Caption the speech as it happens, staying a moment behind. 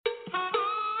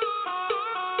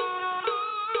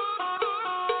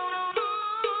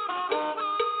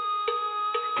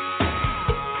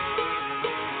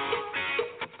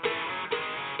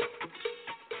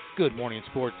Good morning,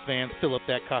 sports fans. Fill up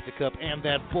that coffee cup and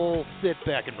that bowl. Sit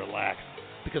back and relax.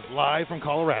 Because live from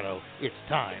Colorado, it's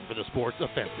time for the Sports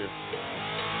Offensive.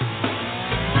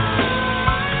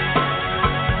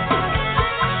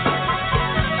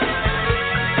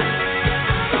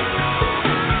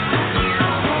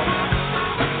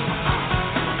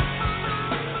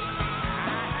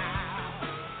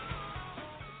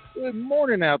 Good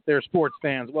morning out there, sports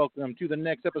fans. Welcome to the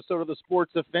next episode of the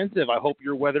Sports Offensive. I hope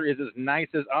your weather is as nice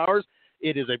as ours.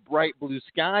 It is a bright blue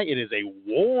sky. It is a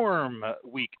warm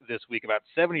week this week, about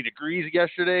 70 degrees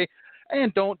yesterday.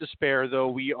 And don't despair, though,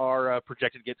 we are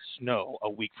projected to get snow a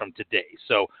week from today.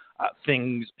 So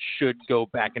things should go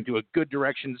back into a good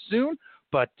direction soon.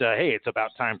 But, hey, it's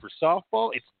about time for softball.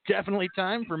 It's definitely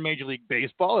time for Major League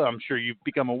Baseball. I'm sure you've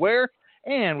become aware.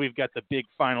 And we've got the big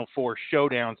Final Four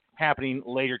showdowns happening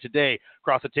later today.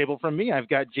 Across the table from me, I've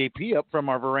got JP up from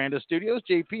our veranda studios.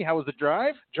 JP, how was the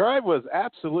drive? Drive was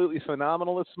absolutely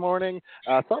phenomenal this morning.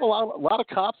 Saw a lot of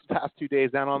cops the past 2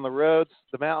 days down on the roads.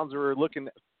 The mountains were looking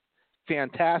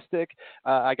fantastic.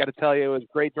 I got to tell you, it was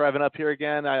great driving up here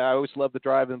again. I always love to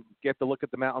drive and get to look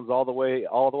at the mountains all the way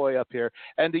up here.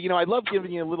 And I love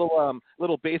giving you a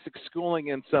little basic schooling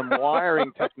in some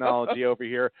wiring technology over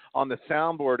here on the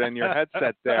soundboard and your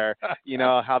headset there.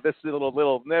 How this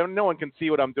little no one can see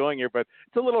what I'm doing here, but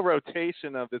it's a little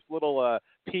rotation of this little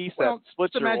piece that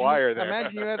splits your wire there.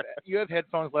 Imagine you have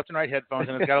headphones, left and right headphones,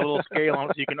 and it's got a little scale on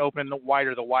it so you can open the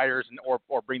wider the wires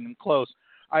or bring them close.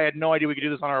 I had no idea we could do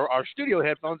this on our studio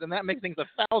headphones, and that makes things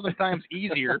 1,000 times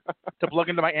easier to plug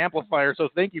into my amplifier. So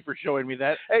thank you for showing me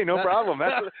that. Hey, no problem.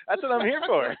 That's what I'm here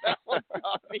for. That one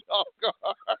caught me off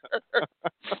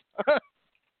guard.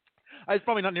 It's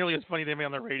probably not nearly as funny to me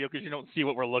on the radio because you don't see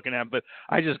what we're looking at. But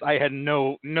I had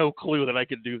no clue that I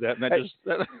could do that. And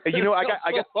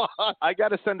I got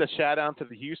to send a shout out to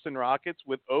the Houston Rockets.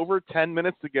 With over 10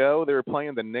 minutes to go, they were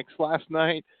playing the Knicks last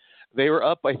night. They were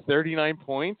up by 39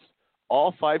 points.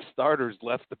 All 5 starters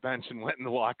left the bench and went in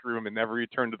the locker room and never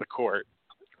returned to the court.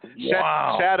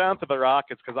 Wow. Shout out to the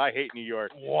Rockets because I hate New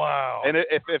York. Wow. And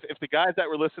if the guys that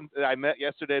were listening that I met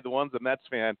yesterday, the one's a Mets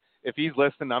fan, if he's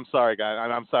listening, I'm sorry, guy.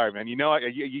 I'm sorry, man.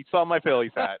 You saw my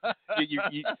Phillies hat. you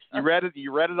read it.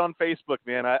 You read it on Facebook,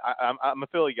 man. I'm a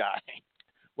Philly guy.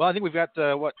 Well, I think we've got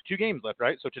 2 games left,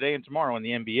 right? So today and tomorrow in the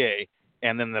NBA,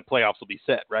 and then the playoffs will be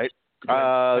set, right?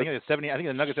 I think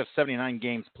the Nuggets have 79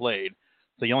 games played.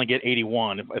 So you only get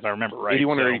 81, if I remember right.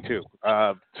 81 or 82?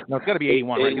 No, it's got to be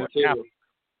 81. 82. Right?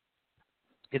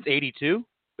 It's 82?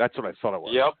 That's what I thought it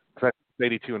was. Yep. It's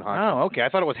 82 in hockey. Oh, okay. I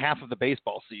thought it was half of the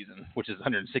baseball season, which is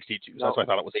 162. So that's why I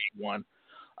thought it was 81.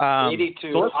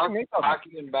 82. So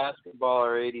hockey and basketball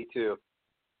are 82.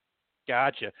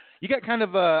 Gotcha. You got kind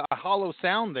of a hollow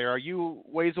sound there. Are you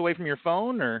ways away from your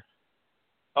phone, or?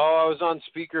 Oh, I was on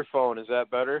speakerphone. Is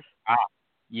that better?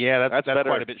 Yeah, that's better.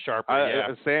 Quite a bit sharper. I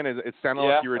was saying it sounded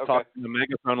like you were talking to the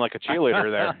megaphone like a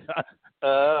cheerleader there.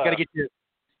 Got to get you.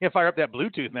 Fire up that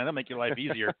Bluetooth, man. That'll make your life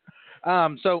easier.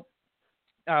 So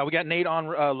we got Nate on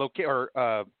on location.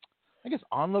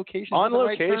 On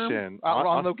location.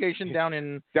 On location down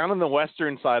in the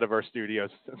western side of our studios.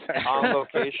 On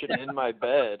location in my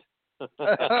bed.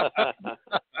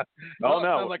 Oh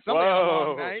no! Sounds like somebody on a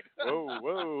long night.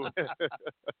 Whoa!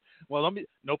 Well,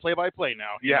 no play-by-play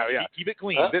now. Yeah. Keep it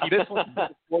clean. This one's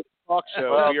talk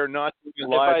show. Well, we are not doing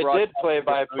live. If I did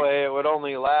play-by-play, it would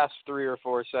only last 3 or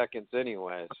 4 seconds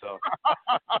anyway. So.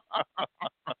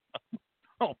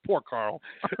 Oh, poor Carl.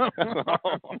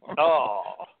 Oh.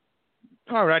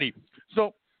 All righty.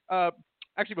 So,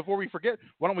 actually, before we forget,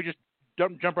 why don't we just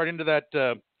jump right into that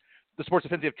the Sports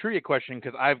Offensive trivia question,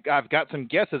 because I've got some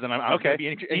guesses, and I'm going to be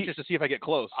anxious to see if I get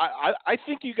close. I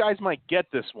think you guys might get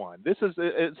this one. This is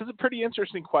a pretty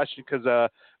interesting question because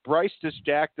Bryce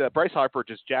Harper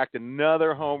just jacked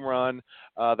another home run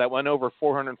that went over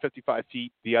 455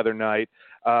 feet the other night.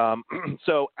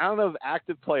 So out of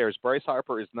active players, Bryce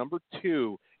Harper is number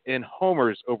 2 in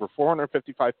homers over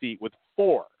 455 feet with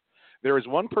 4. There is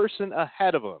one person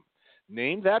ahead of him.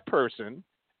 Name that person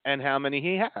and how many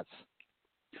he has.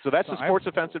 So that's the Sports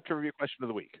Offensive Trivia question of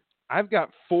the week. I've got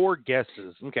 4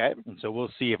 guesses. Okay. And so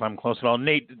we'll see if I'm close at all.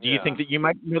 Nate, do you think that you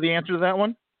might know the answer to that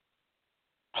one?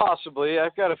 Possibly.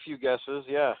 I've got a few guesses,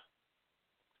 yeah.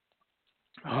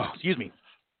 Oh, excuse me.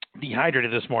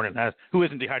 Dehydrated this morning. Who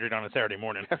isn't dehydrated on a Saturday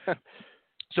morning?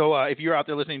 So if you're out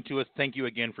there listening to us, thank you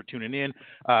again for tuning in.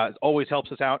 It always helps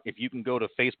us out if you can go to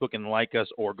Facebook and like us,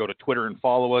 or go to Twitter and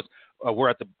follow us.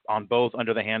 We're on both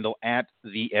under the handle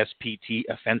 @the SPT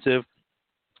Offensive.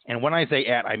 And when I say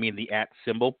 @ I mean the @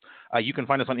 symbol. You can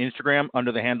find us on Instagram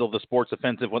under the handle The Sports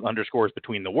Offensive with underscores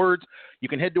between the words. You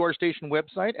can head to our station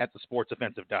website at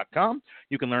thesportsoffensive.com.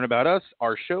 You can learn about us,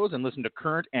 our shows, and listen to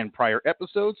current and prior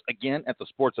episodes, again, at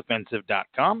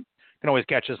thesportsoffensive.com. You can always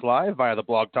catch us live via the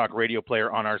Blog Talk Radio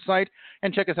player on our site,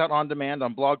 and check us out on demand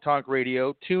on Blog Talk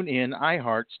Radio, TuneIn,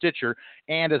 iHeart, Stitcher,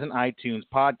 and as an iTunes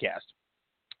podcast.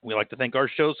 We like to thank our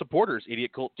show supporters,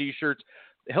 Idiot Cult T-shirts,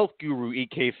 the health guru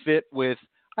EK Fit with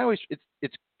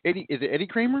it's Eddie. Is it Eddie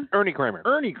Kramer? Ernie Kramer.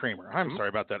 Ernie Kramer. I'm sorry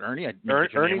about that, Ernie.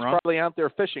 Ernie's probably out there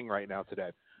fishing right now today.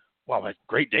 Wow, that's a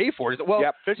great day for it. Well,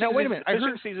 yeah, now wait a minute.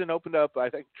 Fishing season opened up. I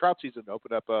think trout season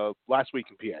opened up last week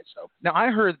in PA. So now I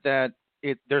heard that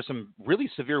there's some really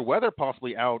severe weather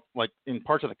possibly out like in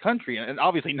parts of the country, and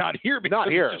obviously not here because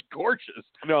it's just gorgeous.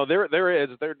 No, there is.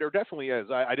 There definitely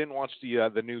is. I didn't watch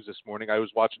the news this morning. I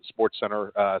was watching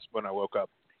SportsCenter when I woke up.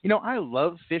 You know, I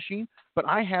love fishing, but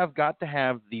I have got to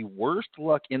have the worst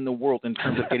luck in the world in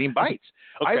terms of getting bites.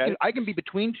 Okay. I can be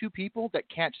between two people that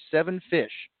catch 7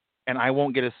 fish, and I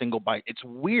won't get a single bite. It's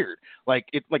weird. The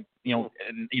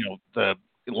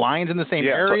lines in the same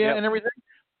area and everything,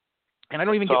 and I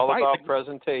don't even get bites. It's all about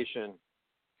presentation.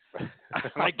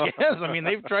 I guess. I mean,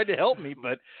 they've tried to help me,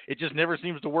 but it just never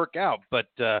seems to work out. But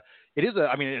it is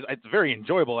it's very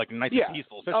enjoyable, like nice and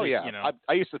peaceful. Especially, I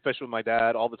used to fish with my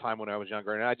dad all the time when I was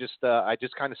younger, and I just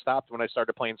kind of stopped when I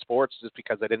started playing sports just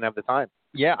because I didn't have the time.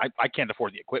 Yeah, I can't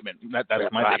afford the equipment. That's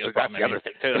my biggest problem. That's the other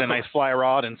thing too. Get a nice fly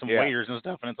rod and some waders and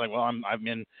stuff, and it's like, well,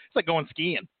 it's like going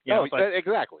skiing.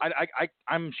 Exactly.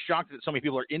 I'm shocked that so many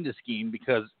people are into skiing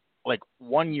because like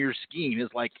 1 year skiing is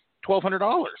like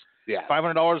 $1,200. Yeah,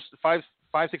 $500,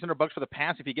 $600 for the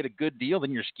pass. If you get a good deal,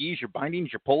 then your skis, your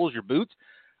bindings, your poles, your boots.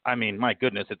 I mean, my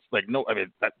goodness, it's like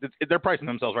they're pricing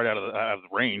themselves right out of the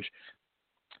range.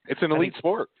 It's an elite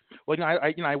sport. Well,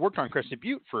 I worked on Crested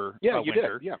Butte for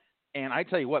winter. Yeah. And I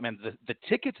tell you what, man, the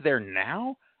tickets there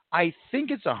now, I think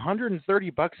it's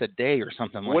 $130 a day or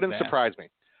something like that. Wouldn't surprise me.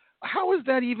 How is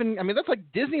that even? I mean, that's like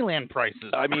Disneyland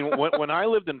prices. I mean, when I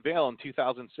lived in Vail in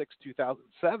 2006,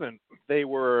 2007, they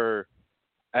were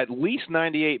at least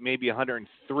 98, maybe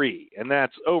 103, and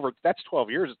that's 12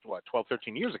 years,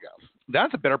 13 years ago.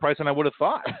 That's a better price than I would have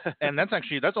thought, and that's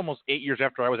almost 8 years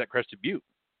after I was at Crested Butte.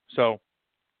 So,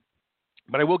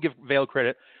 but I will give Vail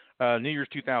credit. New Year's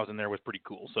 2000 there was pretty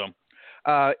cool. So,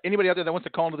 anybody out there that wants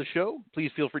to call into the show, please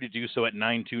feel free to do so at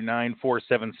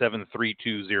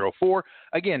 929-477-3204.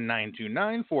 Again,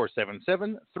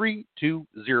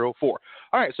 929-477-3204. All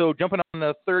right, so jumping on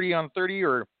the 30 on 30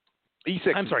 or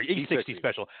E60. I'm sorry, E60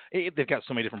 special. They've got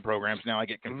so many different programs now, I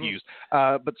get confused.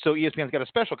 But so ESPN's got a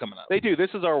special coming up. They do.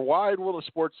 This is our Wide World of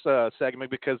Sports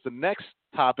segment because the next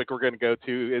topic we're going to go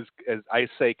to is, as I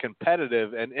say,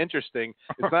 competitive and interesting.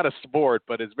 It's not a sport,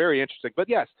 but it's very interesting. But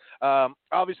yes,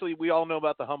 obviously we all know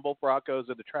about the Humboldt Broncos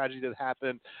and the tragedy that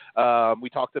happened.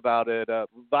 We talked about it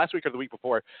last week or the week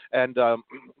before, and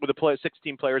with the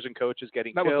 16 players and coaches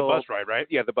getting killed. That was the bus ride, right?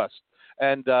 Yeah, the bus.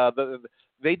 And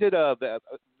they did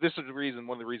this is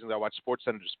one of the reasons I watched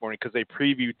SportsCenter this morning, because they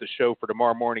previewed the show for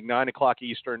tomorrow morning, 9 o'clock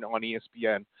Eastern on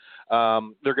ESPN.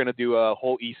 They're going to do a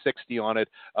whole E60 on it.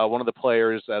 One of the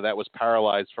players that was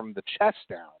paralyzed from the chest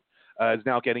down is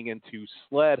now getting into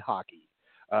sled hockey.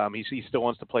 He still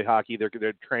wants to play hockey. They're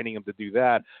training him to do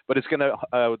that, but it's going to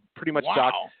pretty much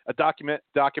a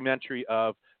documentary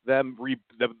of them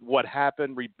what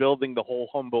happened, rebuilding the whole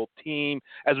Humboldt team.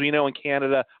 As we know, in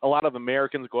Canada, a lot of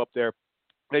Americans go up there.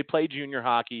 They play junior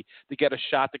hockey to get a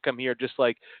shot to come here, just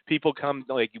like people come.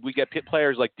 Like we get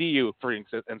players like DU, for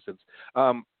instance.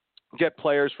 Get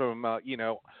players from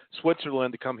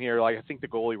Switzerland to come here. Like I think the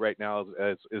goalie right now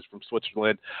is from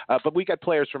Switzerland, but we got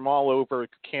players from all over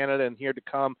Canada and here to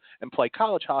come and play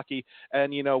college hockey.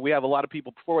 And we have a lot of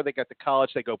people before they get to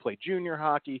college, they go play junior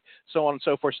hockey, so on and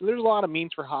so forth. So there's a lot of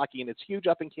means for hockey, and it's huge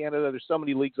up in Canada. There's so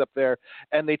many leagues up there,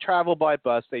 and they travel by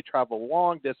bus. They travel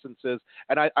long distances,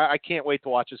 and I can't wait to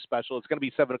watch this special. It's going to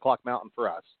be 7 o'clock Mountain for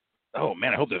us. Oh,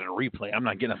 man, I hope there's a replay. I'm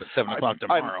not getting up at 7 o'clock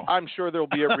tomorrow. I'm sure there will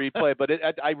be a replay, but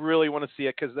I really want to see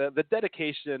it because the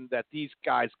dedication that these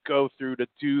guys go through to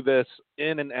do this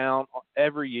in and out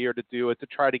every year, to do it, to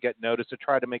try to get noticed, to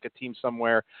try to make a team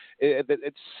somewhere,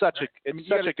 it's such a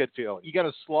good feeling. You got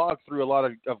to slog through a lot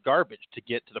of garbage to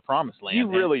get to the promised land. You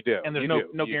really do. And there's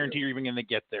no guarantee you're even going to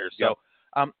get there. So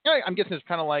I'm guessing it's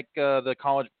kind of like the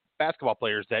college basketball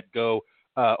players that go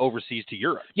overseas to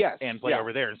Europe and play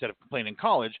over there instead of playing in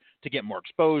college to get more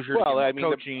exposure,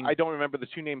 coaching. I don't remember the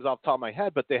two names off the top of my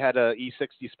head, but they had a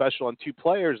E60 special on 2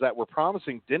 players that were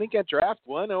promising, didn't get drafted,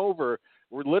 went over,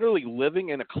 were literally living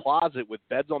in a closet with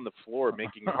beds on the floor,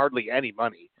 making hardly any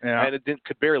money, and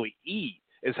could barely eat.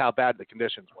 is how bad the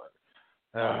conditions were.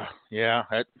 Yeah,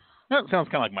 that sounds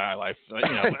kind of like my life.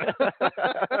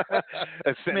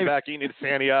 Sitting back eating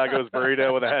Santiago's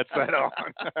burrito with a headset on.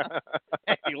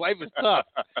 Hey, life is tough.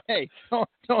 Hey,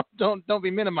 don't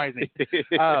be minimizing.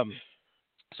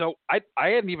 So I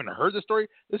hadn't even heard the story.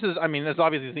 This is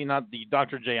obviously not the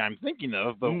Dr. J I'm thinking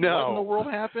of, but no. What in the world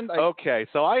happened? Okay,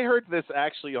 so I heard this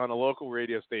actually on a local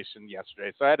radio station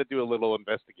yesterday, so I had to do a little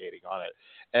investigating on it.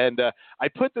 And I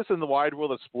put this in the wide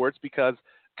world of sports because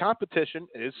competition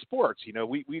is sports.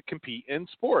 We compete in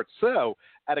sports. So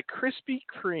at a Krispy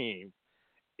Kreme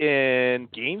in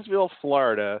Gainesville,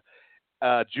 Florida,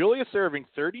 Julius Irving,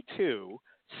 32,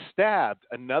 stabbed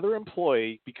another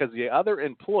employee because the other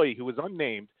employee, who was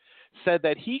unnamed, said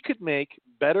that he could make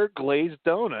better glazed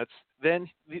donuts than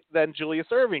Julius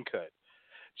Irving could.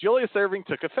 Julius Irving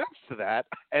took offense to that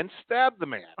and stabbed the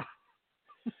man.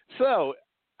 So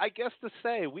I guess to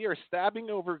say we are stabbing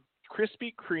over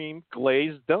Krispy Kreme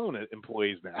glazed donut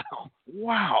employees now.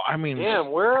 Wow. Damn,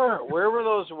 where were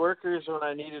those workers when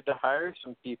I needed to hire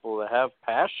some people that have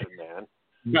passion, man?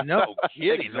 No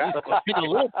kidding. Exactly. A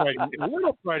little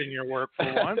pride in your work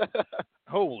for once.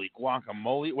 Holy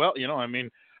guacamole. Well,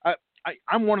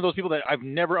 I'm one of those people that I've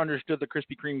never understood the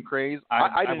Krispy Kreme craze.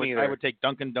 I didn't either. I would take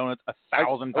Dunkin' Donuts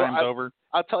 1,000 times over.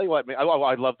 I'll tell you what, man. I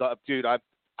love the dude.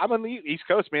 I'm on the East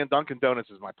Coast, man. Dunkin'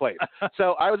 Donuts is my place.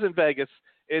 So I was in Vegas.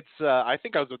 It's I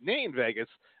think I was with Nate in Vegas.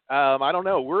 I don't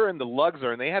know. We're in the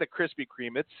Luxor, and they had a Krispy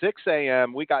Kreme. It's 6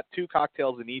 a.m. We got 2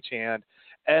 cocktails in each hand.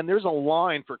 And there's a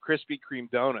line for Krispy Kreme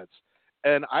donuts.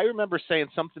 And I remember saying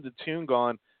something to Toon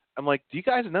Gone. I'm like, do you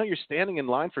guys know you're standing in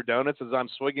line for donuts as I'm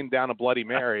swigging down a Bloody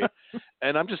Mary?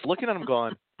 And I'm just looking at him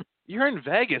going, you're in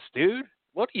Vegas, dude.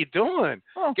 What are you doing?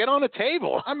 Oh. Get on a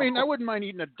table. I wouldn't mind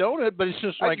eating a donut, but it's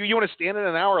just like. You want to stand in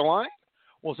an hour line?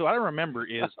 Well, so what I remember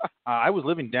is I was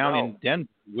living down in Denver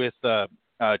with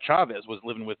Chavez was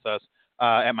living with us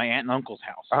at my aunt and uncle's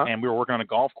house, and we were working on a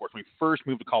golf course when we first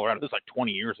moved to Colorado. This was like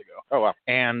 20 years ago. Oh, wow.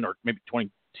 Or maybe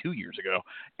 22 years ago.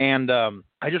 And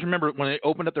I just remember when they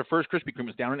opened up their first Krispy Kreme, it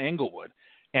was down in Englewood,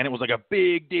 and it was like a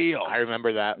big deal. I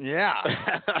remember that. Yeah.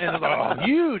 And it was like a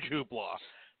huge hoopla.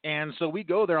 And so we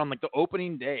go there on like the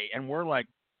opening day, and we're like,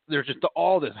 there's just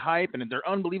all this hype, and they're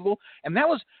unbelievable. And that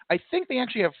was, I think they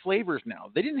actually have flavors now.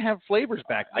 They didn't have flavors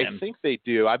back then. I think they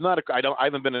do. I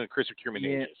haven't been in a Krispy Kreme in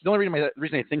ages. The only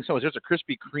reason I think so is there's a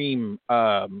Krispy Kreme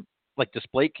like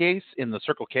display case in the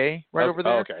Circle K over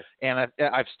there. Oh, okay. And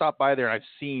I've stopped by there and I've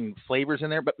seen flavors in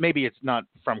there, but maybe it's not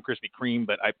from Krispy Kreme,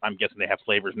 but I'm guessing they have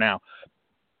flavors now.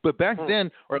 But back then,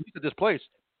 or at least at this place,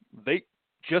 they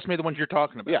just made the ones you're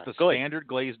talking about. Yeah, the standard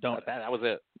glazed donut. That was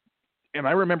it. And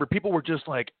I remember people were just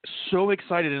like so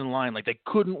excited in line, like they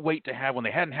couldn't wait to have one.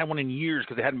 They hadn't had one in years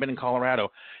because they hadn't been in Colorado.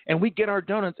 And we get our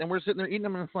donuts and we're sitting there eating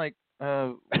them, and it's like,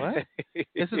 what?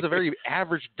 This is a very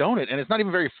average donut, and it's not even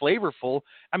very flavorful.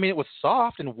 I mean, it was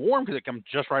soft and warm because it comes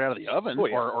just right out of the oven,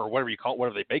 or whatever you call it,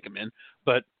 whatever they bake them in.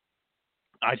 But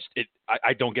I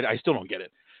don't get it. I still don't get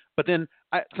it. But then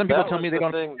some people tell me they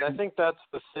don't. I think that's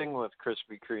the thing with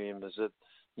Krispy Kreme is that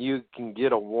you can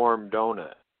get a warm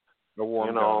donut.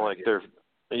 Donut,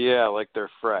 like they're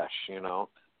fresh,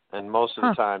 and most of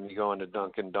the time you go into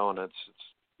Dunkin' Donuts,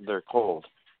 they're cold,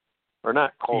 or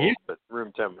not cold, but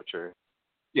room temperature.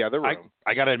 Yeah, they're room.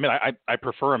 I gotta admit, I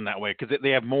prefer them that way because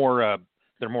they have more.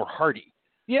 They're more hearty.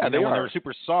 Yeah, when they're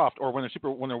super soft, or when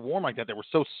they're warm like that, they were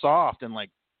so soft and like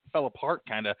fell apart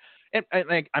kind of. And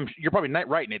you're probably not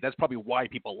right, Nate. That's probably why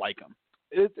people like them.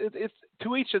 It's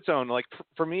to each its own. Like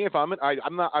for me, if I'm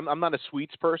not a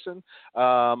sweets person.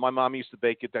 My mom used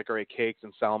to decorate cakes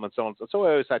and sell them and so on. So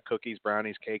I always had cookies,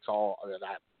 brownies, cakes, all of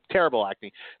that. Terrible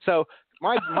acne. So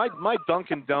my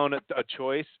Dunkin' Donut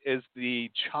choice is the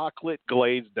chocolate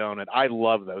glazed donut. I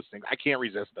love those things. I can't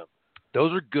resist them.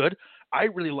 Those are good. I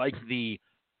really like the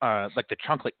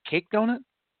chocolate cake donut.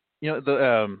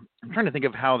 I'm trying to think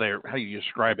of how you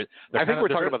describe it. I think we're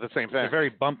talking about the same thing. They're very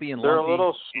bumpy and they're lumpy. A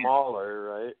little smaller,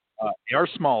 right? They are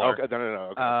smaller. Okay, no.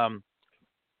 Okay.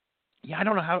 Yeah, I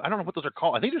don't know what those are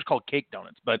called. I think they're just called cake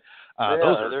donuts, but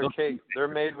they're cake. They're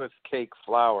made with cake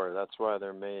flour. That's why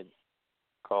they're made.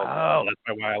 That's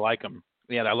why I like them.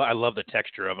 Yeah, I love the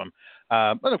texture of them.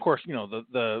 But of course,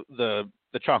 the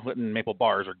chocolate and maple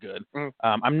bars are good.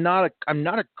 I'm not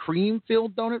a cream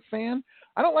filled donut fan.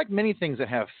 I don't like many things that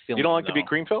have filling. You don't like to be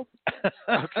cream filled?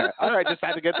 Okay. All right, just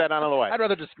had to get that out of the way. I'd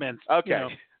rather dispense. Okay.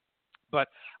 But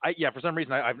for some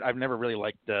reason I've never really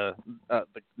liked the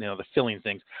filling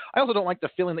things. I also don't like the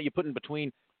filling that you put in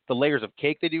between the layers of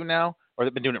cake they do now, or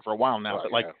they've been doing it for a while now.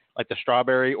 But like the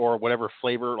strawberry or whatever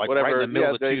flavor, like right in the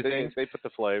middle of the two things. They put the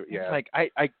flavor. Yeah. It's like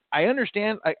I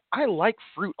understand. I like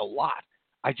fruit a lot.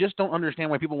 I just don't understand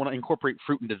why people want to incorporate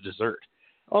fruit into dessert.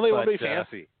 Oh, they want to But, be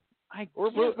fancy. But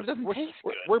it doesn't taste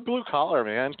good. We're blue collar,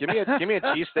 man. Give me a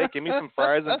cheesesteak. Give me some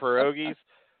fries and pierogies.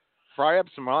 Fry up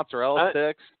some mozzarella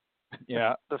sticks.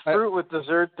 Yeah. The fruit with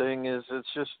dessert thing is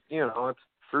it's just,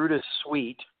 fruit is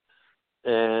sweet,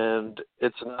 and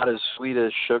it's not as sweet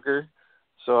as sugar.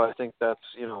 So I think that's,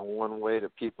 one way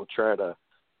that people try to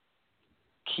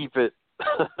keep it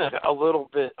a little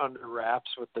bit under wraps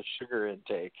with the sugar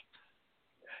intake.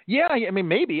 Yeah, I mean,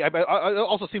 maybe. It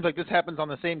also seems like this happens on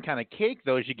the same kind of cake,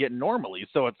 though, as you get normally.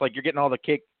 So it's like you're getting all the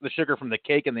sugar from the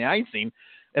cake and the icing,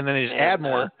 and then they just add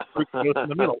more fruit in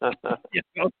the middle.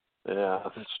 Yeah,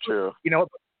 that's true.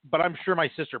 But I'm sure my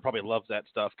sister probably loves that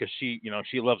stuff because she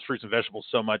loves fruits and vegetables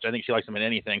so much. I think she likes them in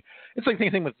anything. It's like the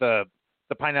same thing with the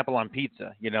pineapple on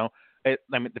pizza. I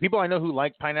mean, the people I know who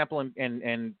like pineapple and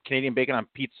Canadian bacon on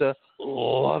pizza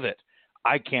love it.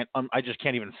 I just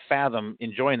can't even fathom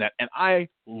enjoying that. And I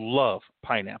love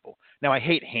pineapple. Now I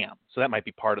hate ham, so that might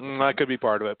be part of it. That could be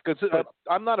part of it because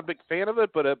I'm not a big fan of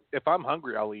it. But if I'm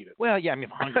hungry, I'll eat it. Well, yeah, I mean,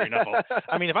 if I'm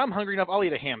hungry enough, I'll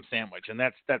eat a ham sandwich, and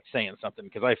that's saying something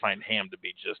because I find ham to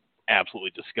be just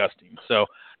absolutely disgusting. So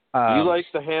you like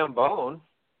the ham bone?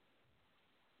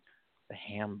 The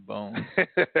ham bone.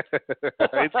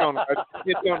 It's going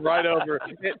right over.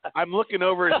 I'm looking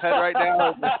over his head right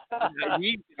now.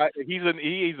 He's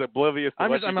oblivious. To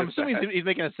I'm assuming he's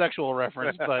making a sexual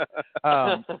reference, but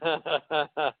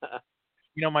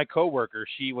my coworker,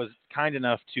 she was kind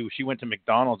enough she went to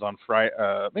McDonald's on Friday,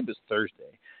 maybe it was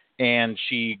Thursday, and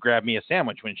she grabbed me a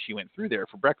sandwich when she went through there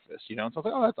for breakfast. So I was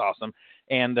like, oh, that's awesome.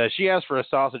 And she asked for a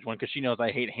sausage one because she knows I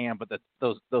hate ham, but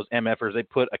those MFers, they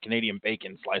put a Canadian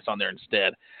bacon slice on there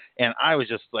instead. And I was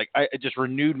just like, it just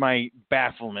renewed my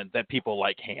bafflement that people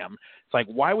like ham. It's like,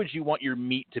 why would you want your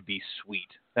meat to be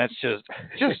sweet? That's just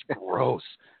gross.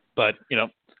 But,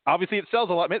 obviously it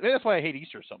sells a lot. Maybe that's why I hate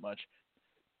Easter so much.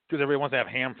 Because everybody wants to have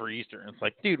ham for Easter. And it's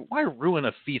like, dude, why ruin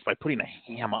a feast by putting a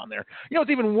ham on there? What's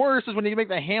even worse is when you make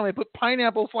the ham, they put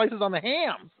pineapple slices on the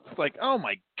ham. It's like, oh,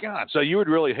 my God. So you would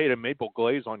really hate a maple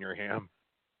glaze on your ham.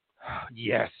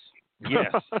 Yes.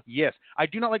 Yes. I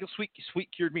do not like a sweet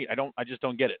cured meat. I just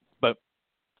don't get it. But,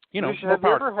 have you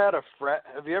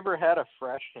ever had a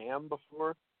fresh ham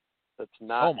before? That's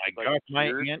not. Oh my gosh,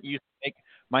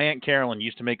 my Aunt Carolyn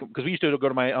used to make them because we used to go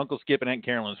to my Uncle Skip and Aunt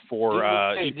Carolyn's for.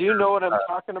 Do you know what I'm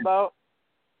talking about?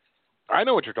 I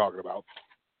know what you're talking about.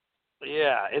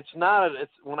 Yeah, it's not.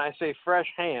 It's when I say fresh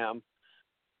ham,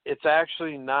 it's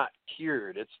actually not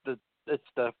cured. It's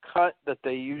the cut that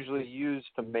they usually use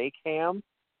to make ham,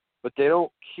 but they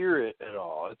don't cure it at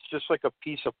all. It's just like a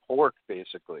piece of pork,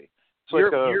 basically. It's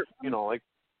like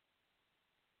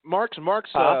Mark's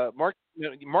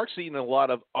eating a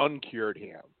lot of uncured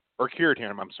ham or cured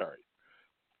ham. I'm sorry.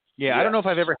 Yeah, yes. I don't know if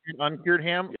I've ever had uncured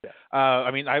ham. Yeah.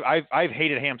 I mean, I've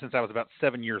hated ham since I was about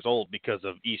 7 years old because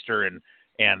of Easter and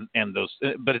those.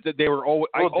 But they were always.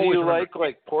 Well, do you like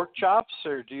pork chops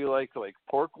or do you like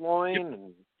pork loin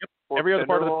and pork every other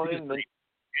part of the loin?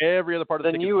 Every other part of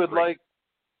the. Then you would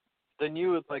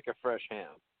like a fresh ham.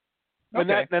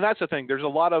 Okay. And that's the thing. There are a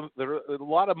lot of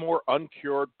more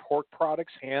uncured pork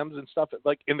products, hams, and stuff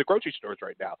like in the grocery stores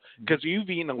right now because you've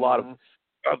eaten a lot of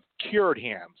cured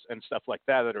hams and stuff like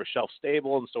that are shelf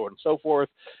stable and so on and so forth.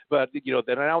 But then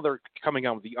now they're coming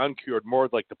out with the uncured, more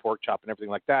like the pork chop and everything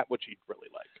like that, which you'd really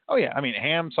like. Oh yeah, I mean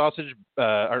ham, sausage,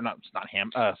 or not ham,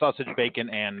 sausage, bacon,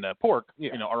 and pork.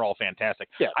 Yeah. Are all fantastic.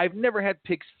 Yeah. I've never had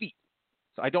pig's feet.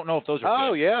 So I don't know if those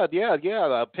are good. Yeah.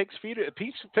 Pig's feet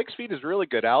is really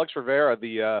good. Alex Rivera,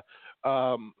 the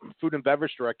food and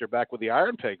beverage director back with the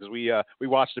Iron Pigs, we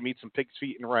watched them eat some pig's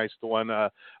feet and rice the one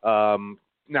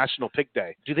National Pig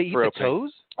Day. Do they eat the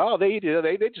toes? Oh, they do.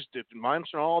 They just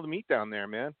munch on all the meat down there,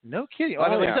 man. No kidding.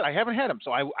 Like I said, I haven't had them,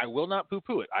 so I will not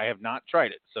poo-poo it. I have not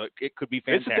tried it, so it could be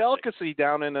fantastic. It's a delicacy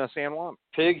down in San Juan.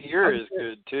 Pig ear is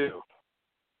good too.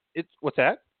 What's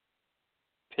that?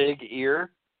 Pig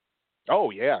ear.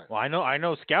 Oh yeah. Well, I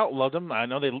know Scout loved them. I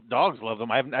know dogs love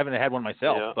them. I haven't had one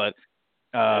myself, but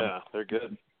yeah, they're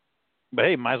good. But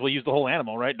hey, might as well use the whole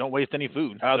animal, right? Don't waste any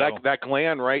food. That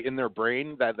gland right in their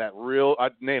brain, that real.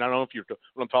 Nate, I don't know if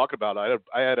what I'm talking about. I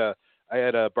had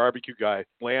a barbecue guy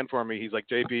land for me. He's like,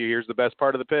 JP, here's the best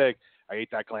part of the pig. I ate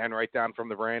that gland right down from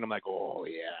the brain. I'm like, oh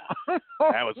yeah,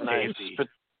 that was tasty.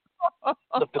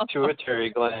 The pituitary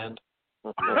gland.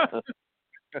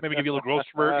 Maybe give you a little growth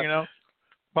spurt,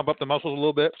 pump up the muscles a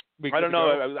little bit. I don't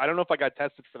know. I don't know if I got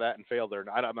tested for that and failed or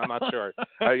not. I'm not sure.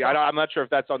 I'm not sure if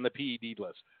that's on the PED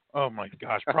list. Oh my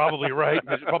gosh, probably right.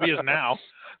 It probably is now.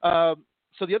 So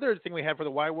the other thing we had for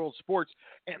the Wide World Sports,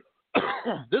 and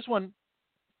this one,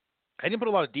 I didn't put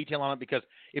a lot of detail on it because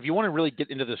if you want to really get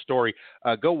into the story,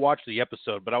 go watch the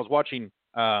episode. But I was watching,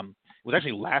 it was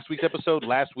actually last week's episode,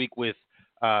 last week with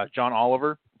John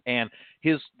Oliver. And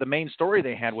the main story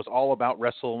they had was all about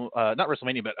not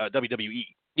WrestleMania, but WWE.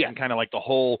 Yeah. And kind of like the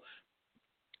whole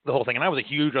thing. And I was a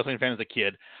huge wrestling fan as a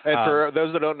kid. And for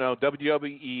those that don't know,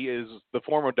 WWE is the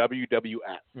former WWF.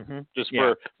 Mm-hmm. Just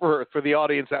for the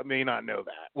audience that may not know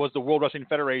that. Was the World Wrestling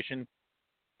Federation.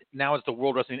 Now it's the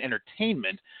World Wrestling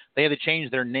Entertainment. They had to change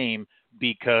their name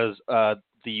because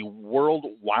the World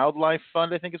Wildlife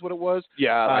Fund, I think is what it was.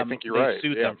 Yeah, I think you're right. They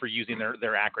sued them for using their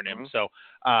acronym. Mm-hmm. So,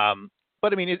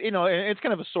 but I mean, it's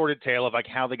kind of a sordid tale of like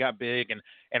how they got big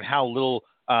and how little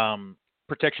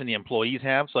protection the employees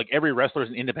have. So like every wrestler is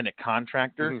an independent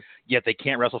contractor, mm-hmm. yet they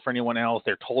can't wrestle for anyone else.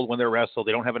 They're told when they're wrestled.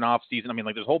 They don't have an off season. I mean,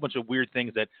 like there's a whole bunch of weird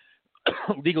things that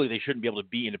legally they shouldn't be able to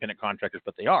be independent contractors,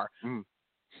 but they are. Mm.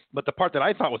 But the part that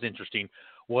I thought was interesting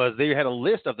was they had a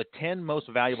list of the 10 most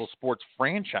valuable sports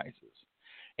franchises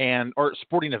or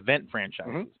sporting event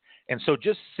franchises. Mm-hmm. And so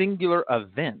just singular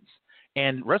events.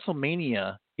 And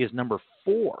WrestleMania is number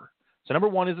 4. So number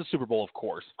 1 is the Super Bowl, of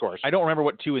course. Of course. I don't remember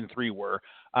what 2 and 3 were.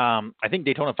 I think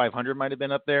Daytona 500 might have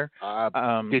been up there.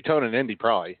 Daytona and Indy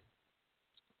probably.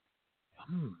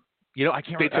 I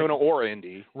can't remember. Daytona or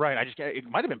Indy. Right. It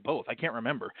might have been both. I can't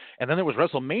remember. And then there was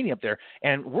WrestleMania up there.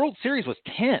 And World Series was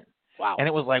 10. Wow. And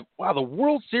it was like, wow, the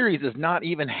World Series is not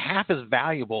even half as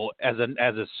valuable as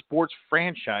a sports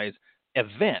franchise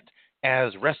event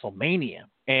as WrestleMania.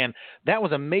 And that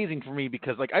was amazing for me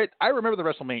because, like, I remember the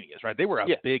WrestleManias, right? They were a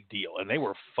big deal, and they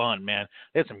were fun, man.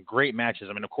 They had some great matches.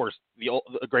 I mean, of course, the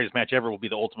greatest match ever will be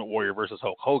the Ultimate Warrior versus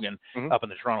Hulk Hogan up in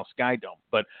the Toronto Sky Dome.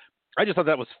 But I just thought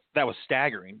that was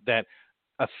staggering that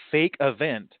a fake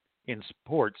event in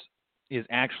sports is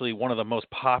actually one of the most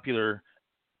popular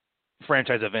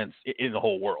franchise events in the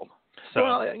whole world. So,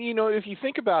 well, if you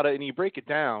think about it and you break it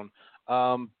down,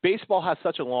 baseball has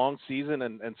such a long season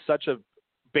and such a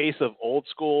base of old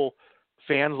school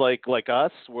fans like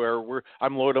us, where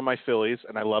I'm loyal to my Phillies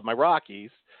and I love my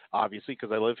Rockies, obviously,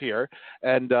 because I live here.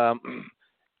 And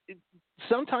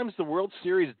sometimes the World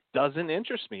Series doesn't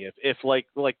interest me. If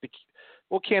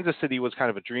Kansas City was kind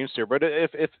of a dreamster, but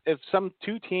if some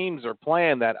 2 teams are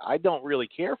playing that I don't really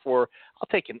care for, I'll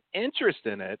take an interest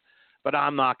in it, but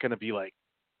I'm not going to be like,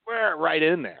 we're right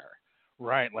in there.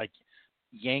 Right, like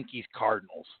Yankees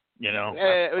Cardinals,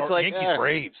 it's like Yankees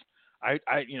Braves. I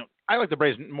like the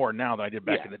Braves more now than I did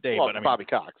back in the day. Well, but I mean, Bobby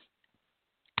Cox.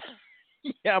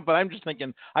 Yeah, but I'm just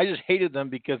thinking, I just hated them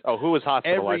because who was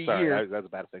hospitalized? Every year, that's a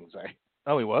bad thing to say.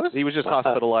 Oh, he was? He was just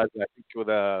hospitalized, I think, with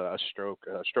a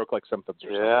stroke-like symptoms or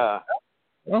something. Yeah.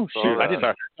 Oh, shoot. I didn't.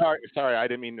 Sorry, I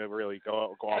didn't mean to really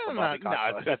go off on Bobby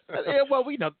Cox. Well,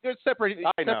 we know. Separate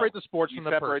the sports from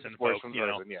the person. The sports from the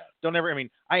person, yeah. Don't ever. I mean,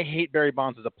 I hate Barry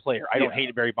Bonds as a player. I don't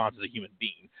hate Barry Bonds as a human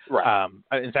being. Right.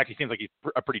 In fact, he seems like he's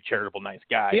a pretty charitable, nice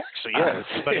guy. He actually is.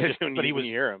 But he was.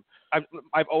 You hear him.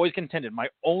 I've always contended my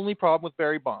only problem with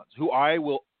Barry Bonds, who I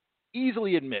will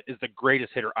easily admit is the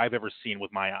greatest hitter I've ever seen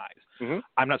with my eyes. Mm-hmm.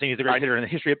 I'm not saying he's the greatest hitter in the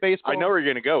history of baseball. I know where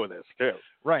you're going to go with this, too.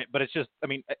 Right, but it's just, I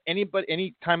mean,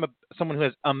 any time someone who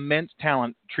has immense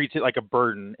talent treats it like a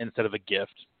burden instead of a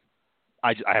gift,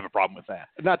 I have a problem with that.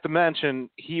 Not to mention,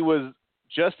 he was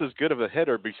just as good of a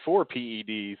hitter before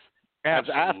PEDs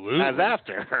Absolutely. As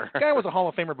after. The guy was a Hall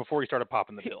of Famer before he started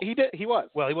popping the pills. He did. He was.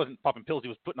 Well, he wasn't popping pills. He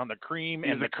was putting on the cream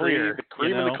and the clear. The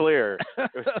cream and the clear.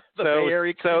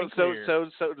 Very clear. So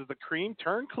does the cream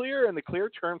turn clear and the clear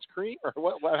turns cream, or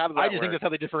what? How does that I just work? think that's how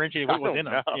they differentiate what was in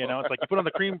them. It's like you put on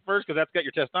the cream first because that's got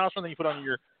your testosterone. Then you put on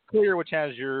your clear, which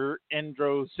has your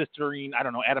androcysterine. I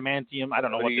don't know, adamantium. I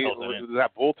don't know what the hell's in it. Is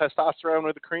that bull testosterone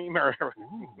with the cream, or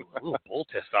Ooh, bull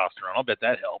testosterone? I'll bet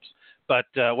that helps. But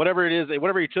whatever it is,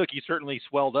 whatever he took, he certainly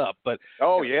swelled up. But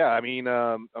I mean,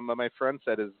 my friend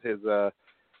said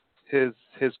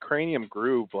his cranium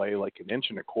grew by like an inch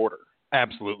and a quarter.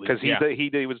 Absolutely, because he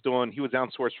was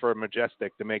outsourced for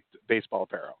Majestic to make baseball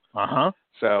apparel.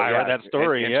 So I read that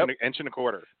story. Inch and a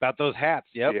quarter about those hats.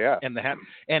 Yep. Yeah. And the hat,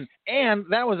 and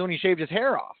that was when he shaved his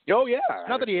hair off. Oh yeah.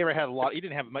 Not that he ever had a lot. He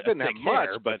didn't have much.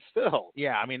 Hair, but still.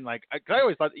 Yeah, I mean, like I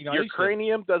always thought, your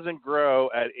cranium doesn't grow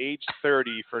at age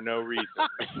 30 for no reason.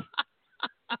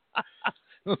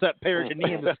 That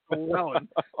peritoneum is swelling.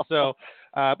 So,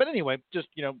 but anyway, just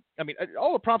I mean,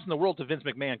 all the props in the world to Vince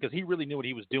McMahon because he really knew what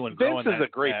he was doing. Vince is a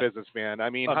great businessman. I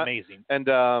mean, amazing. And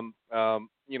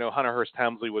Hunter Hearst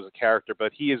Helmsley was a character,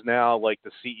 but he is now like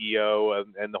the CEO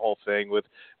and the whole thing with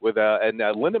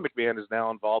Linda McMahon is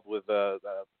now involved with the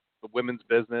women's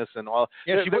business and all.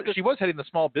 Yeah, she was heading the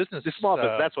small business. That's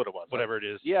what it was. Whatever it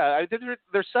is. Yeah,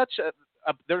 there's such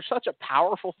they're such a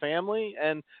powerful family,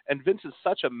 and Vince is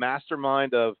such a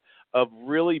mastermind of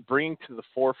really bringing to the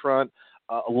forefront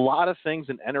a lot of things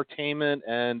in entertainment,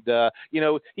 and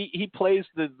he plays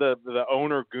the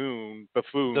owner goon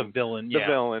buffoon, the villain. the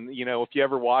villain. If you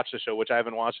ever watch the show, which I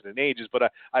haven't watched it in ages,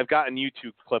 but I've gotten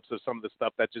YouTube clips of some of the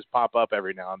stuff that just pop up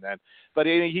every now and then. But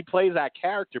he plays that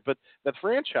character. But the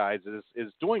franchise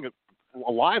is doing it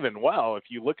alive and well. If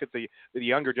you look at the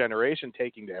younger generation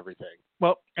taking to everything.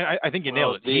 Well, I think you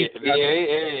nailed it. The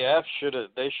AAF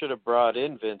should have brought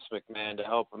in Vince McMahon to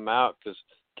help him out, because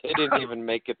they didn't even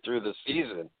make it through the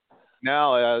season.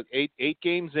 Now, eight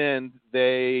games in,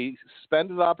 they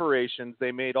suspended operations.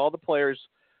 They made all the players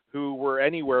who were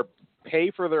anywhere pay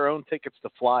for their own tickets to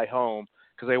fly home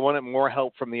because they wanted more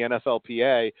help from the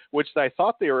NFLPA, which I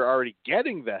thought they were already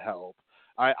getting the help.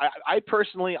 I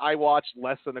personally, I watched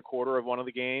less than a quarter of one of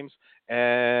the games,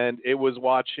 and it was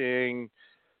watching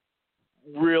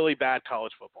really bad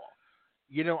college football.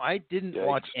 I didn't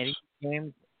watch any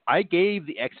games. I gave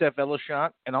the XFL a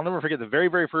shot, and I'll never forget the very,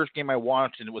 very first game I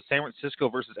watched, and it was San Francisco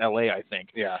versus LA, I think.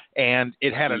 Yeah. And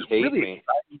it had a really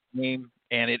exciting game,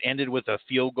 and it ended with a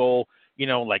field goal,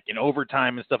 like in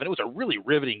overtime and stuff. And it was a really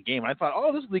riveting game. And I thought,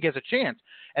 this league has a chance.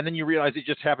 And then you realize it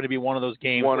just happened to be one of those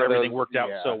games where everything worked out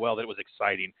so well that it was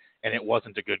exciting, and it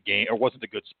wasn't a good game or wasn't a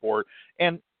good sport.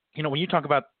 And when you talk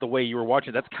about the way you were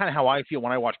watching, that's kind of how I feel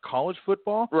when I watch college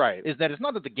football. Right. Is that it's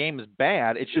not that the game is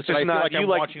bad. It's just that I feel like I'm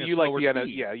watching you like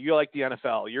you like the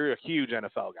NFL. You're a huge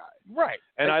NFL guy. Right.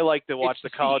 And I like to watch the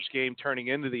college game turning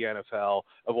into the NFL,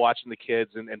 of watching the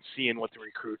kids and seeing what the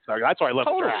recruits are. That's why I love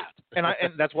the draft.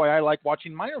 and that's why I like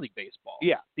watching minor league baseball.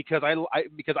 Yeah. Because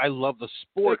I love the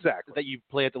sport that you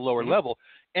play at the lower level.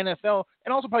 NFL,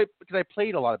 and also probably because I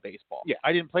played a lot of baseball. Yeah.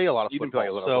 I didn't play a lot of football. You didn't play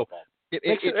a little football.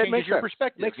 It changes your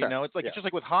perspective. It's like it's just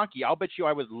like with hockey. I'll bet you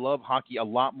I would love hockey a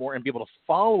lot more and be able to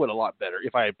follow it a lot better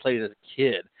if I had played it as a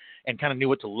kid and kind of knew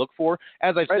what to look for.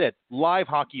 As I said, live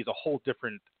hockey is a whole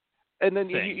different. And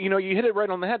then you hit it right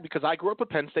on the head, because I grew up with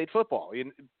Penn State football.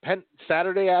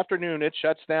 Saturday afternoon, it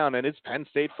shuts down and it's Penn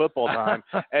State football time.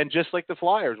 And just like the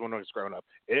Flyers when I was growing up,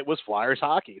 it was Flyers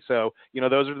hockey. So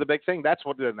those are the big thing. That's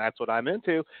what I'm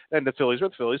into. And the Phillies were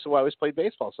the Phillies, so I always played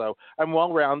baseball. So I'm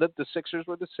well rounded. The Sixers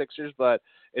were the Sixers, but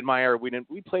in my era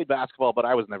we played basketball, but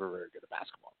I was never very good at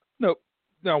basketball. Nope.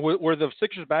 Now, were the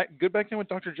Sixers good back then with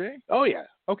Dr. J? Oh yeah.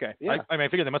 Okay. Yeah. I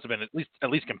figured they must have been at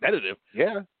least competitive.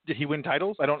 Yeah. Did he win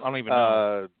titles? I don't even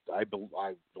know. I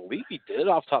believe he did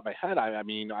off the top of my head. I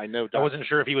know. I wasn't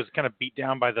sure if he was kind of beat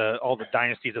down by all the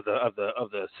dynasties of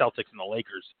the Celtics and the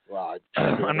Lakers. Well,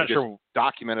 I'm not sure.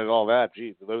 Documented all that.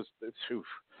 Geez,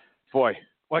 boy.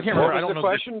 Well, I can't remember. What was the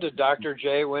question? Did Dr.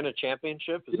 J win a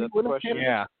championship? Is that the question?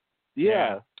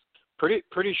 Yeah.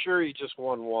 Pretty sure he just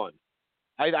won one.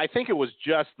 I think it was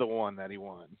just the one that he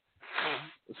won.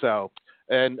 So,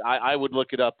 and I would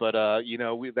look it up, but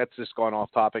that's just gone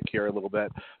off topic here a little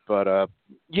bit. But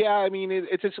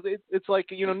it's like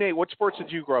Nate, what sports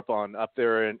did you grow up on up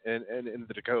there in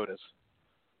the Dakotas?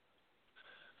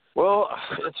 Well,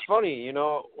 it's funny,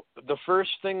 the first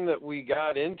thing that we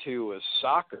got into was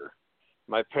soccer.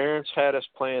 My parents had us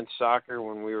playing soccer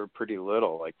when we were pretty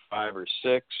little, like 5 or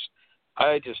 6.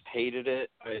 I just hated it.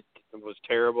 I was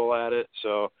terrible at it,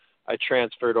 so I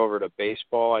transferred over to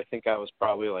baseball. I think I was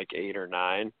probably like 8 or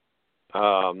 9.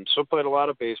 So played a lot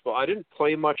of baseball. I didn't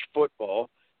play much football.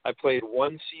 I played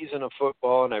one season of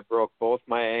football, and I broke both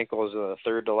my ankles in the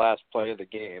third to last play of the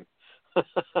game. So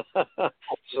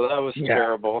that was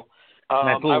terrible.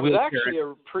 I was actually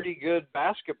a pretty good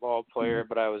basketball player,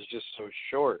 but I was just so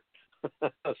short.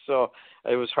 So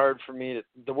it was hard for me.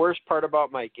 The worst part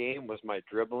about my game was my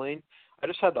dribbling. I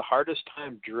just had the hardest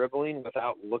time dribbling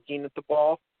without looking at the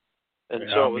ball. And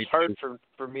so it was hard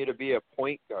for me to be a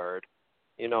point guard,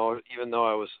 even though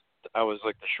I was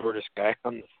like the shortest guy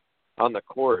on the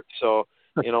court. So,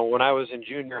 when I was in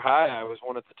junior high, I was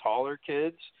one of the taller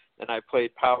kids, and I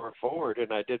played power forward,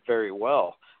 and I did very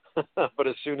well. But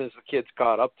as soon as the kids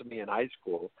caught up to me in high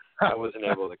school, I wasn't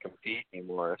able to compete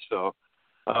anymore. So,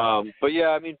 but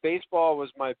yeah, baseball was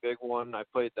my big one. I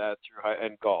played that through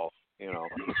and golf.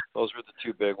 Those were the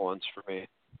two big ones for me.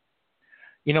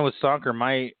 With soccer,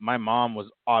 my mom was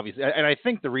obviously, and I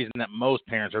think the reason that most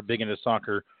parents are big into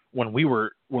soccer when we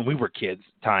were kids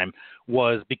time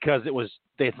was because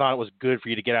they thought it was good for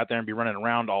you to get out there and be running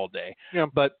around all day. Yeah,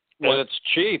 but it's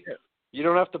cheap. You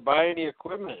don't have to buy any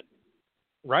equipment.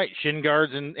 Right, shin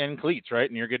guards and cleats, right,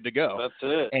 and you're good to go. That's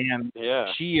it. And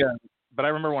she, but I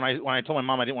remember when I told my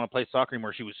mom I didn't want to play soccer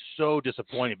anymore, she was so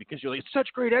disappointed because she's like, it's such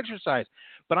great exercise,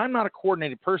 but I'm not a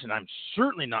coordinated person. I'm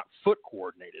certainly not foot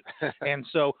coordinated, and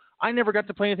so I never got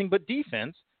to play anything but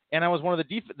defense. and I was one of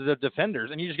the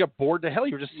defenders, and you just got bored to hell.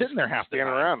 You were just sitting there half the time.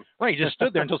 Standing around. Right, you just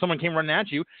stood there until someone came running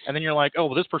at you, and then you're like, oh,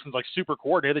 well, this person's like super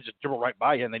coordinated. They just dribble right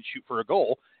by you and they'd shoot for a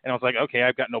goal. And I was like, okay,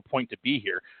 I've got no point to be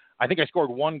here. I think I scored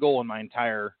one goal in my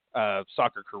entire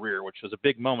soccer career, which was a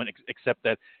big moment, except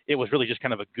that it was really just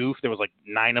kind of a goof. There was like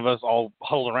 9 of us all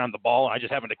huddled around the ball, and I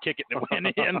just happened to kick it and it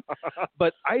went in.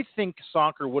 But I think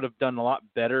soccer would have done a lot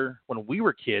better when we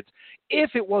were kids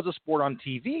if it was a sport on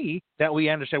TV that we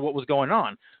understood what was going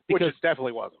on. Which it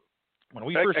definitely wasn't. When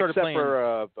we first started playing,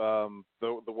 except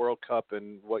for the World Cup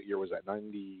in what year was that?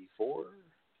 94.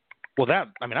 Well,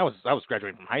 I was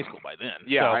graduating from high school by then.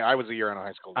 Yeah, so, I was a year in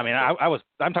high school. I mean,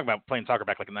 I'm talking about playing soccer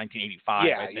back like in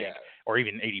 1985, I think, or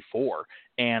even 84.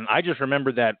 And I just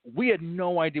remember that we had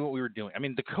no idea what we were doing. I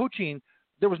mean, the coaching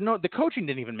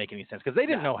didn't even make any sense because they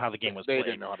didn't know how the game was played.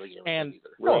 They didn't know how the game was and played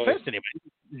either. No offense to anybody,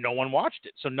 no one watched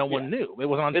it, so no one knew. It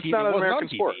wasn't on it's TV. Not it an wasn't American on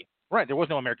TV. Sport. Right, there was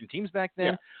no American teams back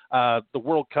then. The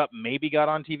World Cup maybe got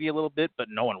on TV a little bit, but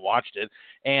no one watched it.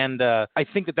 And I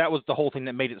think that was the whole thing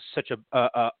that made it such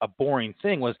a boring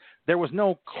thing was there was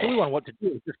no clue on what to do.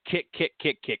 It was just kick, kick,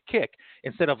 kick, kick, kick.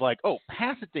 Instead of like, oh,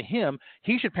 pass it to him.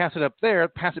 He should pass it up there,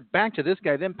 pass it back to this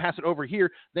guy, then pass it over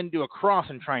here, then do a cross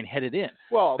and try and head it in.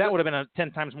 Well, that would have been a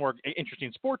 10 times more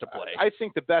interesting sport to play. I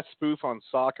think the best spoof on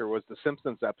soccer was the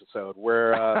Simpsons episode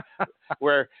where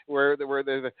where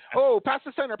they're oh, pass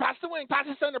the center, pass the wing, pass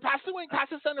the center, pass the wing, pass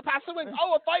the center, pass the wing.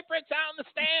 Oh, a fight breaks out in the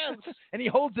stands, and he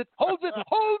holds it,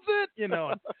 you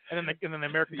know. And then the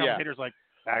American commentator's like,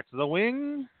 back to the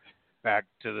wing, back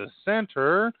to the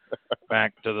center,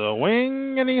 back to the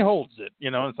wing, and he holds it. You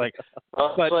know, it's like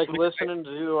it's like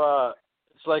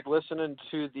listening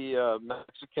to the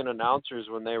Mexican announcers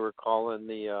when they were calling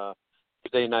the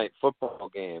Thursday night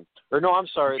football game. Or no, I'm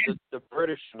sorry, the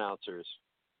British announcers.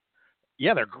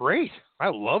 Yeah, they're great. I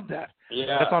love that.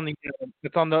 Yeah, that's on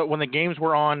the when the games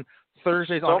were on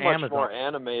Thursdays on Amazon. So much more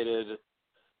animated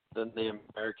than the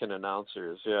American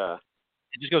announcers. Yeah.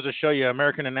 It just goes to show you,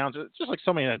 American announcers. It's just like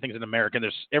so many other things in America.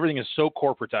 Everything is so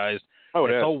corporatized. Oh,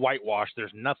 it's so whitewashed.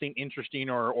 There's nothing interesting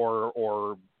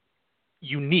or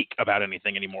unique about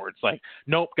anything anymore. It's like,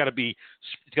 nope, it's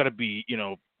got to be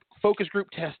focus group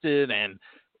tested and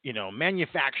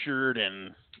manufactured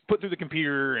and put through the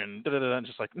computer and and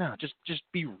just like, no, just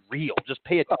be real. Just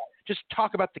pay it. Just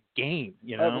talk about the game.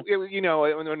 Here's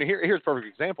a perfect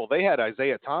example. They had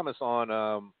Isaiah Thomas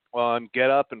on Get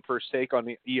Up and First Take on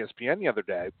the ESPN the other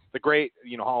day. The great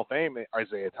Hall of Fame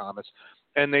Isaiah Thomas,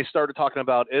 and they started talking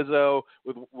about Izzo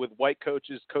with white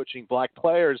coaches coaching black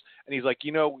players, and he's like,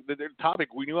 the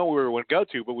topic we knew we were going to go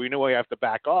to, but we know we have to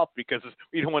back off because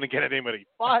we don't want to get anybody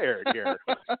fired here.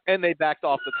 And they backed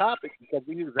off the topic because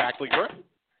we knew exactly right.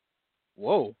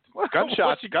 Whoa!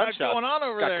 Gunshots! What's going on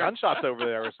over there? Gunshots over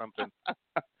there or something.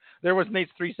 There was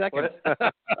Nate's 3 seconds.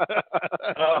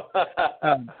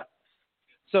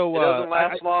 So it doesn't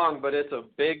last long, but it's a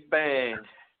big bang.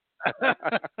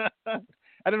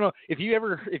 I don't know if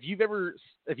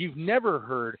you've never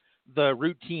heard the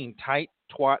routine Tight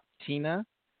Twat Tina.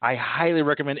 I highly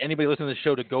recommend anybody listening to the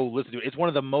show to go listen to it. It's one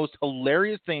of the most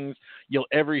hilarious things you'll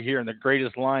ever hear, and the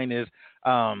greatest line is,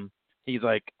 he's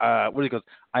like, what he goes,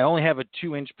 I only have a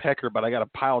 2-inch pecker, but I got a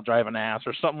pile driving ass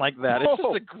or something like that.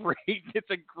 It's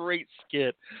a great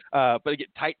skit. But again,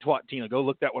 Tight Twat Tina, go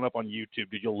look that one up on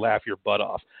YouTube, dude. You'll laugh your butt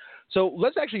off. So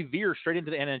let's actually veer straight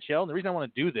into the NHL. And the reason I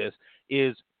want to do this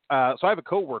is, so I have a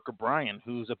coworker, Brian,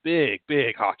 who's a big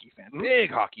hockey fan,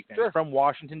 Sure. from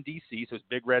Washington, D.C. So it's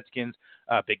big Redskins,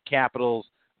 big Capitals.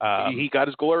 He got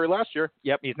his glory last year.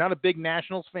 Yep, he's not a big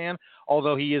Nationals fan,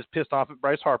 although he is pissed off at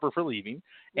Bryce Harper for leaving.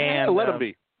 And let him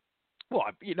be. Well,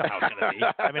 you know how it's going to be.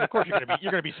 I mean, of course you're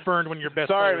going to be spurned when your best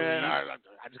Sorry, player man. leaves.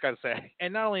 I just got to say.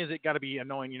 And not only is it got to be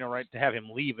annoying, right, to have him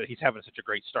leave, but he's having such a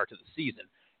great start to the season.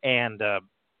 And of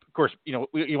course, you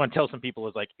want to tell some people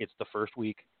is like it's the first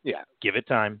week. Yeah. Give it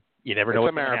time. You never know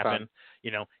what's going to happen.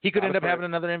 He could Not end up having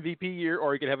another MVP year,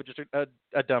 or he could have just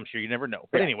a dump year. You never know.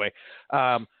 But anyway,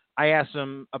 I asked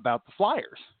him about the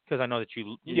Flyers because I know that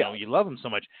you love them so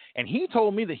much, and he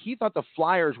told me that he thought the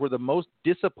Flyers were the most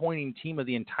disappointing team of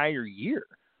the entire year.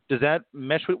 Does that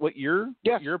mesh with what your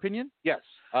opinion? Yes.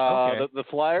 Okay. The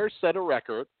Flyers set a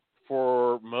record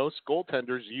for most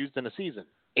goaltenders used in a season.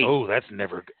 8. Oh, that's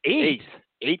never good. 8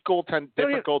 different goaltenders. They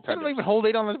don't even hold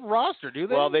 8 on the roster, do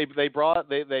they? Well, they brought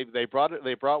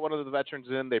one of the veterans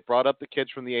in. They brought up the kids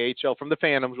from the AHL, from the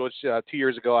Phantoms, which 2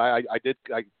 years ago I did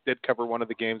cover one of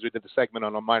the games. We did the segment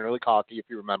on minor league hockey, if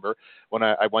you remember, when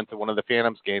I went to one of the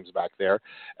Phantoms games back there.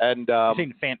 And you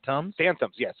saying Phantoms?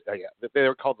 Phantoms, yes, they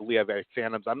were called the Lehigh Valley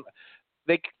Phantoms.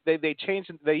 They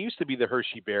changed. They used to be the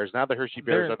Hershey Bears. Now the Hershey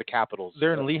Bears are the Capitals.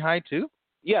 They're in Lehigh too.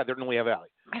 Yeah, they're in the Lehigh Valley.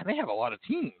 Man, they have a lot of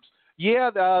teams. Yeah,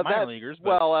 Minor leaguers.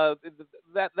 But... Well,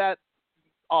 that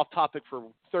off topic for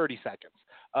 30 seconds.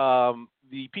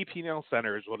 The PP&L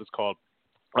Center is what it's called.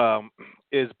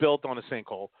 Is built on a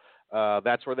sinkhole.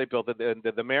 That's where they built it.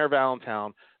 The mayor of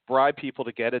Allentown bribed people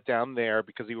to get it down there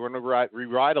because he wanted to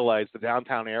revitalize the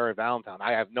downtown area of Allentown.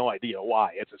 I have no idea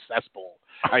why. It's a cesspool.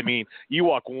 I mean, you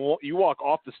walk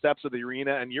off the steps of the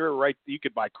arena and you're right. You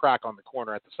could buy crack on the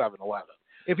corner at the 7-Eleven.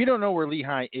 If you don't know where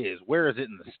Lehigh is, where is it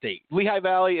in the state? Lehigh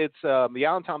Valley. It's the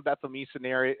Allentown, Bethel, Easton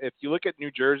area. If you look at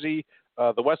New Jersey,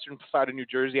 the western side of New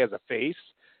Jersey has a face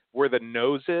where the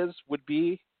nose would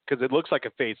be. Because it looks like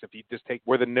a face. If you just take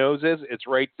where the nose is, it's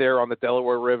right there on the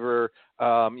Delaware River.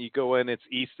 You go in, it's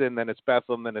Easton, then it's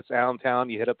Bethlehem, then it's Allentown.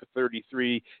 You hit up to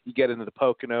 33. You get into the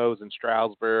Poconos and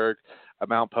Stroudsburg,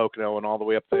 Mount Pocono, and all the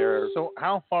way up there. So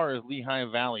how far is Lehigh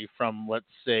Valley from, let's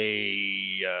say,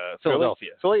 Philadelphia?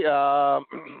 Philly,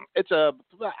 it's about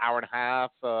an hour and a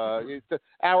half. It's an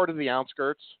hour to the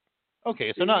outskirts.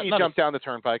 Okay, so you jump down the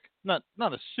turnpike. Not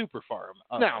a super far.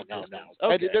 No.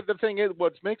 Okay. The thing is,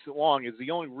 what makes it long is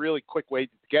the only really quick way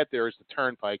to get there is the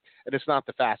turnpike, and it's not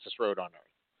the fastest road on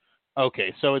earth.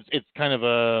 Okay, so it's kind of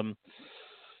a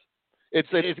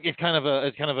it's kind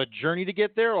of a journey to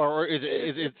get there, or is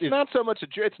it? It's not so much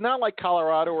it's not like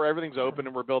Colorado where everything's open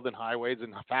and we're building highways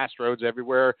and fast roads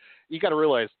everywhere. You got to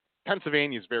realize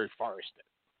Pennsylvania is very forested.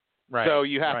 Right. So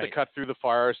you have to cut through the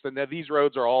forest, and these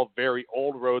roads are all very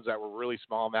old roads that were really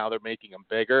small. Now they're making them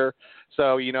bigger.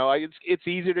 So it's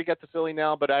easier to get to Philly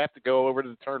now, but I have to go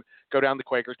down to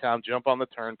Quakertown, jump on the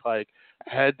turnpike,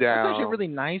 head down. It's actually really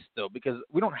nice though because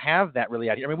we don't have that really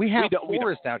out here. I mean, we have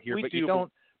forest out here, but you don't.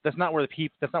 That's not where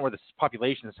the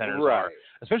population centers are.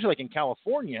 Especially like in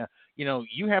California,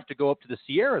 you have to go up to the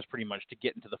Sierras pretty much to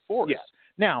get into the forest.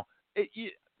 Yeah. Now,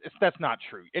 that's not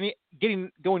true.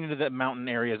 Going into the mountain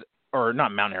areas. Or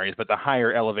not mountain areas, but the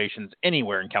higher elevations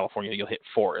anywhere in California, you'll hit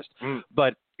forest.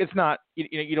 But it's not,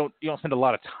 you don't spend a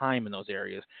lot of time in those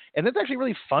areas. And it's actually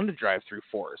really fun to drive through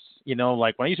forests.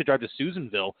 Like when I used to drive to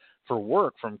Susanville for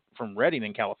work from Redding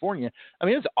in California, I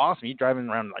mean, it's awesome. You're driving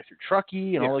around like through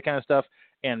Truckee and all that kind of stuff.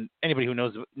 And anybody who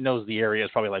knows the area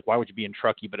is probably like, why would you be in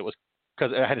Truckee? But it was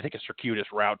because I had to take a circuitous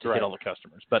route to hit all the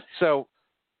customers. But so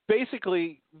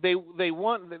basically there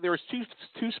was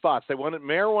two spots.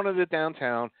 Mayor wanted it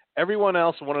downtown. Everyone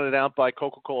else wanted it out by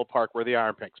Coca-Cola Park where the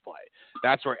Iron Pinks play.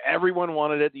 That's where everyone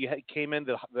wanted it. You came in,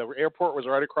 the airport was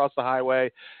right across the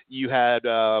highway. You had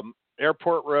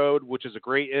Airport Road, which is a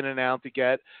great in and out to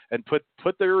get, and put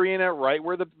the arena right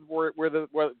where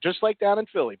just like down in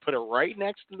Philly, put it right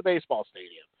next to the baseball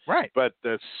stadium. Right. But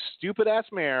the stupid ass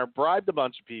mayor bribed a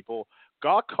bunch of people,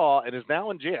 got caught, and is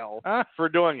now in jail for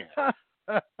doing it.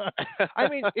 I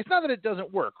mean, it's not that it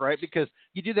doesn't work, right? Because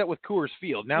you do that with Coors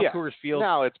Field. Now Coors Field,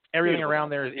 now it's everything around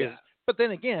there is. But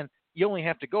then again, you only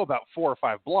have to go about 4 or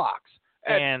 5 blocks,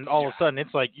 and all of a sudden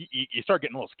it's like you start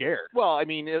getting a little scared. Well, I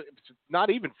mean, it's not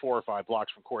even 4 or 5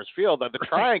 blocks from Coors Field. The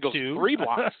triangle's 3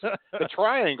 blocks. The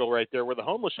triangle right there where the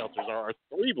homeless shelters are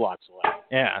 3 blocks away.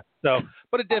 Yeah. So,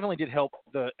 but it definitely did help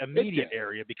the immediate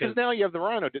area because now you have the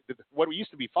Rhino. What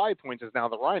used to be 5 Points is now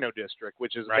the Rhino District,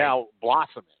 which is now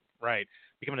blossoming. Right,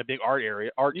 becoming a big art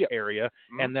area,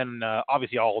 and then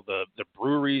obviously all the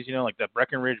breweries, like the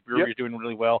Breckenridge Brewery is doing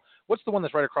really well. What's the one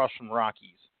that's right across from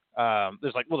Rockies?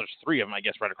 There's 3 of them, I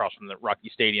guess, right across from the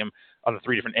Rocky Stadium on the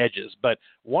 3 different edges. But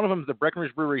one of them is the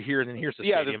Breckenridge Brewery here, and then here's the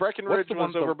stadium. Yeah, the Breckenridge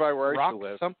one's over by where I used to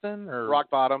live. Something or Rock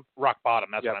Bottom. Rock Bottom,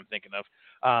 that's what I'm thinking of.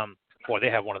 Boy,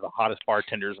 they have one of the hottest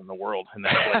bartenders in the world in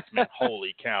that place, man.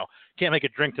 Holy cow! Can't make a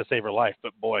drink to save her life,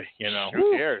 but boy,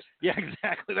 Who cares? Yeah,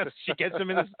 exactly. She gets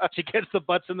them she gets the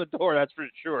butts in the door. That's for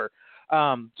sure.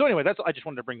 So anyway, I just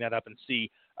wanted to bring that up and see.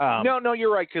 No,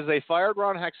 you're right because they fired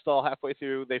Ron Hextall halfway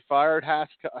through. They fired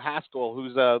Haskell,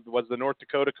 who's was the North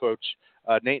Dakota coach.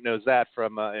 Nate knows that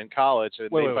from in college. And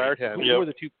they fired him. Who were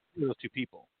those two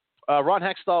people? Ron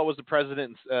Hextall was the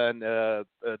president and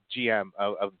GM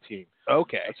of the team.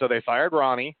 Okay. So they fired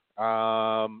Ronnie,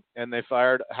 and they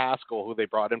fired Haskell, who they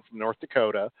brought in from North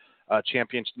Dakota,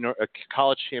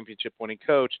 college championship winning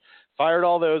coach. Fired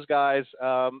all those guys.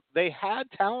 They had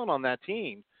talent on that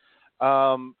team.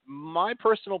 My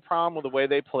personal problem with the way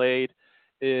they played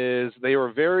is they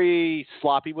were very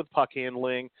sloppy with puck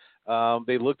handling.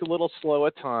 They looked a little slow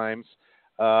at times.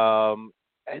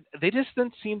 They just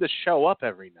didn't seem to show up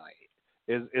every night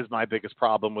is my biggest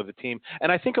problem with the team.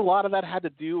 And I think a lot of that had to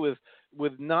do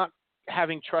with not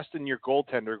having trust in your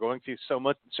goaltender, going through so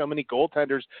many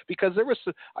goaltenders, because there was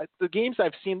the games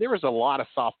I've seen, there was a lot of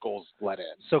soft goals let in.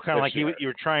 So kind of like year. you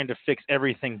were trying to fix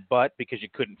everything, but because you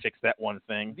couldn't fix that one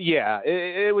thing. Yeah,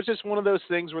 it was just one of those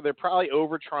things where they're probably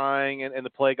over trying, and the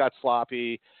play got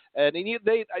sloppy. And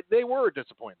they were a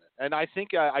disappointment, and I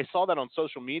think I saw that on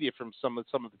social media from some of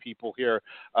the people here.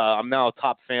 I'm now a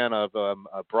top fan of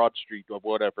Broad Street or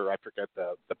whatever, I forget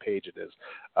the page it is,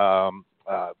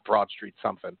 Broad Street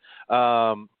something.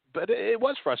 But it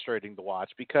was frustrating to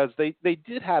watch because they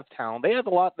did have talent. They have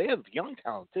they have young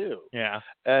talent too. Yeah,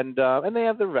 and they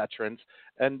have their veterans,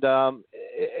 and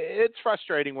it's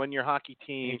frustrating when your hockey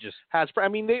team just has. I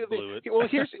mean,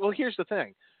 here's the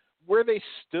thing. Where they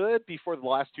stood before the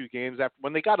last two games, after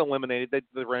when they got eliminated,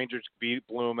 the Rangers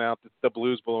blew them out. The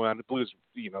Blues blew them out. The Blues,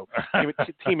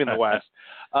 team in the West.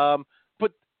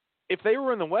 But if they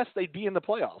were in the West, they'd be in the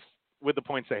playoffs with the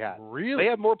points they had. Really, they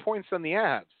had more points than the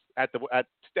Avs at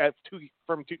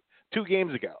two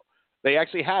games ago. They had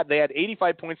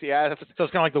 85 points. The Avs. So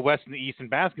it's kind of like the West and the East in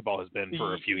basketball has been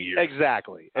for a few years.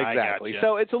 Exactly. Gotcha.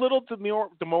 So it's a little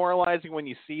demoralizing when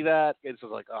you see that. It's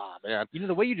just like, oh man.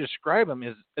 The way you describe him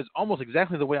is almost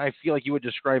exactly the way I feel like you would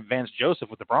describe Vance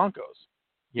Joseph with the Broncos.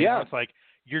 It's like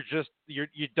you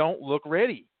don't look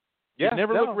ready. You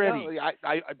never look ready. No,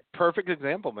 I perfect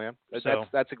example, man.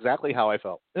 That's exactly how I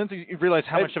felt. And then you realize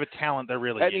how much of a talent there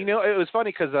really is. It was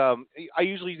funny because I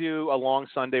usually do a long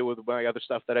Sunday with my other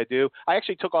stuff that I do. I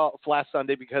actually took off last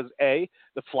Sunday because the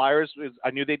Flyers,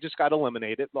 I knew they just got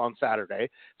eliminated on Saturday,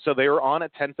 so they were on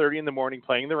at 10:30 in the morning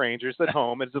playing the Rangers at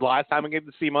home. It's the last time I get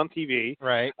to see them on TV.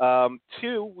 Right.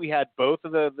 2, we had both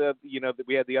of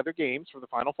we had the other games for the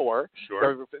Final Four.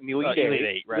 Sure. In the Elite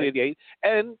Eight, right? Elite Eight,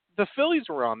 and the Phillies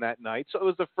were on that night, so it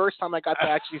was the first time I got to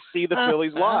actually see the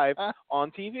Phillies live on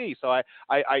TV. So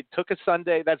I took a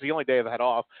Sunday. That's the only day I've had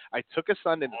off. I took a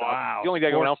Sunday. Wow. The only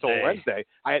day I went off till Wednesday.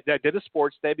 I did a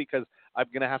sports day because I'm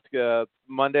going to have to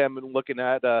Monday I'm looking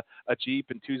at a Jeep,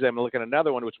 and Tuesday I'm looking at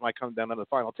another one, which might come down on the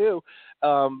final two.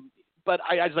 But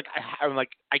I'm like,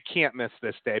 I can't miss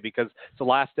this day because it's the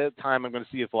last time I'm going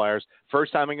to see the Flyers.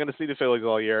 First time I'm going to see the Phillies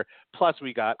all year. Plus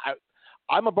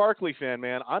I'm a Barkley fan,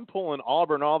 man. I'm pulling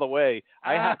Auburn all the way.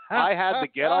 I had the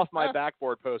get off my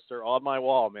backboard poster on my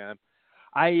wall, man.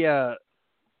 I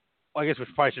guess we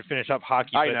probably should finish up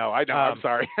hockey. I know. I'm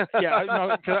sorry. Yeah,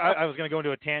 no, because I was going to go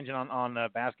into a tangent on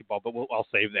basketball, but I'll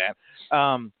save that.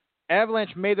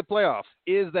 Avalanche made the playoffs.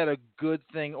 Is that a good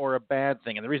thing or a bad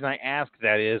thing? And the reason I ask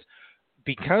that is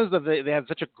because they have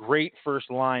such a great first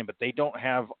line, but they don't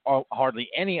have hardly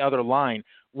any other line.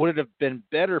 Would it have been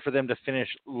better for them to finish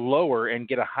lower and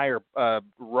get a higher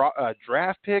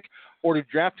draft pick, or do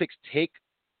draft picks take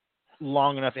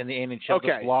long enough in the NHL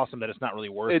to blossom that it's not really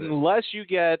worth it? Unless you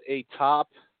get a top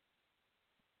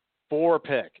 4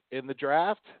 pick in the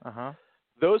draft,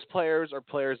 those players are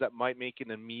players that might make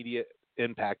an immediate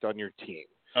impact on your team.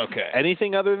 Okay.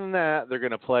 Anything other than that, they're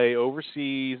going to play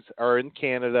overseas or in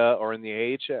Canada or in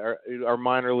the AHL or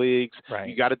minor leagues. Right.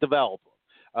 You got to develop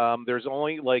them. There's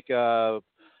only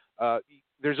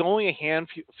there's only a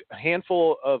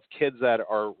handful of kids that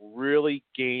are really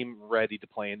game ready to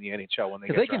play in the NHL when they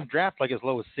get drafted. Because they can draft like as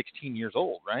low as 16 years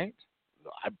old, right?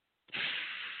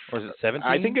 Or is it 17?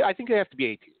 I think they have to be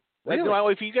 18. Really? Well,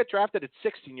 if you get drafted at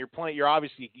 16, you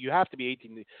have to be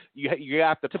 18. You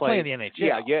have to play in the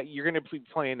NHL. Yeah, you're going to be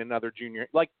playing another junior,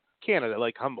 like Canada,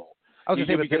 like Humboldt. I was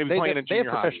going to say, they have hockey.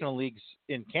 professional leagues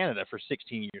in Canada for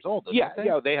 16 years old. Yeah,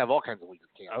 they have all kinds of leagues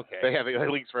in Canada. Okay. They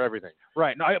have leagues for everything.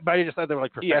 Right. No, but I just thought they were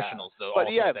like professionals, though. But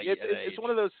it's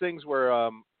one of those things where,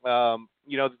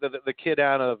 the kid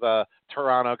out of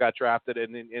Toronto got drafted,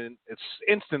 and it's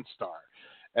instant star.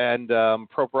 And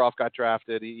Provorov got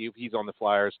drafted. He's on the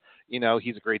Flyers. He's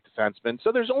a great defenseman.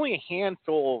 So there's only a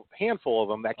handful of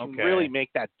them that can really make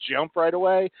that jump right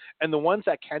away. And the ones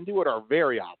that can do it are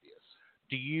very obvious.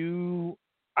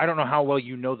 I don't know how well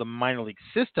you know the minor league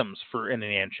systems in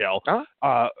the NHL.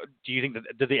 Do you think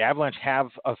do the Avalanche have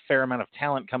a fair amount of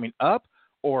talent coming up,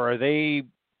 or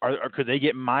could they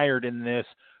get mired in this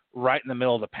right in the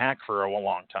middle of the pack for a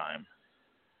long time?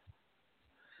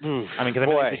 I mean, because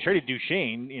they traded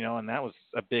Duchesne, and that was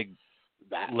a big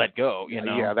let go.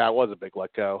 Yeah, that was a big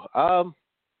let go.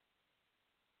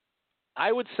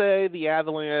 I would say the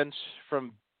Avalanche,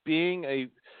 from being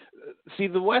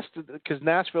the West, because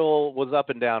Nashville was up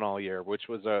and down all year, which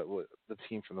was the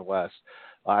team from the West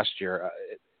last year.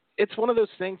 It's one of those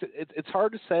things. It's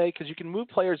hard to say because you can move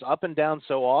players up and down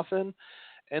so often.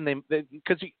 And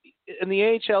because in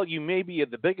the AHL, you may be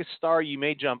the biggest star, you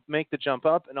may make the jump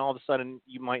up, and all of a sudden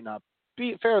you might not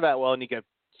fare that well, and you get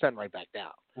sent right back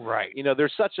down. Right.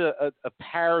 There's such a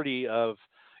parity of,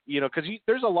 because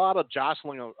there's a lot of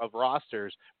jostling of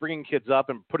rosters, bringing kids up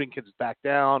and putting kids back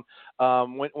down.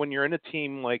 When you're in a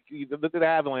team like the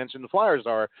Avalanche and the Flyers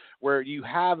are, where you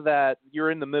have that,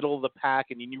 you're in the middle of the pack,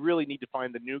 and you really need to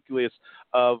find the nucleus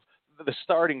of the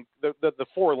starting, the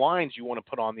 4 lines you want to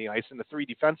put on the ice and the 3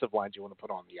 defensive lines you want to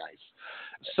put on the ice.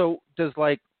 So is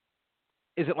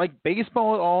it like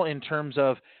baseball at all in terms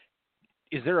of,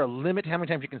 is there a limit to how many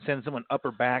times you can send someone up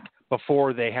or back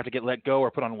before they have to get let go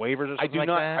or put on waivers or something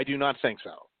that? I do not think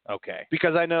so. Okay.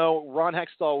 Because I know Ron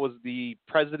Hextall was the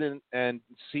president and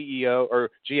CEO or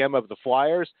GM of the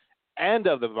Flyers and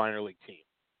of the minor league team.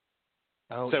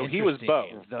 Oh, so he was both.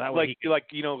 So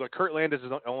Kurt Landis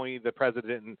is only the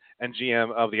president and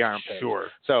GM of the Iron Pigs. Sure.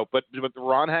 So, but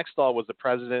Ron Hextall was the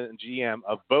president and GM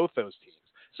of both those teams.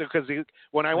 So, because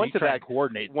when I went to that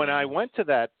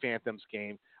Phantoms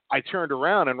game, I turned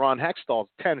around and Ron Hextall's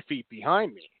 10 feet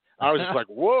behind me. I was just like,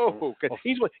 whoa!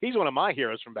 He's one of my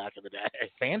heroes from back in the day.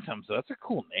 Phantoms, that's a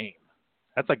cool name.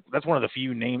 That's one of the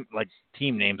few team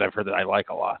names I've heard that I like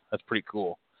a lot. That's pretty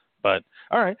cool. But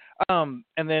all right,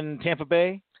 and then Tampa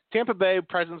Bay,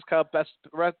 President's Cup, best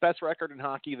record in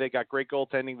hockey. They got great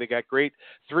goaltending. They got 3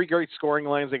 great scoring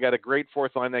lines. They got a great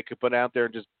 4th line they could put out there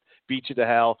and just beat you to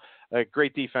hell.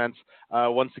 Great defense.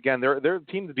 Once again, they're a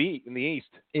team to beat in the East.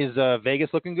 Is Vegas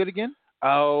looking good again?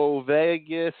 Oh,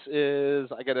 Vegas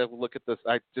is. I got to look at this.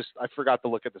 I forgot to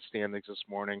look at the standings this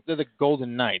morning. They're the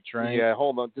Golden Knights, right? Yeah.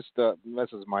 Hold on. This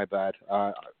is my bad.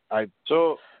 While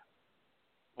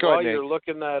you're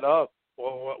looking that up,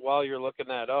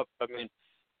 I mean,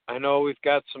 I know we've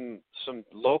got some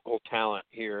local talent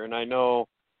here, and I know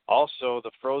also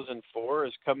the Frozen Four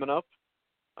is coming up.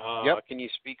 Yep. Can you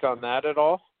speak on that at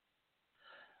all?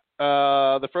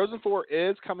 The Frozen Four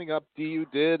is coming up. DU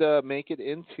did make it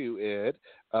into it.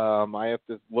 I have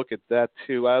to look at that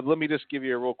too. Let me just give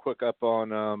you a real quick up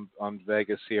on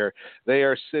Vegas here. They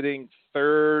are sitting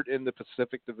 3rd in the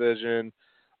Pacific Division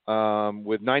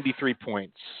with 93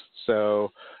 points.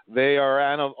 So they are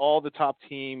out of all the top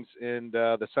teams in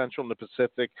the Central and the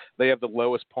Pacific. They have the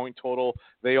lowest point total.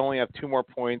 They only have 2 more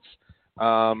points.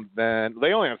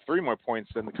 They only have 3 more points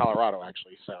than the Colorado,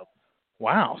 actually. So,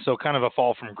 wow. So kind of a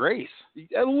fall from grace.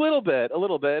 A little bit,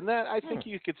 and that I think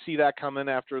you could see that coming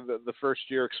after the first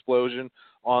year explosion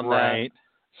on right. That.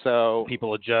 So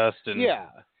people adjust, and yeah,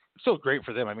 it's so great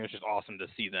for them. I mean, it's just awesome to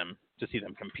see them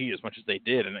compete as much as they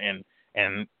did, and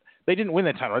they didn't win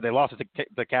that title, right? They lost it to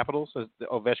the Capitals.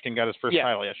 Ovechkin got his first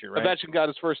title yesterday, right? Ovechkin got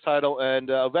his first title, and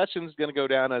Ovechkin's going to go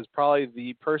down as probably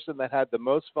the person that had the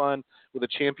most fun with a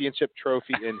championship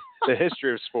trophy in the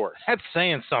history of sports. That's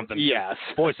saying something. Yes.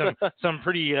 Boy, some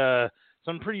pretty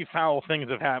foul things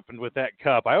have happened with that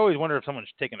cup. I always wonder if someone's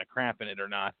taken a crap in it or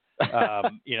not.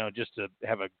 Just to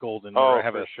have a golden.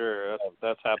 Sure.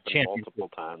 That's happened multiple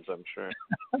times, I'm sure.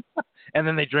 And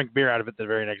then they drink beer out of it the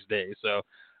very next day. So.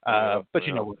 But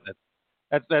you know what?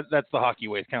 That's the hockey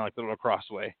way. It's kind of like the lacrosse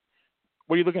way.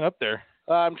 What are you looking up there?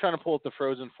 I'm trying to pull up the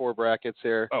Frozen Four brackets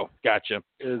here. Oh, gotcha.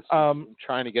 I'm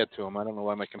trying to get to them. I don't know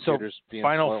why my computer's being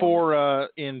Final slow. Four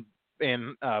in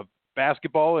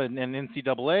basketball and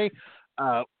NCAA.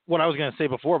 What I was going to say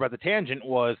before about the tangent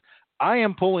was I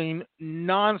am pulling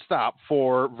nonstop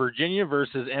for Virginia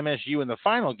versus MSU in the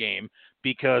final game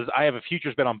because I have a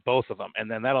futures bet on both of them,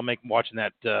 and then that'll make watching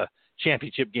that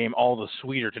championship game all the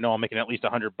sweeter to know I'm making at least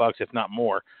 $100, if not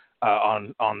more,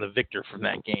 on the victor from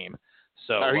that game.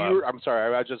 So I'm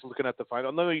sorry, I was just looking at the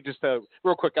final. No, you just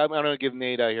real quick. I'm going to give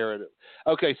Nate out here.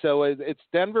 Okay, so it's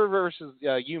Denver versus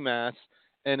UMass,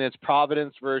 and it's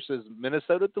Providence versus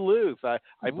Minnesota Duluth. I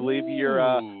believe your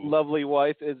lovely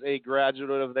wife is a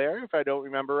graduate of there, if I don't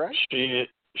remember right. She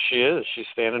is. She's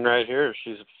standing right here.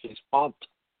 She's pumped.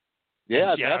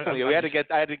 Yeah, definitely. I had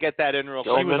to get that in real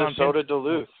quick. Minnesota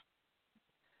Duluth.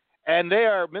 And they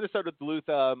are Minnesota Duluth.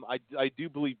 I do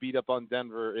believe beat up on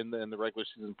Denver in the regular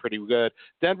season pretty good.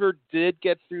 Denver did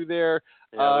get through there.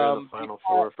 Yeah, they're in the Final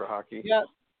Four for hockey. Yeah.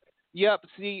 Yep.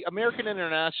 See, American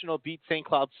International beat St.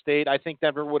 Cloud State. I think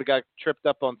Denver would have got tripped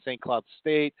up on St. Cloud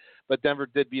State, but Denver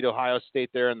did beat Ohio State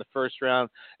there in the first round,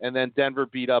 and then Denver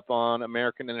beat up on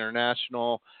American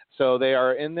International. So they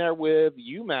are in there with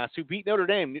UMass, who beat Notre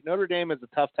Dame. Notre Dame is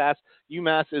a tough task.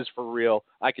 UMass is for real.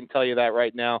 I can tell you that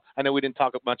right now. I know we didn't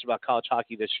talk much about college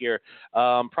hockey this year.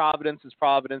 Providence is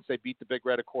Providence. They beat the Big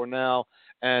Red of Cornell.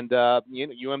 And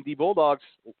UMD Bulldogs,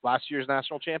 last year's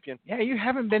national champion. Yeah, you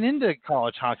haven't been into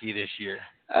college hockey this year.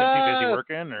 Too busy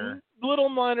working, or little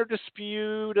minor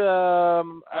dispute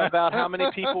about how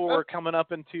many people were coming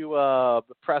up into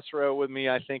the press row with me.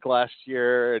 I think last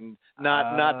year, and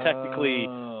not technically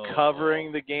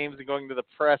covering the games and going to the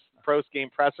post game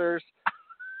pressers.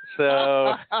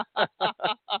 So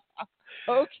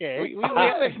okay, we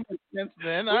that makes sense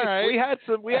then. All right,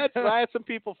 I had some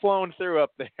people flowing through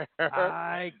up there.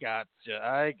 I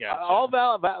gotcha. All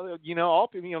about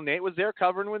Nate was there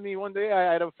covering with me one day.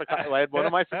 I had one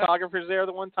of my photographers there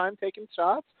the one time taking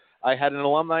shots. I had an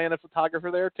alumni and a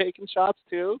photographer there taking shots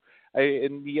too.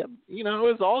 It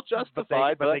was all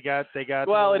justified. But they got.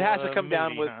 Well, it has to come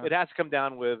down moody, with huh? it has to come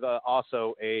down with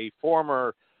also a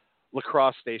former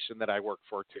lacrosse station that I worked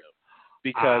for too,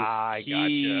 because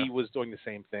he was doing the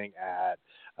same thing at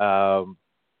the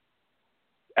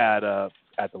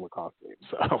lacrosse game.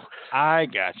 So I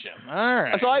gotcha. All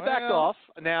right. So I backed off.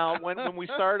 Now, when we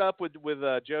start up with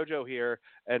JoJo here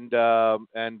and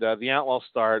the Outlaws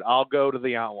start, I'll go to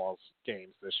the Outlaws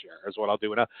games this year. Is what I'll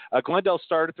do. And Glendale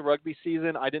started the rugby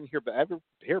season. I didn't ever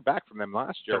hear back from them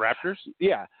last year. The Raptors?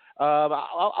 Yeah.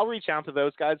 I'll reach out to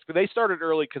those guys, but they started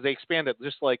early because they expanded,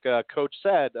 just like Coach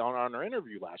said on our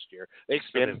interview last year. They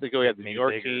expanded to go ahead the New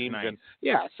York teams, nice. and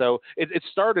yeah. So it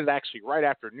started actually right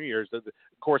after New Year's. Of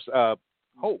course.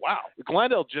 Oh wow!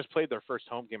 Glendale just played their first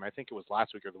home game. I think it was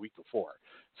last week or the week before.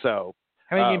 So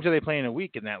how many games are they playing a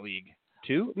week in that league?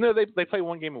 2? No, they play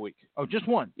one game a week. Oh, just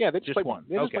one. Yeah, they just play one.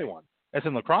 They just play one. That's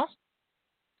in lacrosse.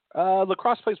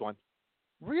 Lacrosse plays one.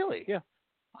 Really? Yeah.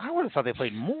 I would have thought they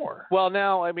played way Well,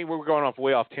 now I mean we're going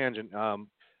way off tangent.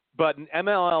 But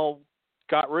MLL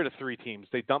got rid of 3 teams.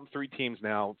 They dumped 3 teams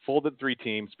now, folded 3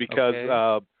 teams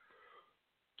because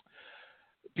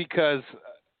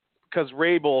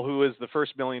Rabel, who is the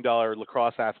first $1 million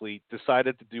lacrosse athlete,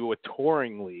 decided to do a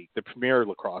touring league, the Premier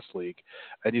Lacrosse League,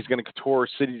 and he's going to tour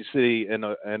city to city in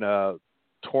a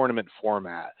tournament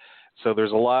format. So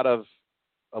there's a lot of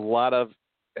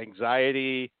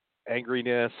anxiety,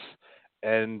 angriness,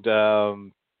 and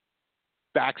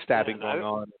backstabbing going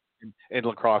on in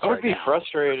lacrosse. I would be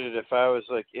frustrated if I was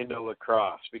like into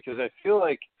lacrosse, because I feel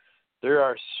like there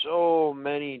are so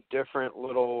many different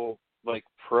little like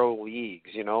pro leagues,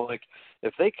 like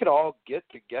if they could all get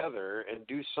together and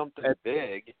do something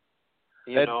big,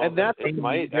 it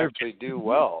might actually do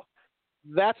well.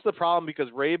 That's the problem,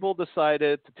 because Rabel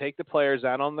decided to take the players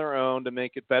out on their own to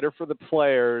make it better for the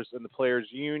players and the players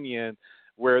union,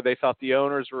 where they thought the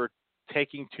owners were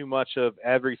taking too much of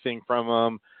everything from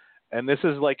them. And this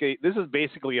is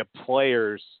basically a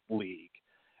players league.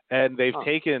 And they've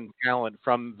taken talent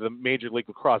from the Major League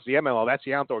Lacrosse, the MLL. That's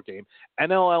the outdoor game.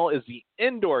 NLL is the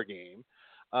indoor game.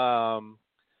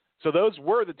 So those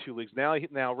were the 2 leagues.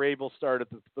 Now Rabel started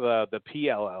the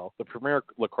PLL, the Premier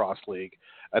Lacrosse League,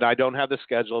 and I don't have the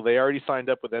schedule. They already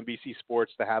signed up with NBC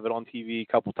Sports to have it on TV a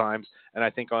couple times, and I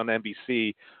think on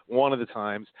NBC one of the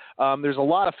times. There's a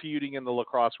lot of feuding in the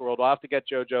lacrosse world. I'll have to get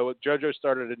JoJo. JoJo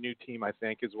started a new team, I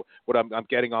think, is what I'm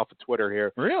getting off of Twitter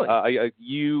here. Really? I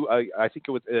think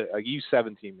it was a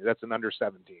U7 team. That's an under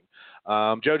 17.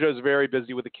 JoJo's very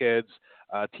busy with the kids.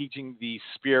 Teaching the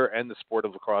spirit and the sport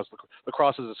of lacrosse.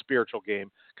 Lacrosse is a spiritual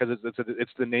game because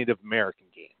it's the Native American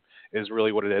game, is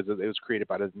really what it is. It was created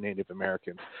by the Native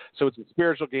Americans. So it's a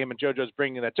spiritual game, and JoJo's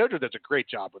bringing that. JoJo does a great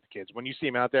job with the kids. When you see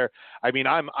him out there, I mean,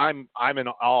 I'm in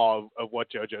awe of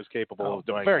what JoJo's capable of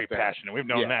doing. Very passionate. We've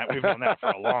known that. We've known that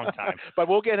for a long time. But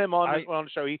we'll get him on the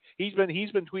show. He's been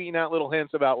tweeting out little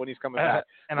hints about when he's coming back.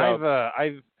 And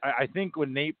I think what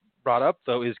Nate brought up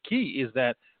though is key, is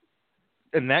that.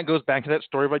 And that goes back to that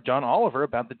story by John Oliver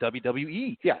about the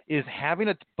WWE. Yeah. Is having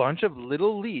a bunch of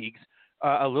little leagues,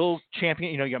 a little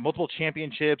champion, you got multiple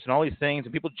championships and all these things,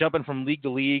 and people jumping from league to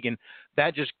league, and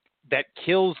that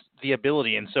kills the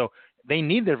ability. And so they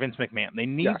need their Vince McMahon. They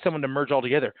need someone to merge all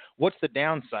together. What's the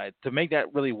downside? To make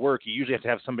that really work, you usually have to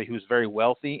have somebody who's very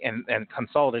wealthy and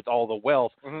consolidates all the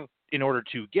wealth in order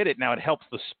to get it. Now, it helps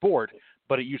the sport,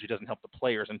 but it usually doesn't help the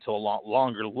players until a lot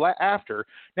longer after.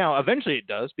 Now, eventually it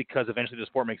does, because eventually the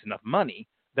sport makes enough money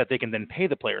that they can then pay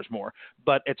the players more.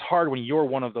 But it's hard when you're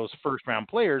one of those first-round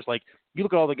players. Like, you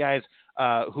look at all the guys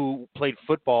who played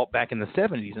football back in the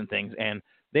 70s and things, and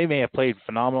they may have played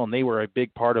phenomenal, and they were a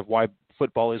big part of why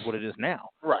football is what it is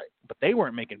now. Right. But they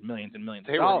weren't making millions and millions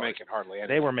of dollars. They weren't making hardly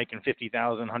anything. They were making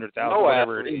 $50,000, $100,000,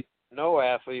 whatever it is. No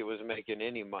athlete was making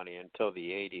any money until the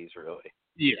 80s, really.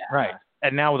 Yeah. Right.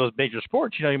 And now with those major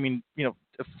sports,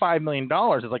 $5 million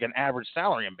is like an average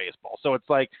salary in baseball. So it's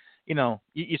like,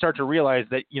 you start to realize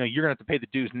that, you're going to have to pay the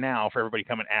dues now for everybody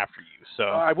coming after you. So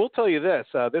I will tell you this.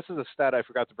 This is a stat I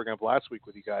forgot to bring up last week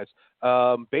with you guys.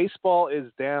 Baseball is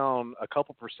down a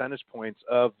couple percentage points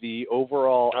of the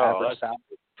overall average salary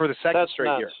for the second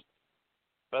straight year.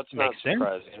 That's not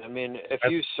surprising. I mean, if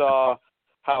you saw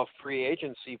how free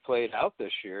agency played out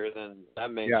this year, then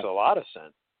that makes a lot of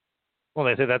sense. Well,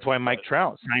 they say that's why Mike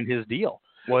Trout signed his deal.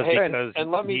 Because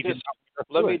and let me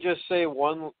let me just say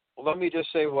one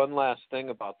last thing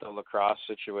about the lacrosse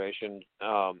situation,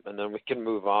 and then we can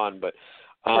move on. But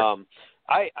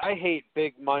I hate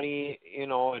big money,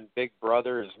 and Big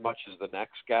Brother as much as the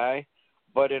next guy.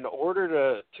 But in order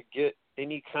to get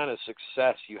any kind of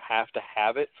success, you have to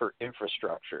have it for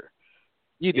infrastructure.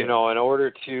 You do. In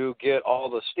order to get all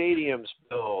the stadiums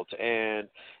built and,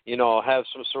 have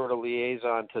some sort of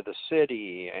liaison to the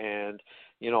city and,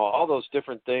 all those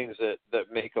different things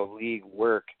that make a league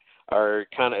work are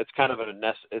it's kind of a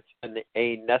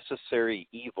necessary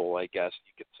evil, I guess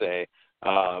you could say.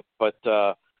 But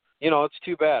it's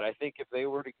too bad. I think if they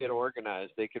were to get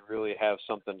organized, they could really have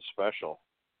something special.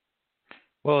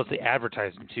 Well, it's the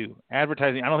advertising too.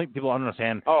 Advertising. I don't think people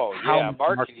understand. Oh how yeah,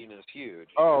 marketing is huge.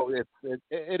 Oh,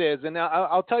 it is, and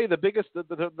I'll tell you the biggest,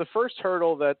 the first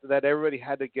hurdle that everybody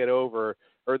had to get over,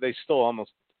 or they still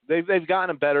almost they've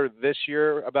gotten better this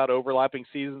year about overlapping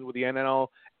seasons with the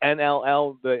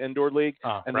NLL, the indoor league,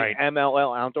 and right. the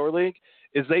MLL outdoor league,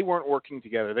 is they weren't working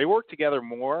together. They worked together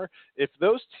more. If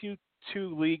those two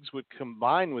leagues would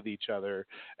combine with each other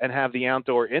and have the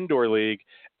outdoor-indoor league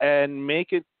and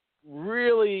make it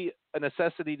really a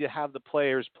necessity to have the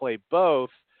players play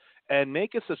both and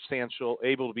make a substantial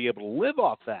able to live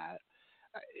off that,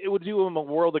 it would do him a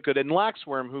world of good. And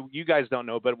Laxworm, who you guys don't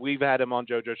know, but we've had him on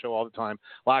JoJo Show all the time.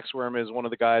 Laxworm is one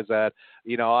of the guys that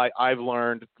I've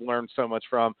learned so much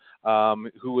from.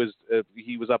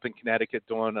 He was up in Connecticut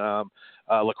doing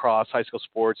lacrosse, high school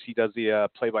sports. He does the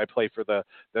play-by-play for the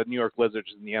New York Lizards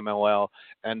in the MLL.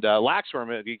 And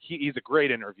Laxworm, he's a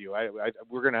great interview.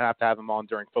 We're going to have him on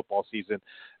during football season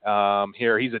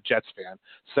here. He's a Jets fan,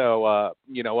 so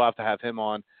we'll have to have him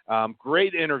on.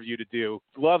 Great interview to do.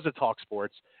 Loves to talk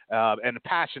sports, and a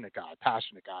passionate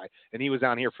guy. And he was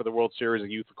down here for the World Series of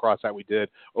Youth Lacrosse that we did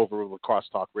over with Lacrosse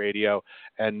Talk Radio,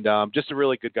 and just a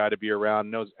really good guy to be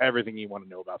around. Knows everything you want to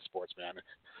know about sports, man.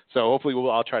 So hopefully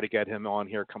I'll try to get him on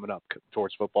here coming up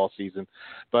towards football season.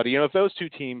 But if those two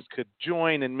teams could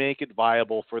join and make it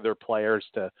viable for their players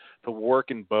to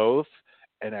work in both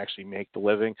and actually make the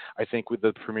living, I think with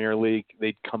the Premier League,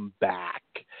 they'd come back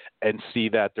and see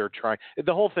that they're trying.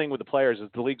 The whole thing with the players is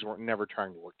the leagues weren't never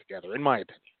trying to work together, in my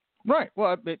opinion. Right.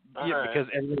 Well, Right. because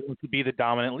everyone wants to be the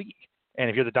dominant league. And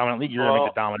if you're the dominant league, you're going to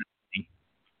make the dominant league.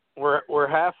 We're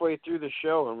halfway through the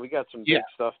show, and we got some big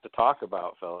stuff to talk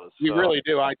about, fellas. You really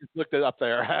do. I just looked it up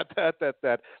there.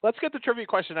 That. Let's get the trivia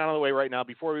question out of the way right now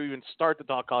before we even start to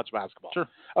talk college basketball. Sure.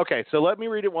 Okay, so let me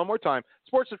read it one more time.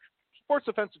 Sports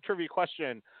offensive trivia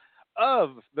question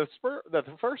of the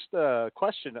first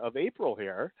question of April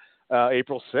here,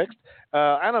 April 6th.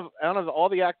 Out of all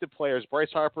the active players,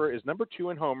 Bryce Harper is number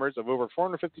 2 in homers of over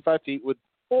 455 feet with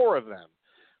 4 of them.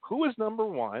 Who is number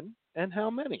 1 and how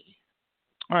many?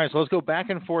 All right, so let's go back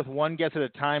and forth, one guess at a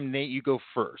time. Nate, you go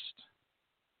first.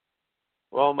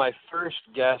 Well, my first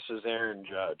guess is Aaron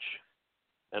Judge,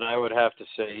 and I would have to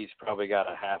say he's probably got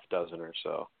a half dozen or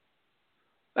so.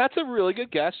 That's a really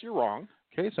good guess. You're wrong.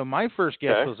 Okay, so my first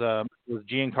guess was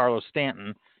Giancarlo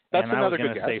Stanton. That's and another I was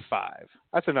good guess. Say 5.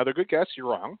 That's another good guess. You're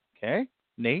wrong. Okay,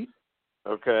 Nate?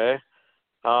 Okay.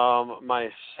 My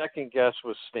second guess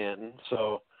was Stanton,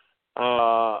 so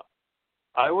I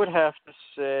would have to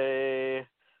say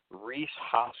Reese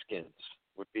Hoskins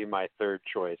would be my third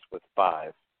choice with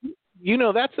 5.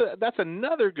 That's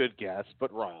another good guess,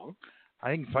 but wrong. I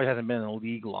think he probably hasn't been in the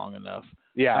league long enough.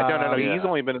 Yeah, no. Yeah. He's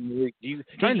only been in the league.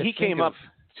 He came up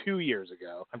 2 years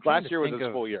ago. Last year was his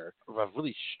full year. Of a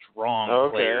really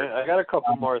strong player. I got a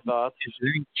couple more thoughts. Is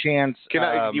there any chance? Do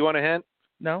you want a hint?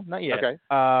 No, not yet. Okay.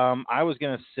 I was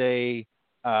going to say,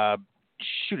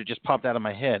 it just popped out of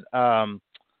my head.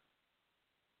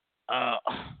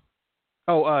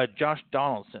 Josh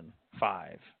Donaldson,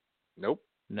 5. Nope.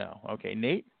 No. Okay,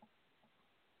 Nate?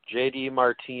 J.D.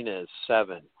 Martinez,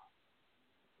 7.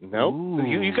 Nope. Ooh.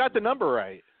 You got the number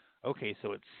right. Okay,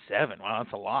 so it's 7. Wow,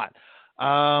 that's a lot.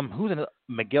 Who's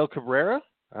Miguel Cabrera?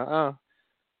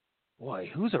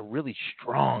 Boy, who's a really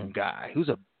strong guy? Who's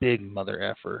a big mother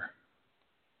effer?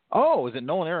 Oh, is it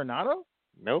Nolan Arenado?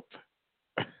 Nope.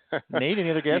 Nate,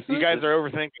 any other guesses? You guys are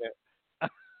overthinking it.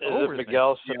 Is it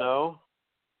Miguel Sano?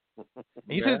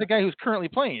 You said the guy who's currently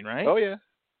playing, right? Oh, yeah.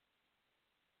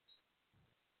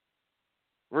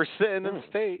 We're sitting in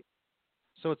state.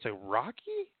 So it's a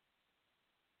Rocky?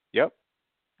 Yep.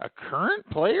 A current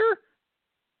player?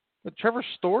 With Trevor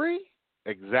Story?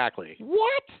 Exactly.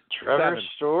 What? Trevor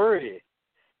Story.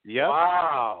 Yep.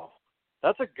 Wow.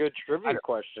 That's a good trivia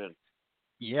question.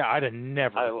 Yeah, I'd have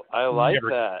never. I like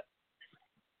that.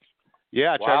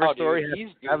 Yeah, wow, Trevor Story. Dude, he's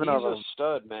a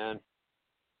stud, man.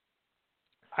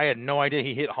 I had no idea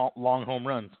he hit long home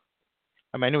runs.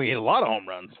 I mean, I knew he hit a lot of home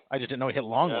runs. I just didn't know he hit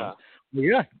long Yeah. ones.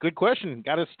 Yeah, good question.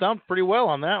 Got us stumped pretty well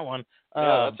on that one.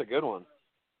 Yeah, that's a good one.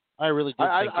 I really did think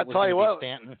I it was tell you gonna be what,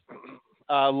 Stanton.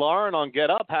 Lauren on Get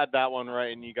Up had that one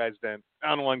right, and you guys didn't.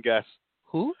 On one guess.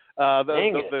 Who?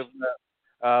 Dang it.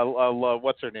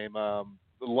 What's her name?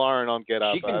 Lauren on Get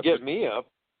Up. She can get me up.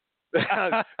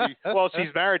 Well,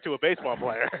 she's married to a baseball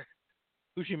player.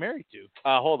 Who's she married to?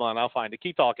 Hold on, I'll find it.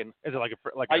 Keep talking. Is it like a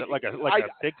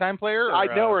big time player? Or, I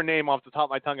know her name off the top of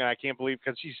my tongue, and I can't believe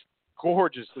because she's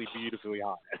gorgeously, beautifully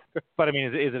hot. But I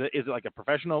mean, is it like a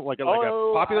professional, like a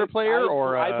popular player,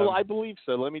 or? I believe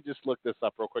so. Let me just look this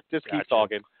up real quick. Just keep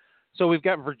talking. So we've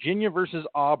got Virginia versus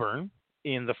Auburn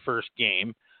in the first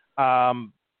game.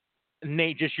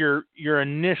 Nate, just your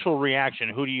initial reaction.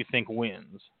 Who do you think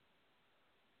wins?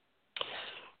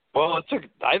 Well,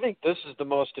 I think this is the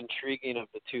most intriguing of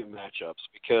the two matchups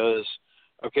because,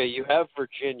 okay, you have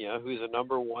Virginia, who's a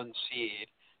number 1 seed,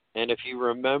 and if you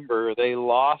remember, they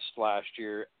lost last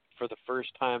year for the first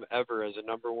time ever as a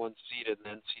number 1 seed in the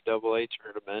NCAA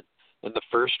tournament in the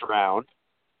first round.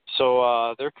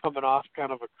 So they're coming off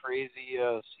kind of a crazy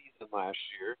season last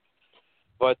year.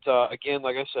 But, again,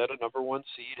 like I said, a number 1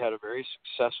 seed, had a very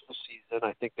successful season.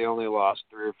 I think they only lost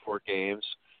 3 or 4 games.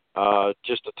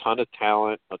 Just a ton of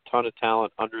talent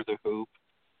under the hoop,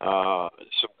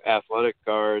 some athletic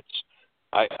guards.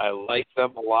 I like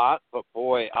them a lot, but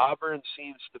boy, Auburn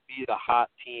seems to be the hot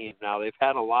team. Now, they've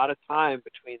had a lot of time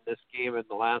between this game and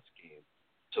the last game,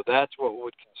 so that's what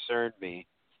would concern me,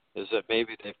 is that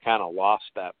maybe they've kind of lost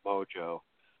that mojo.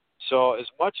 So as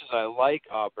much as I like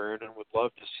Auburn and would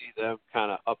love to see them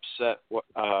kind of upset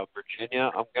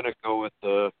Virginia, I'm going to go with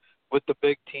the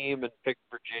big team and pick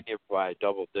Virginia by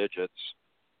double digits.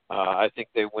 I think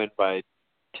they win by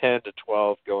 10 to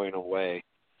 12 going away.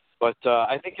 But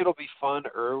I think it'll be fun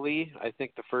early. I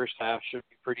think the first half should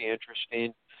be pretty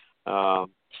interesting.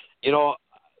 You know,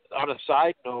 on a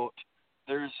side note,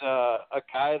 there's a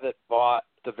guy that bought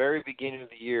the very beginning of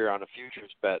the year on a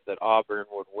futures bet that Auburn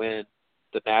would win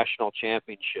the national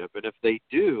championship. And if they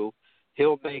do,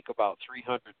 he'll make about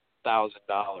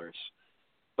 $300,000.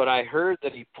 But I heard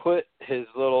that he put his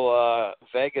little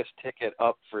Vegas ticket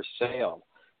up for sale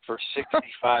for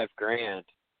 $65,000,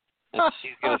 and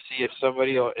he's going to see if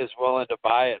somebody is willing to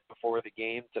buy it before the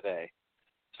game today.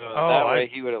 So that way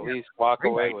he would at least walk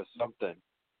away with something.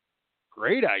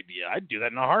 Great idea. I'd do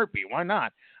that in a heartbeat. Why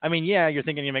not? I mean, yeah, you're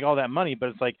thinking you make all that money, but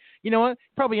it's like, you know what?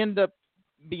 Probably end up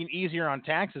being easier on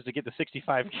taxes to get the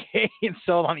 $65,000 and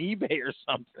sell it on eBay or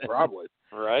something. Probably.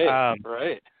 Right.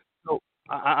 Right. So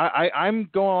I'm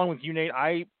going along with you, Nate.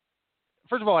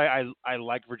 First of all, I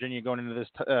like Virginia going into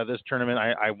this tournament.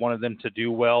 I wanted them to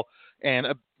do well, and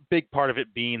a big part of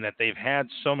it being that they've had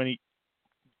so many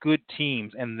good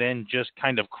teams and then just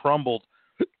kind of crumbled,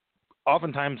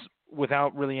 oftentimes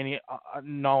without really any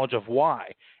knowledge of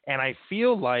why. And I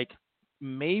feel like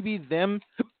maybe them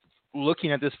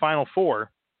looking at this Final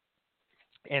Four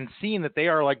and seeing that they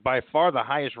are like by far the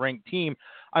highest ranked team.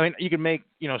 I mean, you can make,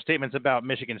 statements about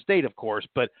Michigan State, of course,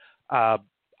 but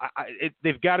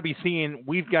they've got to be seeing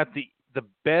we've got the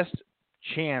best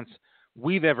chance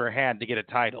we've ever had to get a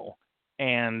title.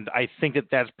 And I think that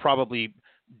that's probably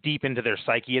deep into their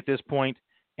psyche at this point.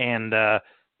 And, I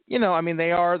mean,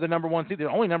 they are the number 1 seed. They're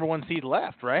the only number 1 seed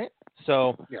left, right?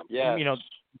 So, yeah. You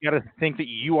got to think that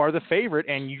you are the favorite,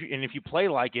 and if you play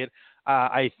like it,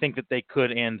 I think that they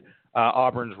could end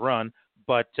Auburn's run.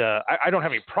 But I don't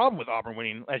have any problem with Auburn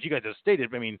winning, as you guys have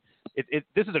stated. I mean,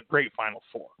 this is a great Final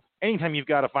Four. Anytime you've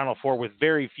got a Final Four with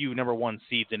very few number 1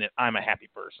 seeds in it, I'm a happy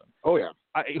person. Oh, yeah.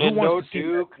 No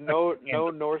Duke, no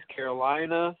North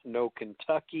Carolina, no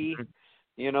Kentucky.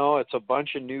 It's a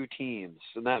bunch of new teams,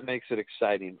 and that makes it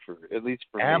exciting at least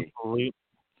for me. Absolutely.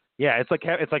 Yeah, it's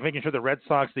like making sure the Red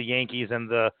Sox, the Yankees, and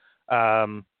the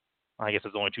I guess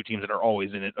there's only 2 teams that are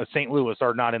always in it. St. Louis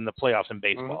are not in the playoffs in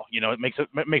baseball. Mm-hmm.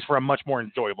 It makes for a much more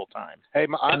enjoyable time. Hey,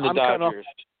 and the Dodgers.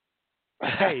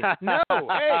 Hey, no,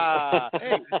 hey.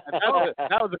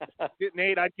 That was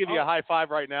Nate, I'd give you a high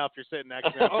five right now if you're sitting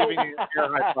next to me. I'm giving you a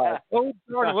high five. Oh,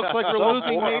 darn, it looks like we're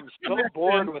losing. I'm so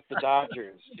bored with the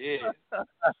Dodgers. Jeez.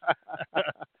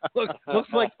 looks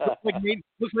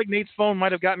like Nate's phone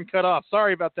might have gotten cut off.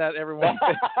 Sorry about that, everyone.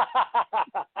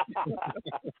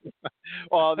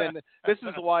 Well, then this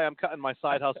is why I'm cutting my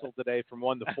side hustle today from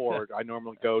 1 to 4. I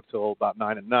normally go till about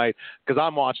 9 at night because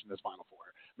I'm watching this Final Four.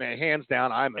 Man, hands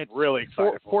down, I'm really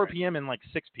excited. 4 p.m. and like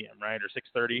 6 p.m., right, or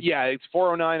 6:30? Yeah, it's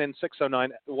 4:09 and 6:09.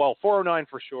 Well, 4:09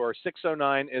 for sure.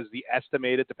 6:09 is the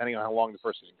estimated, depending on how long the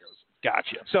first inning goes.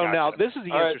 Gotcha. So now this is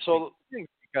the interesting thing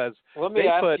because let me they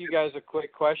ask put you guys a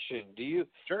quick question. Do you?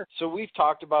 Sure. So we've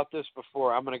talked about this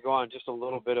before. I'm going to go on just a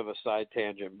little bit of a side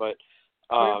tangent, but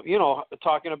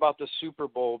talking about the Super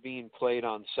Bowl being played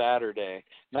on Saturday.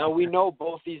 Now we know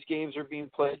both these games are being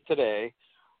played today,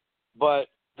 but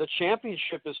the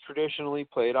championship is traditionally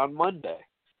played on Monday.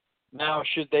 Now,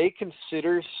 should they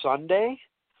consider Sunday,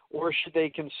 or should they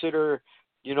consider,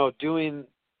 doing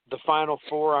the Final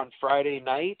Four on Friday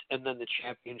night and then the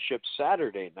championship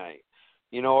Saturday night?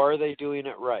 Are they doing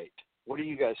it right? What do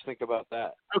you guys think about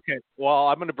that? Okay. Well,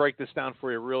 I'm going to break this down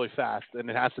for you really fast, and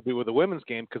it has to do with the women's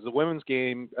game because the women's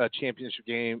game, championship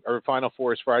game, or Final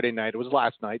Four is Friday night. It was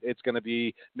last night. It's going to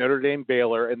be Notre Dame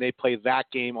Baylor, and they play that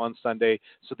game on Sunday.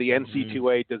 So the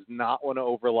NC2A does not want to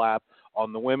overlap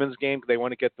on the women's game. They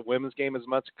want to get the women's game as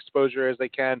much exposure as they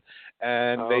can,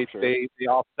 and they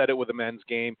offset it with the men's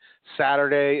game.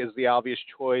 Saturday is the obvious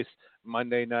choice.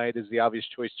 Monday night is the obvious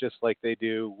choice, just like they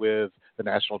do with the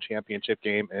national championship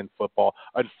game in football.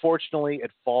 Unfortunately,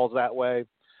 it falls that way.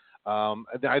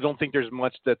 I don't think there's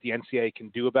much that the NCAA can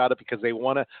do about it because they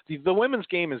want to. The women's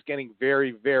game is getting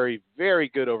very, very, very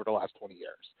good over the last 20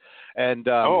 years, and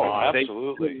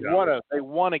absolutely, they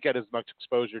want to get as much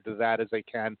exposure to that as they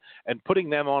can. And putting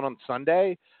them on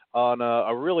Sunday on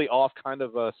a really off kind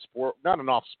of a sport, not an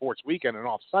off sports weekend, an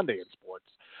off Sunday in sports.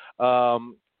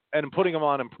 And putting them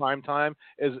on in prime time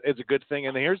is a good thing.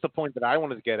 And here's the point that I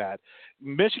wanted to get at.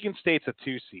 Michigan State's a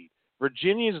 2 seed.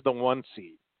 Virginia's the 1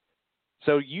 seed.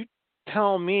 So you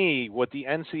tell me what the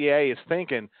NCAA is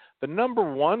thinking. The number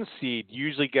 1 seed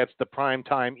usually gets the prime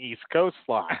time East Coast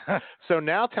slot. So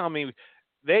now tell me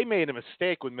they made a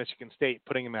mistake with Michigan State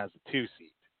putting them as a 2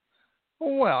 seed.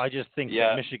 Well, I just think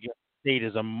that Michigan State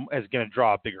is going to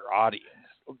draw a bigger audience.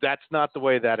 That's not the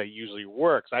way that it usually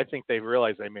works. I think they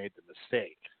realized they made the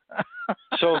mistake.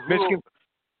 So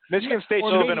Michigan State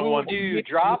should have been a 1. Who do you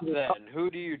drop then? Who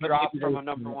do you drop from a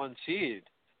number 1 seed?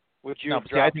 Would you have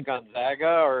dropped Gonzaga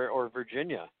or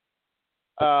Virginia?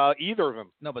 Either of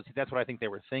them. No, but see, that's what I think they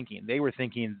were thinking. They were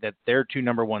thinking that their 2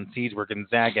 number 1 seeds were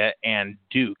Gonzaga and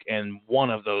Duke, and one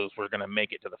of those were going to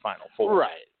make it to the Final Four.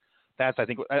 Right. That's, I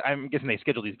think, I'm guessing they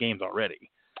scheduled these games already.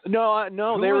 No.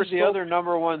 Who they was were the other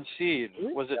number 1 seed?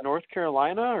 Was it North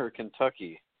Carolina or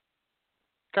Kentucky?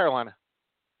 Carolina.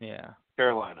 Yeah.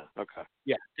 Carolina. Okay.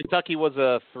 Yeah. Kentucky was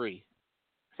a 3.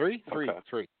 3? 3. Okay.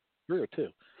 3. 3 or 2.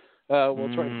 Well,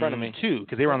 it's right in front of me. 2,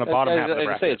 because they were on the bottom half of the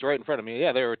bracket. I say it's right in front of me.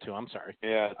 Yeah, they were 2. I'm sorry.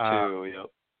 Yeah, 2. Yep.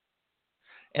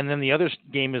 And then the other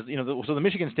game is, so the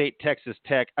Michigan State, Texas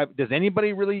Tech. Does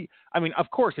anybody really? I mean, of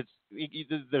course,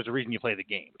 there's a reason you play the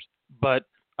games. But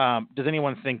does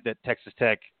anyone think that Texas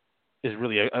Tech is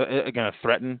really going to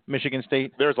threaten Michigan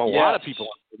State? There's a lot of people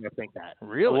going to think that.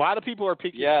 Really? A lot of people are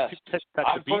picking. Yes.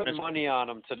 I'm putting money on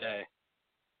them today.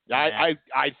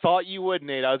 I thought you would,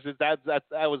 Nate. That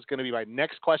was going to be my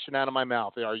next question out of my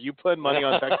mouth. Are you putting money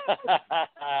on Texas?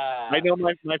 I know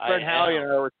my friend Howie and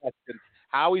I were texting.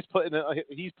 Howie's putting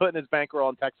his bankroll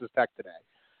on Texas Tech today.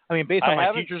 I mean, based on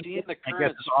my futures, the I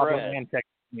current guess spread. and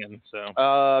Texas,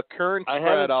 so. Current I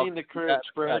spread. haven't seen the current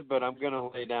spread, but I'm going to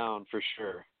lay down for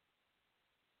sure.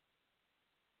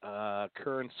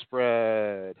 Current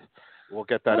spread. We'll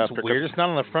get that That's up. Weird. It's not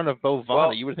on the front of Bovada.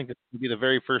 Well, you would think that would be the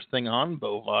very first thing on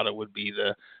Bovada would be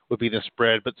the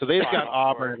spread. But so they've got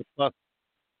Auburn at plus.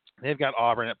 They've got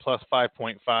Auburn at plus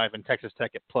 5.5 and Texas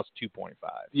Tech at plus 2.5.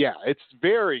 Yeah, it's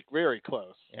very, very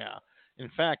close. Yeah. In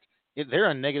fact,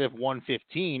 they're a negative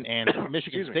 115, and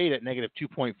Michigan State at negative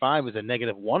 2.5 is a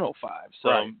negative 105.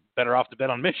 So better off to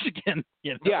bet on Michigan.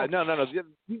 Yeah, no.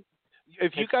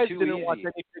 If you guys didn't watch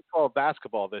any Big 12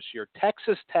 basketball this year,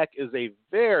 Texas Tech is a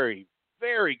very,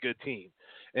 very good team.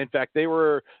 In fact, they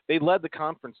led the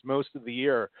conference most of the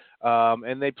year,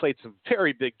 and they played some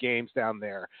very big games down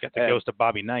there. Got the ghost of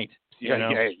Bobby Knight.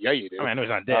 Yeah, you do. I mean, I know he's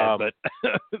not dead, but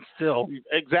still.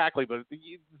 Exactly, but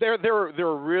they're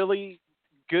a really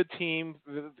good team.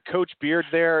 Coach Beard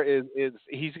there is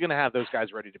he's going to have those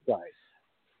guys ready to play.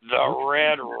 The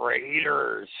Red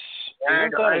Raiders.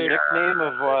 Isn't that a nickname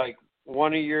of like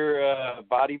one of your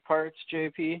body parts,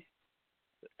 JP?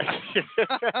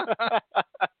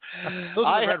 Those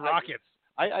are the Red Rockets.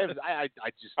 I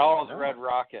just the Red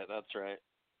Rocket. That's right.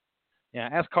 Yeah,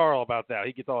 ask Carl about that.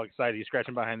 He gets all excited. He's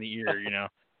scratching behind the ear.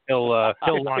 He'll launch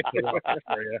the rocket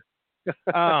for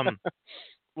you.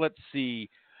 Let's see.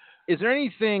 Is there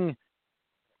anything?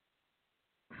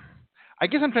 I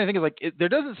guess I'm trying to think of there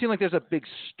doesn't seem like there's a big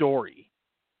story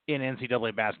in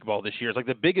NCAA basketball this year. It's like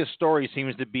the biggest story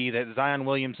seems to be that Zion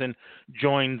Williamson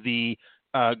joined the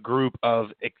group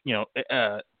of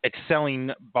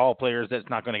excelling ball players that's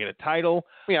not going to get a title.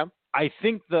 Yeah. I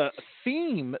think the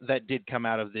theme that did come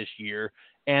out of this year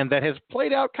and that has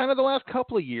played out kind of the last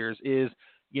couple of years is,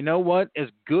 you know what, as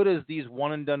good as these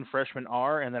one-and-done freshmen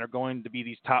are and that are going to be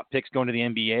these top picks going to the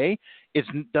NBA,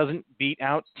 it doesn't beat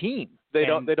out team. They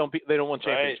don't win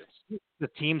championships. The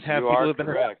teams have people who have been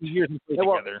there for years and played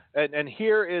together. And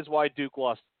here is why Duke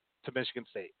lost to Michigan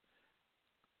State.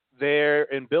 Their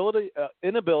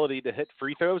inability to hit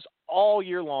free throws all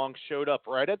year long showed up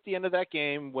right at the end of that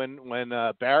game when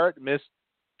Barrett missed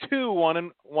 2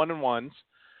 1-and-1s,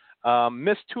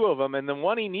 missed 2 of them, and then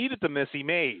one he needed to miss he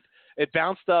made. It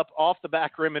bounced up off the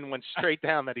back rim and went straight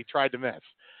down that he tried to miss.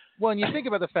 Well, and you think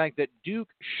about the fact that Duke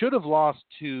should have lost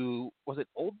to, was it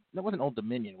Old? That wasn't Old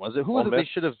Dominion, was it? Who was it? They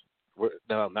should have.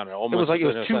 No. It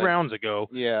was 2 rounds ago.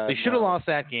 Yeah. They should have lost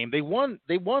that game. They won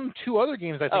 2 other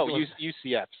games. I think. Oh,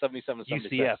 UCF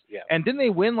 77-76. UCF. Yeah. And didn't they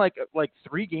win like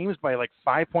 3 games by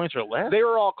 5 points or less? They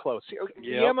were all close.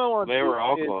 Yeah. They were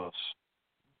all close.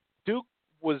 Duke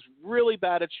was really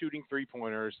bad at shooting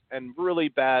 3-pointers and really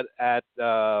bad at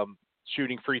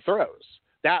shooting free throws.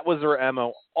 That was their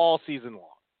MO all season long.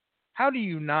 How do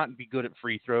you not be good at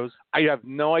free throws? I have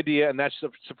no idea, and that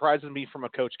surprises me from a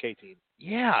Coach K team.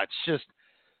 Yeah, it's just,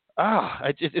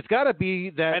 it's got to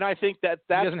be that. And I think that's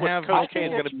what Coach K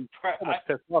is going to be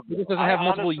pissed off. He doesn't have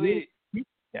multiple years.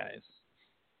 Guys.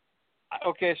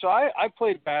 Okay, so I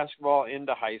played basketball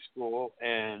into high school,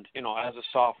 and as a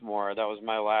sophomore, that was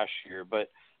my last year. But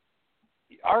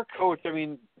our coach, I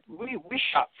mean, we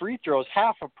shot free throws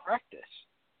half of practice.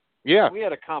 Yeah. We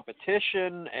had a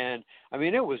competition, and, I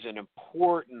mean, it was an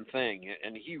important thing,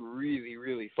 and he really,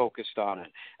 really focused on it.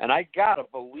 And I got to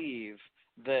believe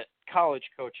that college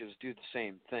coaches do the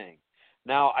same thing.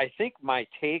 Now, I think my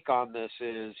take on this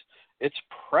is it's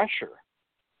pressure.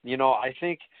 I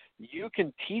think you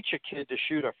can teach a kid to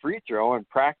shoot a free throw and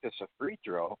practice a free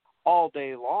throw all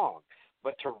day long,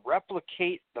 but to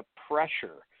replicate the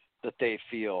pressure that they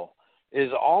feel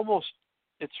is almost –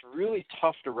 it's really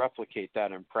tough to replicate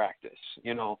that in practice.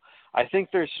 I think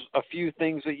there's a few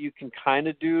things that you can kind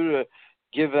of do to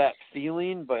give that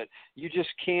feeling, but you just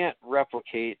can't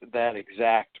replicate that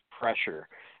exact pressure.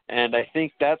 And I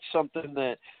think that's something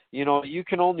that, you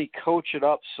can only coach it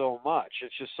up so much.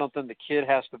 It's just something the kid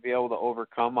has to be able to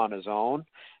overcome on his own,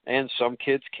 and some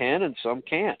kids can and some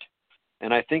can't.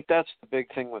 And I think that's the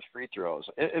big thing with free throws,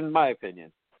 in my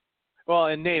opinion. Well,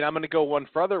 and Nate, I'm going to go one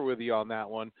further with you on that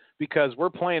one because we're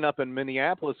playing up in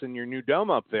Minneapolis in your new dome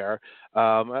up there.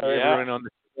 Everyone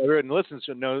listens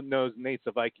to knows Nate's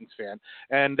a Vikings fan,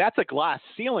 and that's a glass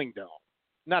ceiling dome.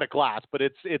 Not a glass, but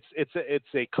it's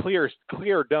a clear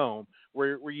dome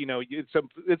where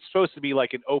it's supposed to be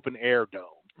like an open air dome.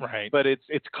 Right. But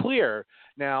it's clear.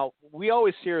 Now, we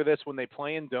always hear this when they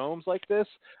play in domes like this,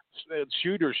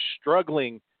 shooters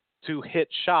struggling to hit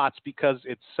shots because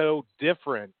it's so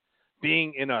different.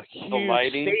 Being in a huge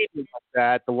stadium like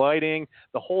that, the lighting,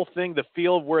 the whole thing, the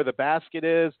feel of where the basket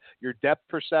is, your depth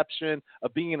perception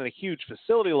of being in a huge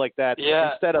facility like that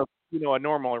instead of a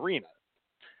normal arena.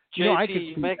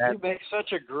 JT, you make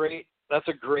that's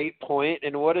a great point,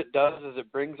 and what it does is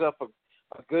it brings up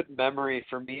a good memory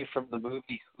for me from the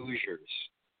movie Hoosiers.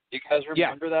 Do you guys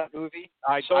remember that movie?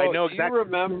 I know exactly.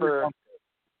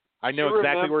 I know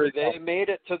exactly where they made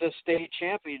it to the state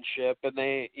championship, and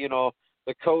they,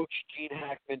 the coach, Gene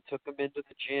Hackman, took him into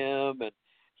the gym, and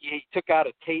he took out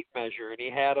a tape measure, and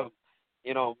he had him,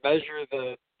 measure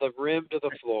the rim to the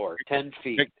floor, 10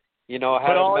 feet.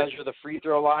 Had him measure the free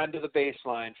throw line to the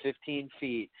baseline, 15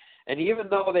 feet. And even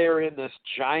though they were in this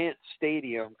giant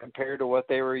stadium compared to what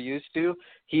they were used to,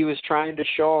 he was trying to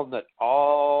show them that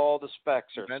all the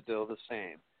specs are still the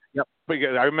same. Yep,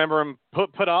 because I remember him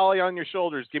put Ollie on your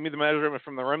shoulders. Give me the measurement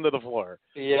from the rim to the floor.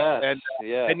 Yeah,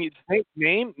 and you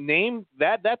name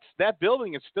that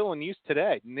building is still in use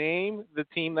today. Name the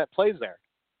team that plays there.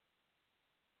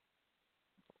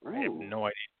 I have no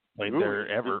idea played there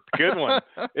ever. Good one.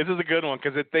 This is a good one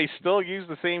because they still use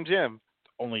the same gym.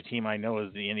 The only team I know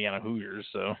is the Indiana Hoosiers,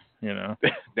 so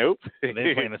Nope. They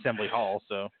play in Assembly Hall,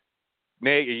 so.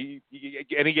 Nate,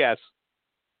 any guess?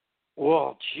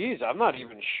 Well, geez, I'm not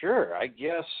even sure. I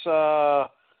guess I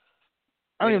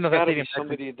don't even know if that's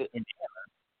somebody that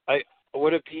Indiana.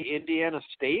 Would it be Indiana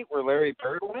State where Larry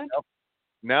Bird went?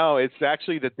 No, it's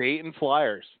actually the Dayton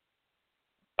Flyers.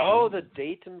 Oh, the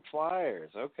Dayton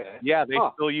Flyers. Okay. Yeah, they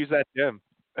still use that gym.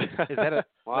 Is that a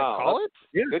wow? College?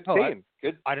 Yeah, good team.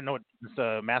 Good. I didn't know what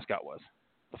this mascot was.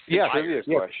 Yeah, trivia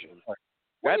question.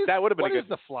 That would have been a good. What is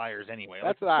the Flyers anyway?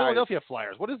 That's the Philadelphia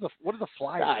Flyers. What is the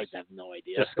Flyers? I have no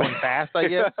idea. Just going fast, I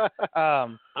guess. I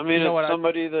mean, it's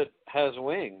somebody that has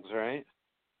wings, right?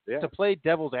 Yeah. To play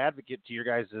devil's advocate to your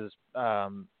guys'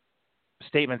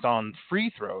 statements on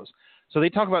free throws. So they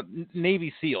talk about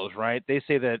Navy SEALs, right? They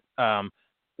say that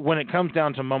when it comes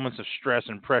down to moments of stress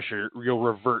and pressure, you'll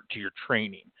revert to your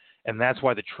training. And that's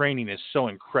why the training is so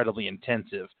incredibly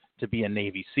intensive to be a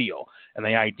Navy SEAL. And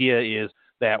the idea is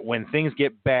that when things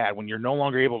get bad, when you're no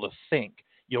longer able to think,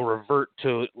 you'll revert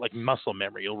to like muscle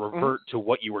memory. You'll revert to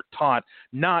what you were taught,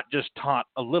 not just taught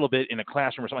a little bit in a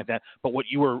classroom or something like that, but what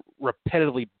you were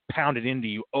repetitively pounded into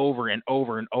you over and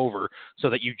over and over, so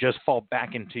that you just fall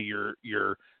back into your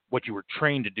what you were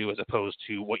trained to do as opposed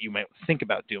to what you might think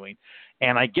about doing.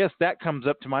 And I guess that comes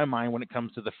up to my mind when it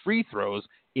comes to the free throws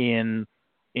in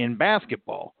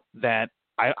basketball, that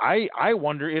I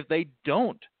wonder if they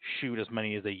don't shoot as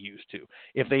many as they used to,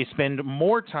 if they spend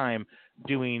more time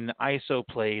doing ISO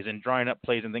plays and drawing up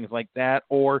plays and things like that,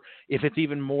 or if it's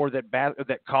even more that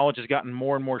college has gotten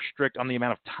more and more strict on the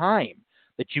amount of time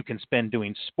that you can spend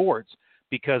doing sports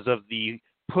because of the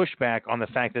pushback on the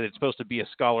fact that it's supposed to be a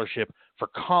scholarship for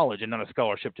college and not a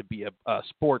scholarship to be a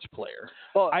sports player.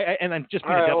 Well, I'm just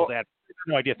being a devil's advocate. I have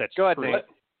no idea if that's go ahead, true. Nate.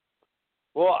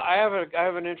 Well, I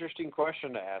have an interesting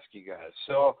question to ask you guys.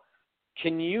 So,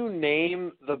 can you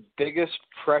name the biggest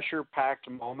pressure-packed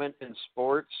moment in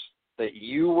sports that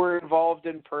you were involved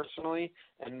in personally,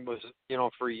 and was,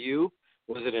 for you?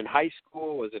 Was it in high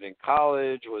school? Was it in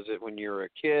college? Was it when you were a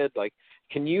kid? Like,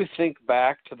 can you think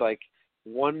back to like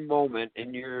one moment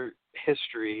in your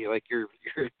history, like your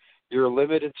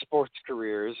limited sports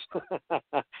careers,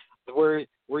 where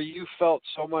you felt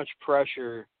so much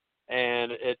pressure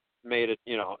and it made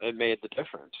the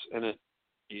difference, and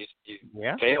you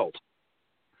failed?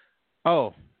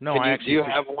 Oh no! Do you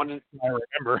have one? I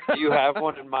remember. Do you have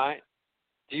one in mind?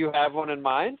 Do you have one in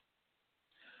mind?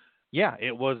 Yeah,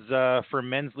 it was for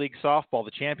men's league softball,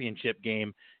 the championship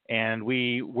game, and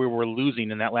we were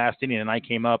losing in that last inning, and I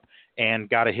came up and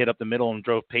got a hit up the middle and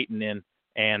drove Peyton in,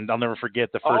 and I'll never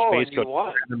forget the first base coach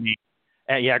grabbing me.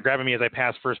 Grabbing me as I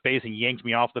passed first base and yanked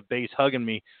me off the base, hugging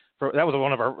me. That's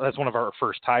one of our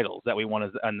first titles that we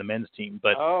won on the men's team.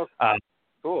 But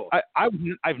cool.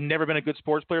 I've never been a good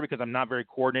sports player because I'm not very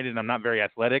coordinated and I'm not very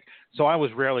athletic. So I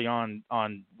was rarely on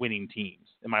winning teams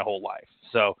in my whole life.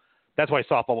 So that's why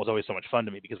softball was always so much fun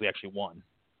to me, because we actually won.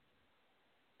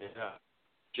 Yeah.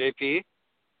 JP?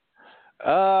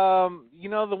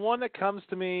 The one that comes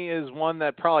to me is one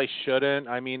that probably shouldn't.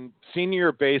 I mean, senior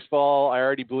year baseball, I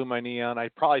already blew my knee on. I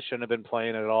probably shouldn't have been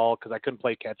playing at all because I couldn't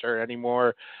play catcher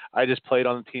anymore. I just played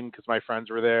on the team because my friends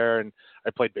were there, and I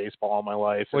played baseball all my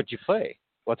life. What'd you play?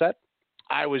 What's that?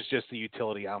 I was just a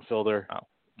utility outfielder. Oh,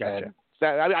 gotcha.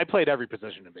 I played every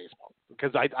position in baseball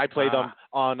because I played them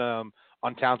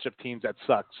on township teams that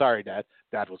sucked. Sorry, Dad.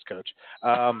 Dad was coach.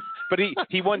 But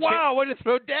he won. Wow, way to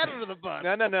throw Dad under the bus.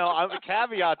 No.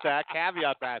 Caveat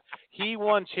that. He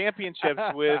won championships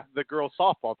with the girls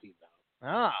softball team,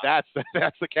 though. That's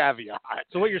the caveat.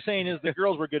 So what you're saying is the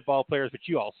girls were good ball players, but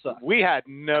you all sucked. We had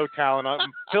no talent.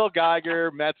 Phil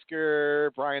Geiger,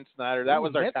 Metzger, Brian Snyder. That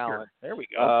was our Metzger. talent. There we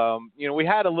go. We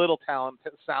had a little talent.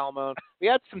 Salomon. We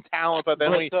had some talent, but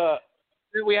then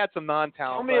we had some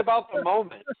non-talent. Tell me about the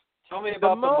moment. Tell me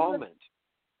about the moment.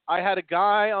 I had a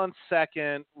guy on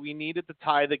second. We needed to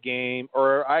tie the game,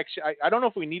 or I don't know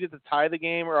if we needed to tie the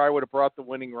game or I would have brought the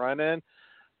winning run in.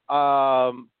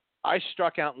 I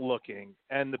struck out looking,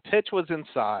 and the pitch was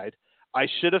inside. I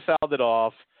should have fouled it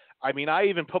off. I mean, I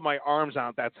even put my arms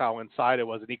out. That's how inside it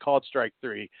was, and he called strike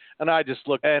three. And I just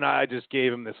looked, and I just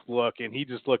gave him this look, and he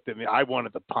just looked at me. I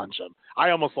wanted to punch him.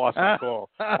 I almost lost my cool.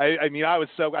 I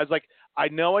was like, I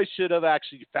know I should have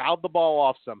actually fouled the ball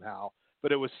off somehow,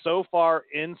 but it was so far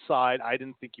inside, I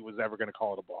didn't think he was ever going to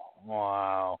call it a ball.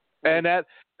 Wow. And that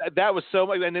was so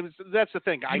much, and that's the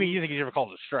thing. You mean you think he ever called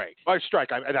it a strike? Or strike.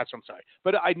 That's what I'm sorry.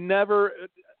 But I never,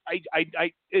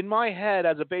 I in my head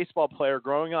as a baseball player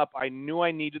growing up, I knew I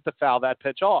needed to foul that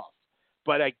pitch off,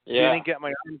 but I didn't get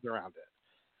my arms around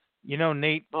it.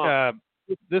 Nate,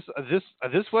 this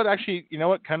one actually,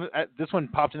 this one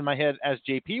popped into my head as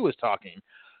JP was talking.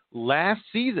 Last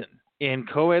season in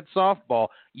co-ed softball,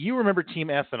 you remember Team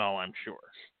Ethanol, I'm sure.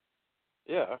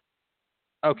 Yeah.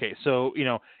 Okay, so,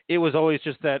 it was always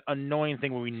just that annoying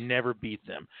thing where we never beat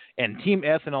them. And Team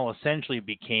Ethanol essentially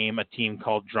became a team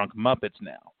called Drunk Muppets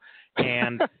now.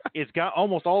 And it's got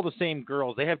almost all the same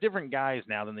girls. They have different guys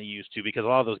now than they used to because a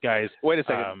lot of those guys... Wait a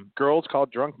second. Girls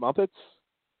called Drunk Muppets?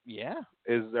 Yeah.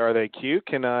 Are they cute?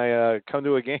 Can I come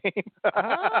to a game?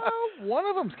 One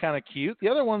of them's kind of cute. The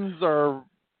other ones are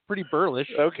pretty burlish.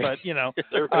 Okay. But,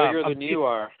 they're bigger than you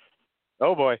are.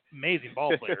 Oh, boy. Amazing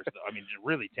ball players, though. I mean,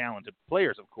 really talented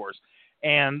players, of course.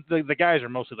 And the guys are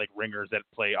mostly like ringers that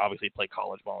play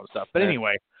college ball and stuff. But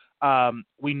anyway,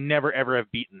 we never, ever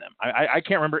have beaten them. I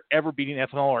can't remember ever beating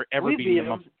Ethanol or ever beating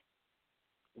them.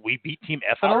 We beat Team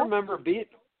I Ethanol? remember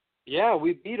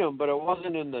we beat them, but it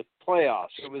wasn't in the playoffs.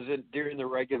 It was during the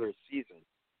regular season.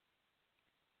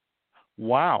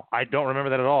 Wow, I don't remember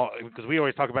that at all because we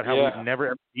always talk about how we've never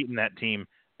ever beaten that team,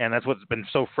 and that's what's been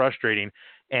so frustrating.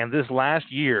 And this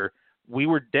last year,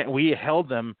 we held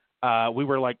them. We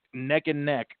were like neck and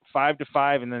neck,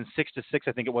 5-5, and then 6-6.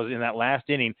 I think it was in that last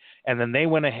inning, and then they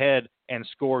went ahead and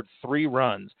scored 3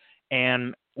 runs,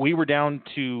 and we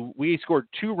scored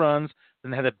 2 runs.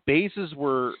 Then we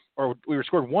were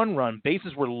scored 1 run.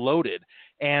 Bases were loaded,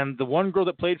 and the one girl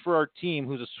that played for our team,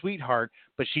 who's a sweetheart,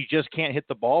 but she just can't hit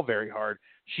the ball very hard.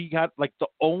 She got like the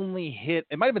only hit.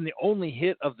 It might have been the only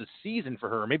hit of the season for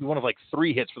her, maybe one of like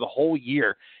 3 hits for the whole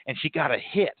year, and she got a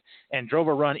hit and drove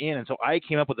a run in. And so I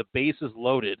came up with the bases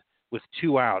loaded with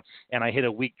 2 outs, and I hit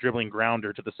a weak dribbling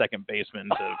grounder to the second baseman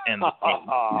to end the game.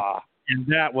 And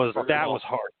that was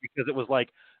hard because it was like,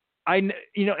 and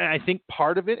I think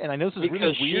part of it, and I know this is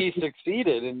because really weird. She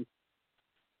succeeded, and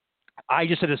I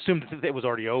just had assumed that it was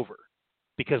already over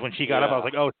because when she got up, I was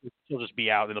like, oh, she'll just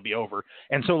be out, it'll be over.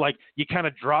 And so, like, you kind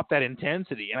of drop that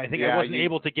intensity, and I think I wasn't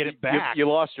able to get it back. You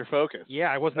lost your focus.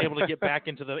 Yeah, I wasn't able to get back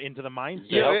into the mindset.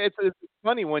 Yeah, it's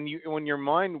funny when your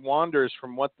mind wanders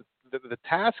from what the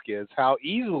task is, how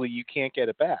easily you can't get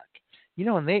it back.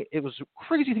 And it was a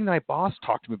crazy thing that my boss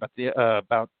talked to me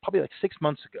about probably like 6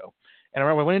 months ago. And I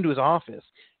remember I went into his office,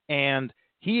 and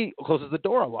he closes the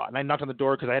door a lot. And I knocked on the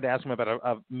door because I had to ask him about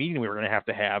a meeting we were going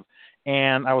to have.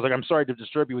 And I was like, I'm sorry to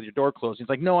disturb you with your door closed. He's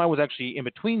like, no, I was actually in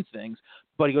between things.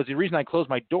 But he goes, the reason I close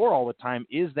my door all the time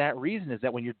is that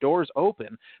when your door's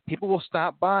open, people will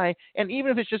stop by. And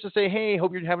even if it's just to say, hey,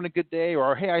 hope you're having a good day,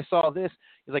 or hey, I saw this.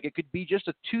 He's like, it could be just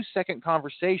a 2-second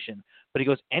conversation. But he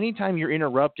goes, anytime you're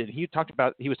interrupted, he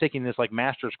was taking this like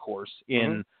master's course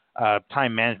in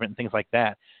time management and things like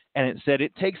that. And it said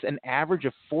it takes an average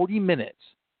of 40 minutes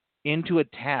into a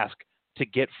task to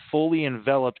get fully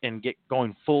enveloped and get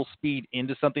going full speed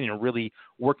into something and really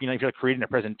working. If you're creating a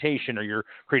presentation or you're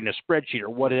creating a spreadsheet or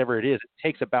whatever it is, it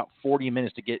takes about 40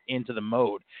 minutes to get into the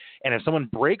mode. And if someone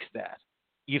breaks that,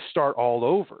 you start all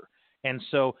over. And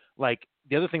so, like,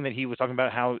 the other thing that he was talking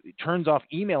about, how it turns off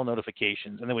email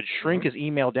notifications and then would shrink his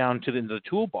email down to the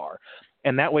toolbar.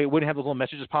 And that way it wouldn't have those little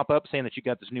messages pop up saying that you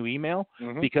got this new email,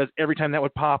 because every time that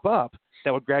would pop up,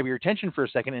 that would grab your attention for a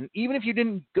second. And even if you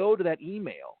didn't go to that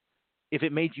email, if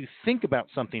it made you think about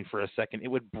something for a second, it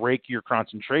would break your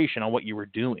concentration on what you were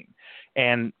doing.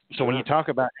 And so when you talk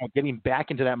about getting back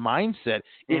into that mindset,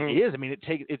 it is. I mean,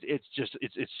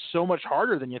 it's so much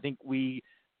harder than you think we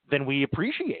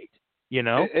appreciate.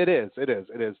 It is.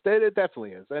 It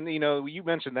definitely is. And, you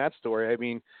mentioned that story. I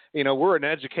mean, we're an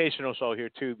educational show here,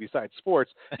 too, besides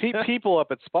sports. People up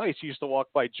at Spice used to walk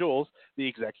by Jules, the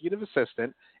executive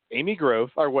assistant, Amy Grove,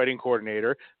 our wedding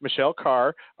coordinator, Michelle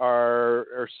Carr,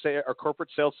 our corporate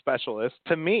sales specialist,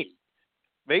 to me.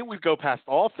 They would go past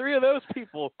all 3 of those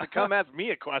people to come ask me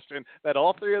a question that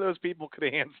all 3 of those people could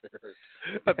answer.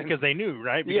 Because they knew,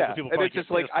 right? Because and it's just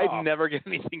like I never get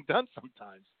anything done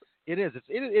sometimes. It is.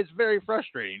 It's very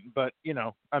frustrating, but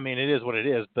I mean, it is what it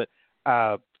is. But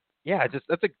that's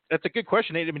a good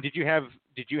question, Nate. I mean, did you have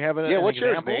an what's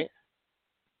yours, example? Nate?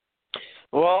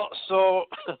 Well, so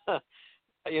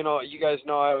you guys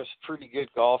know I was a pretty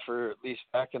good golfer, at least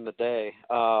back in the day.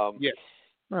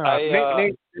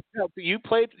 Nate, you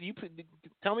played.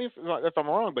 Tell me if I'm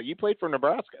wrong, but you played for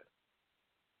Nebraska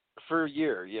for a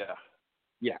year. Yeah.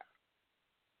 Yeah.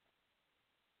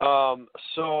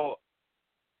 So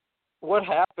what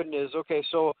happened is,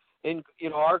 so in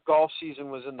our golf season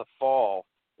was in the fall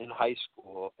in high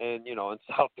school, and in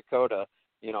South Dakota,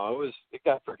 it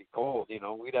got pretty cold.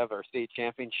 We'd have our state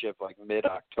championship like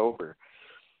mid-October.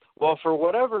 Well, for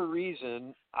whatever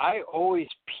reason, I always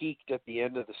peaked at the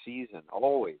end of the season.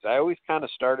 Always. I always kind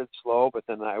of started slow, but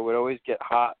then I would always get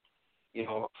hot,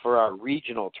 for our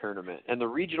regional tournament. And the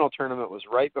regional tournament was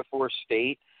right before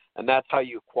state, and that's how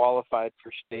you qualified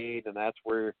for state, and that's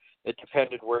where it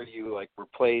depended where you were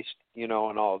placed, and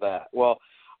all that. Well,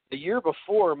 the year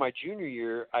before, my junior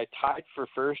year, I tied for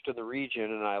first in the region,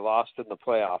 and I lost in the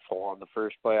playoff hole on the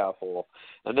first playoff hole.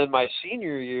 And then my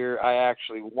senior year, I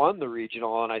actually won the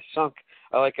regional, and I sunk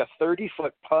a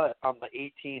 30-foot putt on the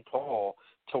 18th hole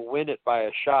to win it by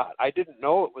a shot. I didn't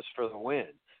know it was for the win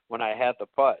when I had the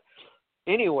putt.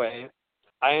 Anyway,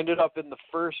 I ended up in the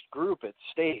first group at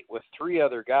state with 3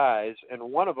 other guys, and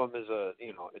one of them is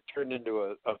it turned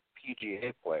into a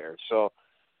PGA player. So,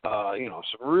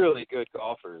 some really good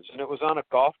golfers. And it was on a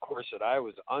golf course that I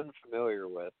was unfamiliar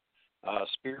with,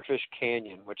 Spearfish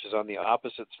Canyon, which is on the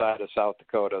opposite side of South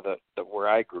Dakota, that where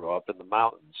I grew up in the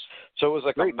mountains. So it was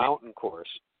like a mountain course.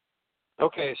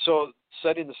 Okay, so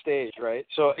setting the stage, right?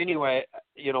 So anyway,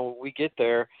 we get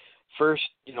there. First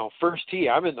tee,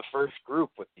 I'm in the first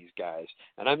group with these guys.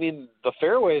 And I mean, the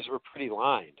fairways were pretty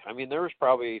lined. I mean, there was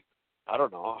probably, I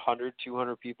don't know, 100,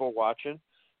 200 people watching.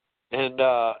 And,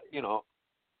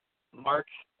 Mark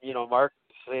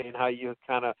saying how you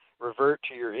kind of revert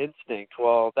to your instinct.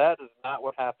 Well, that is not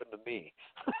what happened to me.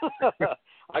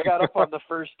 I got up on the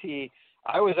first tee.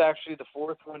 I was actually the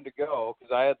fourth one to go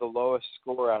because I had the lowest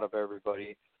score out of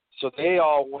everybody. So they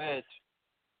all went,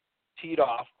 teed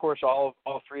off. Of course, all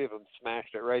three of them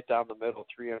smashed it right down the middle,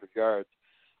 300 yards.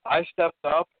 I stepped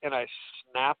up and I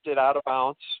snapped it out of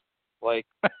bounds, like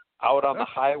out on the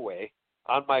highway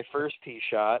on my first tee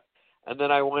shot. And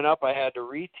then I went up. I had to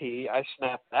re-tee. I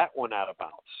snapped that one out of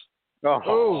bounds.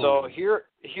 Oh. So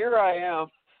here I am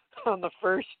on the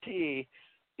first tee.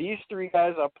 These three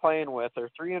guys I'm playing with are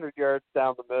 300 yards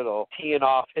down the middle, teeing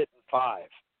off, hitting 5.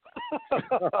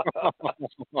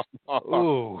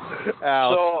 Ooh.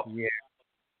 So yeah.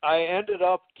 I ended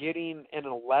up getting an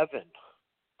 11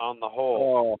 on the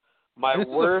hole. Oh. My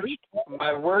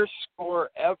worst score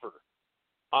ever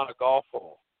on a golf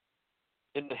hole.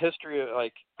 In the history of, I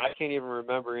can't even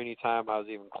remember any time I was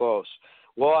even close.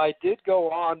 Well, I did go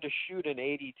on to shoot an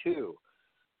 82,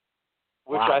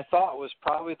 which wow. I thought was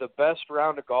probably the best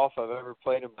round of golf I've ever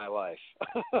played in my life.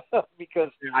 Because,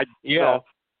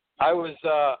 I was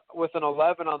with an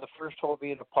 11 on the first hole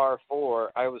being a par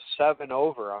 4. I was 7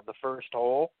 over on the first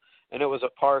hole, and it was a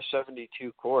par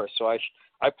 72 course. So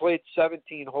I played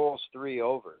 17 holes 3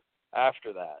 over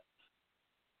after that.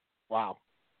 Wow.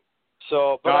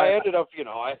 So, but I ended up,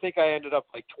 I think I ended up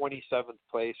like 27th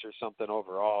place or something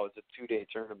overall. It was a 2-day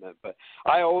tournament. But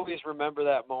I always remember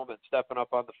that moment stepping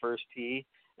up on the first tee,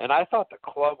 and I thought the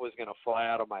club was going to fly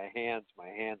out of my hands. My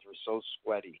hands were so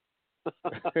sweaty.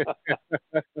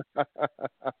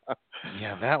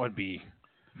 Yeah, that would be.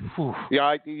 Whew.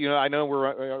 Yeah, I know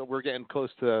we're getting close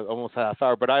to almost half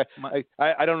hour, but I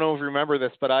don't know if you remember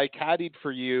this, but I caddied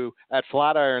for you at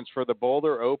Flatirons for the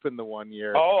Boulder Open the one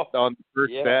year on the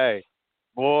first day.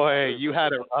 Boy, you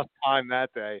had a rough time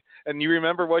that day. And you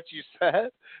remember what you said?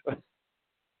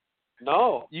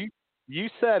 No. You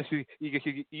said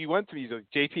you went to me. He's like,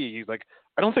 JP. He's like,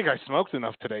 I don't think I smoked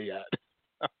enough today yet.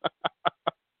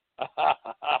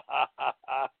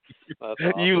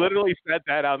 Awesome. You literally said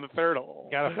that on the third hole.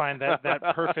 Got to find that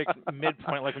perfect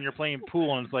midpoint, like when you're playing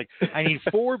pool, and it's like I need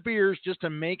 4 beers just to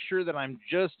make sure that I'm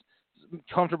just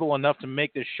comfortable enough to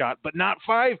make this shot, but not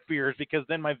 5 beers because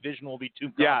then my vision will be too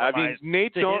compromised. Yeah, I mean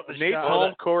Nate's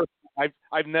home course.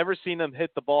 I've never seen him hit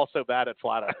the ball so bad at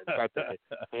Flatirons that day.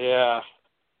 Yeah.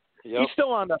 Yep. He's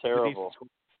still on that. Terrible.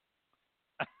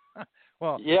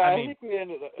 Well, yeah, I think we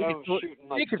ended up shooting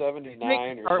like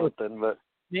 79 or something, but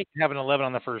Nick could have an 11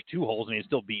 on the first 2 holes and he'd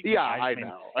still beat me. Yeah, I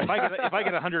know. if I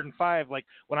get 105, like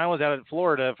when I was out in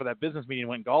Florida for that business meeting and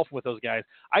went golfing with those guys,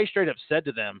 I straight up said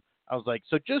to them, I was like,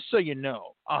 so just so you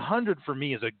know, 100 for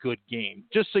me is a good game,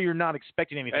 just so you're not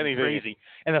expecting anything crazy.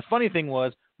 And the funny thing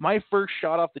was, my first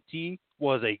shot off the tee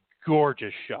was a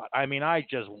gorgeous shot. I mean, I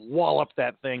just walloped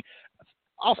that thing.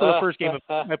 Also, the first game I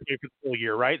played for the whole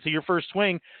year, right? So your first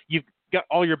swing, you've got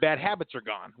all your bad habits are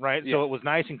gone, right? Yeah. So it was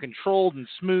nice and controlled and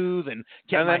smooth and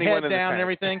kept my head down and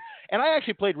everything. And I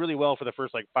actually played really well for the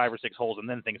first like 5 or 6 holes, and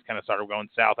then things kind of started going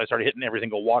south. I started hitting every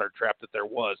single water trap that there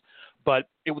was. But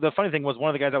the funny thing was, one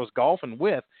of the guys I was golfing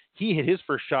with, he hit his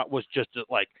first shot was just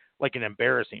like an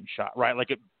embarrassing shot, right?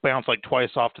 Like it bounced like twice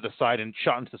off to the side and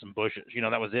shot into some bushes.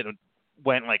 That was it. It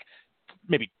went like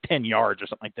maybe 10 yards or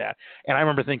something like that. And I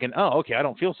remember thinking, oh, okay, I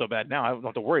don't feel so bad now. I don't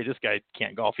have to worry. This guy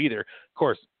can't golf either. Of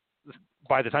course,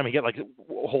 by the time he got like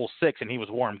hole 6 and he was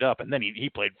warmed up, and then he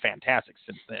played fantastic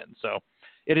since then. So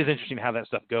it is interesting how that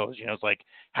stuff goes. It's like,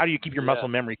 how do you keep your muscle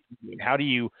memory? How do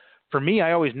you, for me,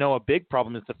 I always know a big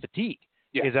problem is the fatigue.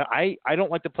 Yeah. Is that I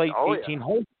don't like to play 18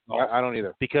 holes. I don't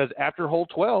either. Because after hole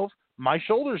 12, my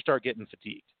shoulders start getting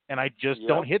fatigued and I just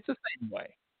don't hit the same way.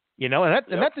 And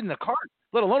that's in the cart,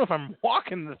 let alone if I'm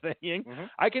walking the thing. Mm-hmm.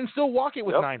 I can still walk it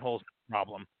with 9 holes, no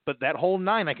problem. But that hole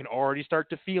 9, I can already start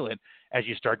to feel it as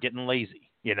you start getting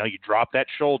lazy. You drop that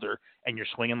shoulder and you're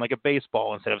swinging like a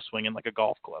baseball instead of swinging like a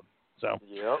golf club. So,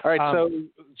 all right. So,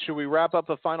 should we wrap up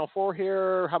the Final Four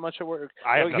here? How much?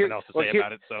 I have nothing else to say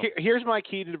about it. So, here's my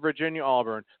key to Virginia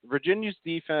Auburn. Virginia's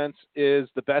defense is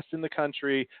the best in the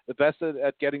country, the best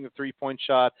at getting the 3-point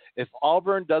shot. If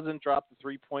Auburn doesn't drop the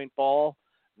 3-point ball,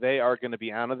 they are going to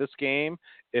be out of this game.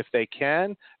 If they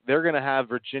can, they're going to have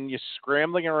Virginia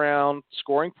scrambling around,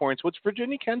 scoring points, which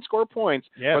Virginia can score points.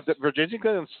 Yes. But Virginia's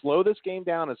going to slow this game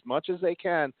down as much as they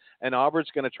can, and Auburn's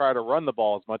going to try to run the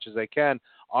ball as much as they can.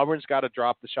 Auburn's got to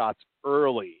drop the shots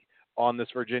early on this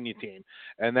Virginia team.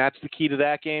 And that's the key to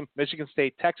that game. Michigan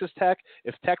State, Texas Tech.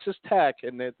 If Texas Tech,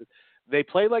 and they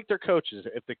play like their coaches.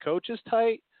 If the coach is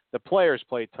tight, the players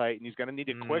play tight, and he's going to need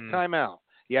a quick timeout.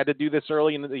 He had to do this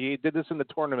early, and he did this in the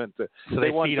tournament. So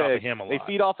they feed off of him a lot. They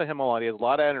feed off of him a lot. He has a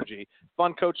lot of energy.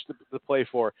 Fun coach to play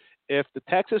for. If the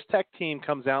Texas Tech team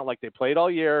comes out like they played all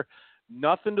year,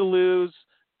 nothing to lose,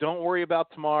 don't worry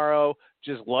about tomorrow,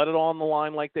 just let it all on the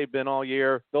line like they've been all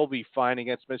year, they'll be fine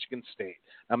against Michigan State.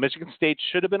 Now, Michigan State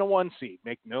should have been a 1 seed.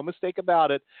 Make no mistake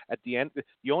about it. At the end,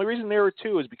 the only reason they were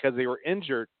 2 is because they were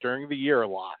injured during the year a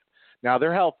lot. Now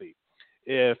they're healthy.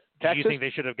 If Texas, do you think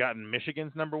they should have gotten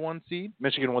Michigan's number 1 seed?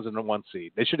 Michigan wasn't a 1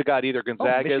 seed. They should have got either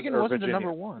Gonzaga Michigan or wasn't Virginia. The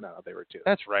number 1. No, they were 2.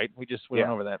 That's right. We went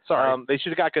over that. Sorry. They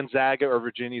should have got Gonzaga or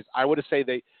Virginia's. I would have said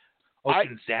they.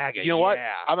 Gonzaga. You know what?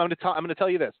 I'm going to tell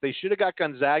you this. They should have got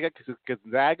Gonzaga because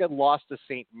Gonzaga lost to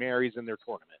St. Mary's in their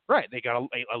tournament. Right. They got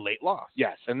a late loss.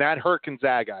 Yes, and that hurt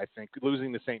Gonzaga, I think,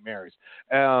 losing to St. Mary's.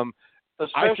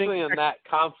 Especially in that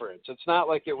conference. It's not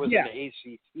like it was an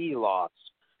ACC loss.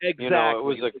 Exactly. You know, it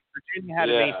was Virginia had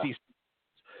an ACC.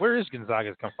 Where is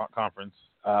Gonzaga's conference?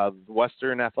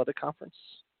 Western Athletic Conference.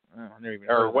 Oh, I never even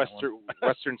or Western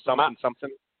something.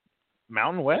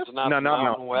 Mountain West? It's not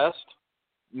Mountain West.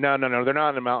 No, they're not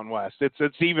in the Mountain West.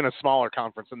 It's even a smaller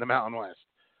conference in the Mountain West.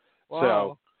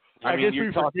 Wow. So, I mean,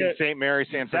 you're talking St. Mary,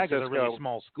 San Francisco. Gonzaga's a really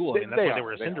small school. I mean, that's why they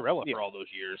were a Cinderella for all those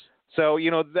years. So,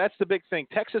 that's the big thing.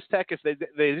 Texas Tech, if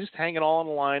they just hang it all on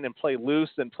the line and play loose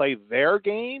and play their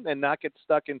game and not get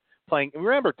stuck in playing. And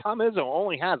remember, Tom Izzo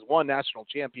only has 1 national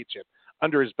championship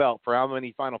under his belt for how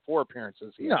many Final Four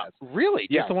appearances he has. Really?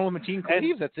 Yes. Just the one with Mateen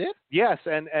Cleaves? That's it? Yes,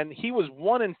 and he was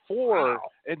 1-4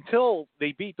 until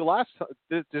they beat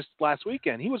this last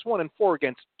weekend. He was 1-4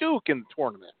 against Duke in the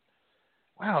tournament.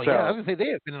 Wow, so, yeah, I was going to say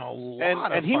they have been in a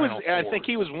lot and of he was. Final I Fours. think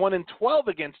he was 1-12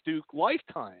 against Duke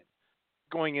lifetime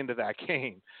going into that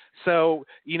game. So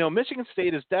Michigan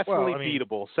State is definitely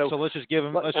beatable. So let's just give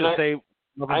him. Let's just say.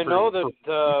 I know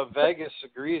that Vegas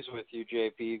agrees with you,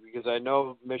 JP, because I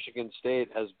know Michigan State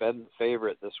has been the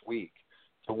favorite this week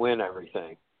to win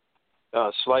everything,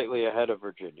 slightly ahead of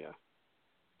Virginia.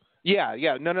 Yeah,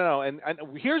 no. And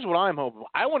here's what I'm hoping.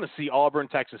 I want to see Auburn,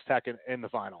 Texas Tech in the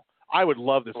final. I would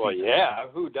love to see. Well, yeah,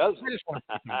 who doesn't? I just want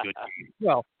to see some good games.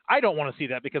 Well, I don't want to see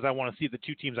that because I want to see the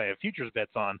 2 teams I have futures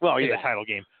bets on in the title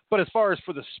game. But as far as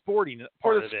for the sporting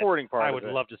part I would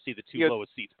love to see the 2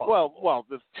 lowest seeds possible. Well,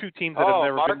 the 2 teams that have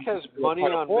never Mark been. has money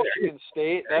on Michigan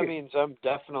State. That means I'm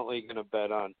definitely going to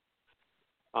bet on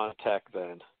Tech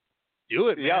then. Do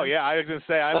it, man. Yeah. I was going to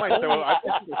say I might throw a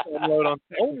load on.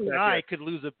 Only I could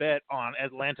lose a bet on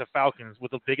Atlanta Falcons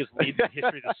with the biggest lead in the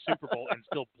history of the Super Bowl and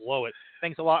still blow it.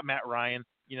 Thanks a lot, Matt Ryan.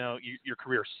 Your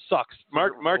career sucks.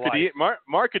 Mark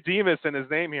Ademus in his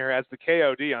name here has the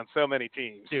KOD on so many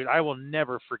teams. Dude, I will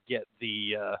never forget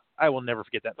that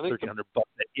 $1,300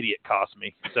 that idiot cost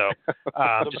me. So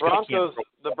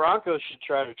the Broncos should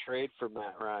try to trade for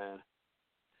Matt Ryan.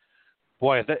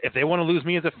 Boy, if they want to lose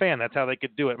me as a fan, that's how they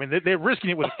could do it. I mean, they're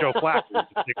risking it with Joe Flacco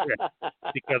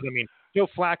because Joe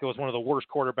Flacco is one of the worst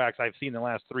quarterbacks I've seen in the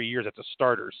last 3 years as a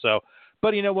starter. So,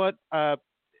 but you know what? I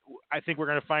think we're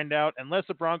going to find out. Unless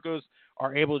the Broncos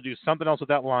are able to do something else with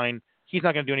that line, he's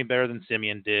not going to do any better than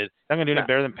Simeon did. Not going to do any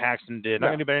better than Paxton did. Not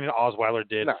going to do better than Osweiler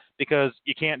did because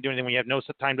you can't do anything when you have no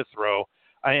time to throw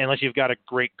unless you've got a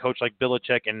great coach like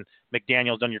Belichick and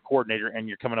McDaniel's done your coordinator and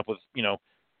you're coming up with,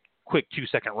 quick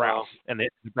 2-second routes, and the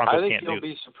Broncos can't do. I think you'll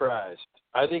be surprised.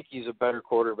 I think he's a better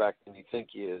quarterback than you think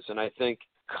he is, and I think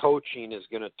coaching is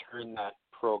going to turn that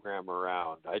program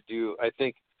around. I do. I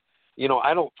think,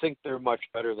 I don't think they're much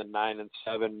better than 9-7,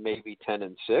 maybe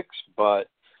 10-6, but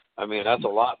I mean that's a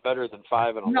lot better than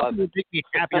 5-11. Nothing would make me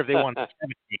happier if they won 17.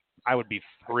 I would be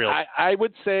thrilled. I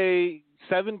would say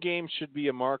 7 games should be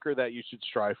a marker that you should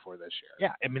strive for this year.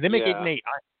 Yeah, I mean they make 8-8. I'm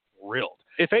thrilled.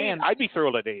 If 8, I'd be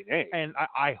thrilled at 8-8. And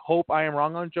I hope I am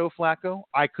wrong on Joe Flacco.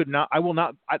 I could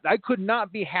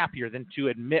not be happier than to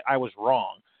admit I was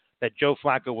wrong that Joe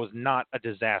Flacco was not a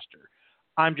disaster.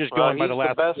 I'm just going by the last.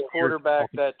 He's the best quarterback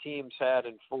that team's had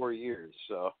in 4 years.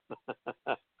 So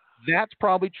that's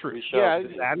probably true. Yeah,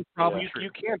 that is probably true.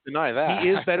 You can't deny that. He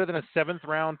is better than a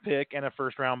 7th-round pick and a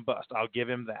 1st-round bust. I'll give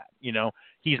him that.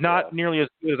 He's not nearly as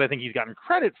good as I think he's gotten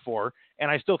credit for, and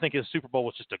I still think his Super Bowl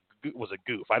was just a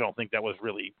goof. I don't think that was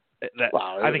really that.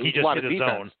 Well, I think he just hit his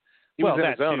zone. He was in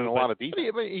his zone and a lot of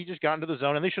defense. But he just got into the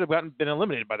zone, and they should have been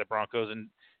eliminated by the Broncos, and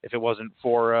if it wasn't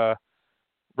for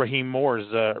Raheem Moore's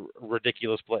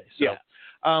ridiculous play. So, yeah.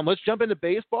 Let's jump into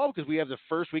baseball because we have the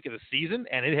first week of the season,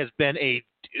 and it has been a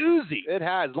doozy. It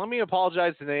has. Let me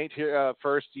apologize to Nate here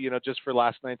first. Just for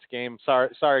last night's game. Sorry,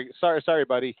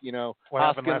 buddy. What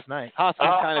happened last night? Hoskins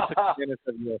kind of took a minute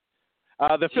of you.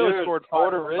 The Phillies scored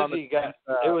 5 runs.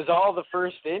 It was all the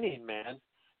first inning, man.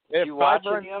 Did you watch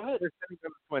any of it?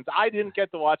 I didn't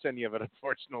get to watch any of it,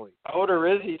 unfortunately.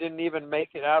 Odorizzi didn't even make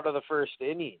it out of the first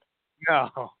inning.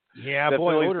 No. Yeah, the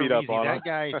boy, Phillies beat up on that him.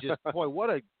 guy just what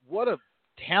a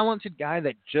talented guy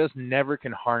that just never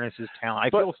can harness his talent. I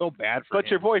feel so bad for him. But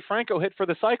your boy Franco hit for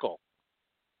the cycle.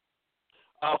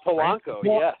 Polanco,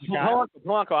 yes.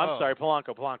 Polanco. I'm sorry,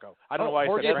 Polanco. I don't know why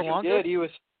I said Franco. He did. He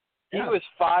was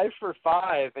 5 for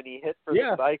 5, and he hit for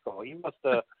the cycle. He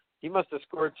must have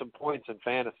scored some points in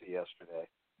fantasy yesterday.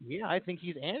 Yeah, I think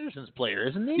he's Anderson's player,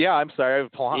 isn't he? Yeah, I'm sorry.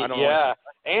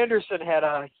 Anderson had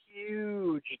a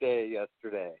huge day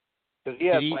yesterday because he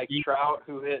had Trout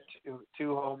who hit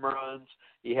 2 home runs.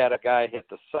 He had a guy hit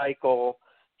the cycle.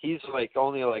 He's only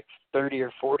 30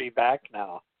 or 40 back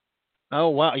now. Oh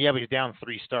wow, yeah, but he's down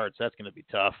 3 starts. That's going to be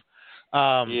tough.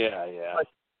 Yeah.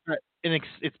 And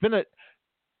it's been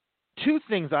two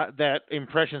things that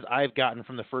impressions I've gotten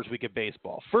from the first week of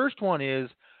baseball. First one is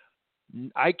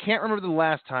I can't remember the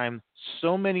last time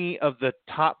so many of the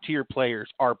top tier players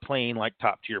are playing like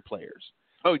top tier players.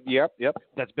 Oh, yep.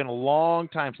 That's been a long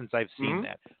time since I've seen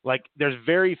that. There's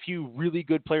very few really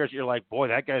good players. You're like, boy,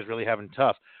 that guy's really having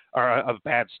tough or a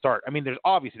bad start. I mean, there's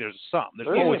some. There's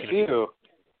always a few.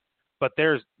 But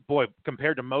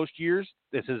compared to most years,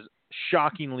 this is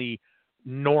shockingly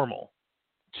normal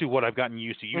to what I've gotten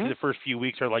used to. Usually the first few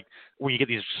weeks are where you get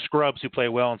these scrubs who play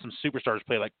well and some superstars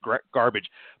play like garbage.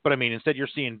 But I mean, instead you're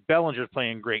seeing Bellinger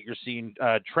playing great. You're seeing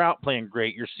Trout playing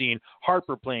great. You're seeing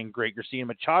Harper playing great. You're seeing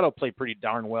Machado play pretty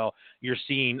darn well. You're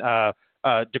seeing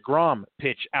DeGrom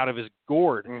pitch out of his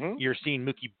gourd. You're seeing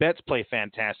Mookie Betts play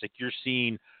fantastic. You're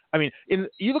seeing,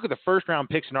 you look at the first round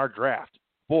picks in our draft,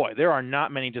 boy, there are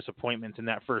not many disappointments in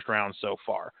that first round so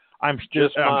far. I'm sure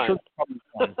probably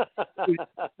one.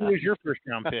 Who's your first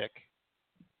round pick?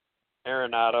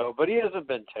 Arenado, but he hasn't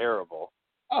been terrible.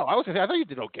 Oh, I thought you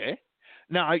did okay.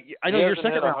 Now I know your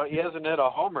second round. He hasn't hit a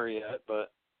homer yet,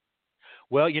 but.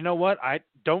 Well, you know what? I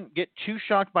don't get too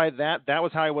shocked by that. That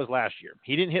was how he was last year.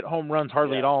 He didn't hit home runs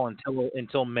hardly at all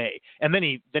until May, and then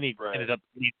he ended up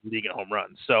leading the league in home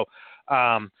runs. So,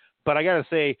 but I got to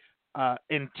say,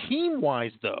 in team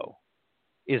wise though,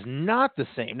 is not the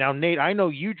same. Now, Nate, I know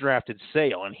you drafted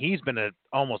Sale, and he's been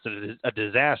almost a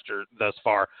disaster thus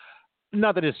far.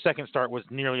 Not that his second start was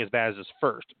nearly as bad as his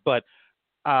first, but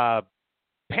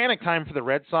panic time for the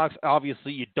Red Sox.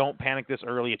 Obviously, you don't panic this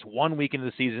early. It's 1 week into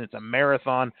the season. It's a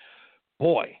marathon.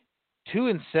 Boy,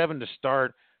 2-7 to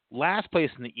start. Last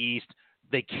place in the East.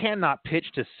 They cannot pitch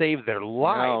to save their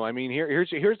lives. No, I mean, here's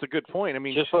the good point. I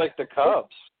mean, just like the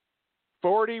Cubs.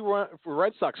 40 run for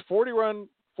Red Sox.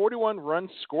 41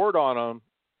 runs scored on them,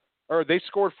 or they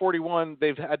scored 41.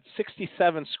 They've had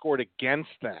 67 scored against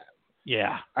them.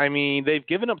 Yeah. I mean, they've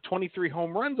given up 23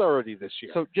 home runs already this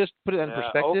year. So just put it in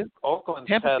perspective. Oakland's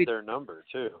had their number,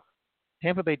 too.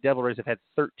 Tampa Bay Devil Rays have had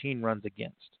 13 runs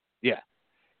against. Yeah.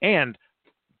 And,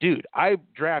 dude, I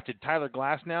drafted Tyler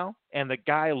Glasnow, and the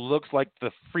guy looks like the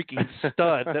freaking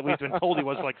stud that we've been told he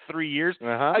was for 3 years.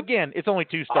 Again, it's only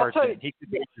 2 starts in. He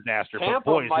could be a disaster. But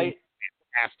boy, he's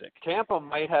fantastic. Tampa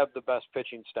might have the best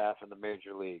pitching staff in the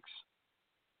major leagues.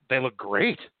 They look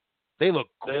great. They look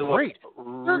great.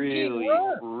 Really,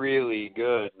 really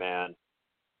good, man.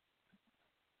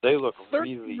 They look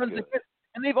really good.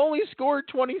 And they've only scored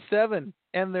 27,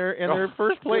 and they're in their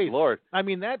first place. Good Lord. I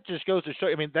mean, that just goes to show.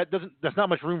 I mean, that's not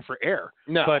much room for error.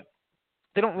 No. But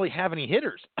they don't really have any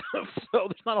hitters, so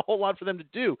there's not a whole lot for them to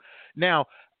do. Now,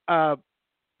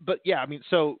 but yeah, I mean,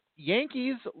 so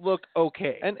Yankees look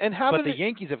okay, and how but the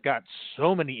Yankees have got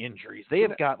so many injuries. They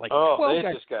have got 12 they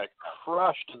guys. Just got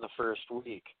crushed in the first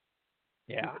week.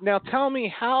 Yeah. Now tell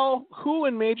me who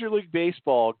in Major League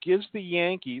Baseball gives the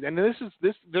Yankees, and they're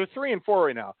 3-4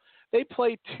 right now. They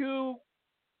play two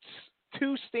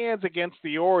stands against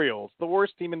the Orioles, the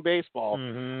worst team in baseball.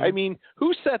 Mm-hmm. I mean,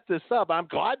 who set this up? I'm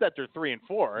glad that they're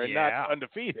 3-4 and not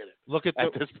undefeated. Look at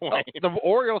this point. The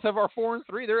Orioles have our 4-3.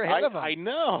 They're ahead of them. I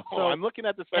know. So I'm looking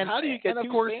at this. And how do you get and of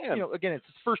two course, stands? Again, it's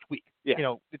the first week. Yeah.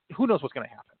 Who knows what's going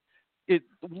to happen? It's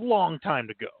a long time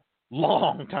to go.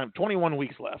 Long time. 21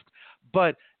 weeks left.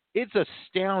 But it's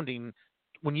astounding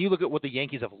when you look at what the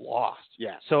Yankees have lost.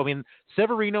 Yeah. So, I mean,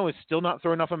 Severino is still not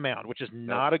throwing off a mound, which is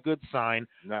not a good sign.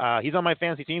 No. He's on my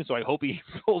fantasy team, so I hope he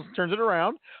turns it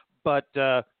around. But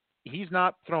he's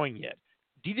not throwing yet.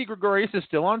 Didi Gregorius is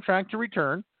still on track to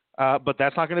return, but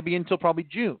that's not going to be until probably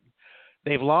June.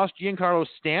 They've lost Giancarlo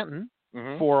Stanton,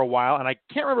 for a while, and I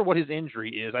can't remember what his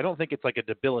injury is. I don't think it's like a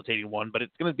debilitating one, but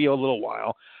it's going to be a little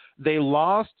while. They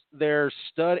lost their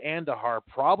stud Andahar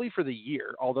probably for the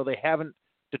year, although they haven't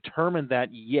determined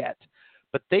that yet.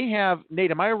 But they have,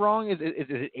 Nate, am I wrong? Is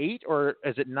it 8 or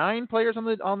is it 9 players on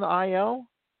the IL?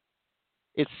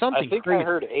 It's something I think crazy. I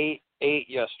heard 8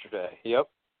 yesterday. Yep.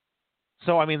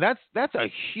 So, I mean, that's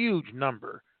a huge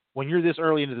number when you're this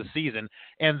early into the season.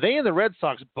 And they and the Red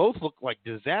Sox both look like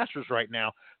disasters right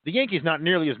now. The Yankees not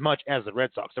nearly as much as the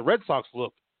Red Sox. The Red Sox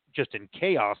look just in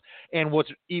chaos. And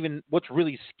what's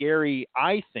really scary,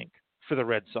 I think, for the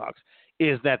Red Sox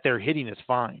is that their hitting is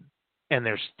fine and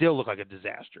they still look like a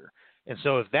disaster. And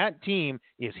so if that team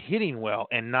is hitting well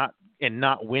and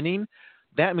not winning,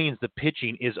 that means the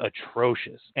pitching is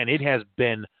atrocious. And it has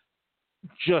been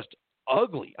just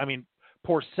ugly. I mean,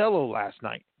 Porcello last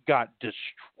night got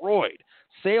destroyed.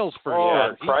 Sales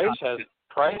for Price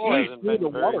hasn't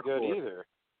been very good either.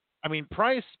 I mean,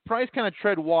 Price kind of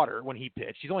tread water when he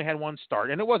pitched. He's only had one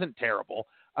start, and it wasn't terrible.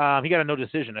 He got a no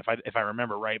decision if I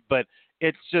remember right. But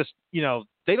it's just,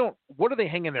 they don't. What are they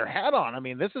hanging their hat on? I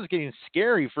mean, this is getting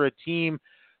scary for a team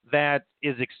that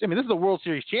is. I mean, this is the World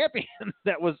Series champion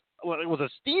that was. Well, it was a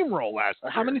steamroll last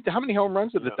year. How many home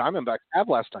runs did the Diamondbacks have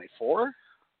last night? 4?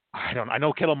 I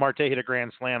know Ketel Marte hit a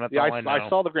grand slam. That's all I know. I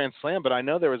saw the grand slam, but I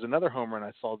know there was another home run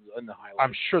I saw in the highlights.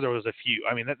 I'm sure there was a few.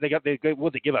 I mean, they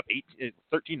give up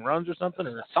 13 runs or something,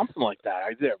 or something like that.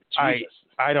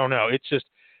 I don't know. It's just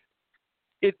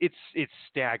it's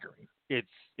staggering. It's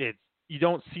you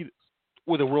don't see this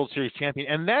with a World Series champion,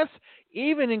 and that's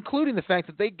even including the fact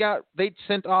that they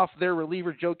sent off their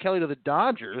reliever Joe Kelly to the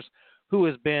Dodgers, who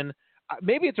has been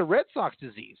maybe it's a Red Sox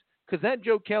disease. Because that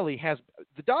Joe Kelly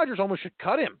the Dodgers almost should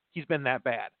cut him. He's been that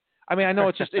bad. I mean, I know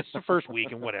it's the first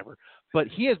week and whatever, but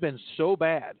he has been so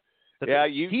bad that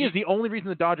he is the only reason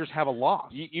the Dodgers have a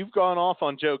loss. You've gone off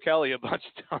on Joe Kelly a bunch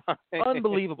of times.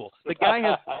 Unbelievable. The guy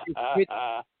has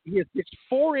pitched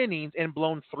 4 innings and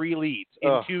blown 3 leads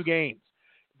in 2 games.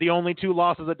 The only 2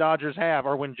 losses the Dodgers have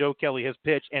are when Joe Kelly has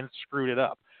pitched and screwed it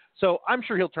up. So I'm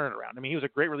sure he'll turn it around. I mean, he was a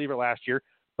great reliever last year.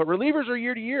 But relievers are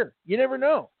year to year. You never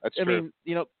know. That's true. I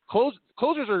mean,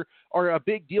 closers are a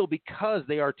big deal because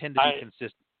they tend to be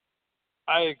consistent.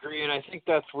 I agree, and I think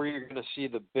that's where you're going to see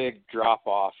the big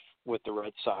drop-off with the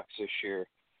Red Sox this year.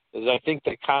 Is I think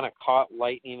they kind of caught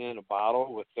lightning in a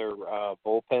bottle with their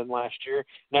bullpen last year.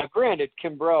 Now, granted,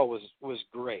 Kimbrel was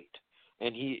great,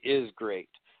 and he is great.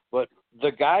 But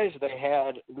the guys they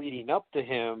had leading up to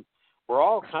him were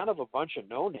all kind of a bunch of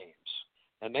no-names,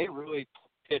 and they really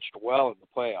pitched well in the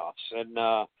playoffs, and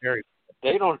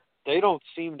they don't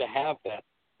seem to have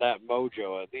that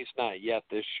mojo, at least not yet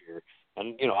this year.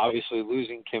 And obviously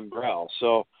losing Kimbrel,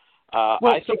 so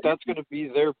I think that's going to be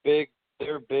their big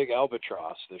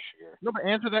albatross this year. No, but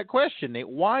answer that question, Nate.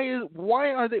 Why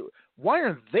aren't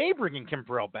they bringing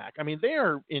Kimbrel back? I mean, they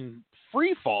are in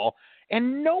free fall,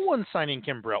 and no one's signing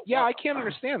Kimbrel. Yeah, I can't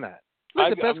understand that. I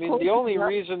mean, the only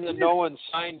reason that no one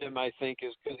signed him, I think,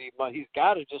 is because he's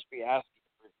got to just be asking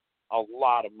a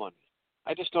lot of money.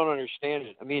 I just don't understand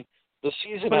it. I mean, the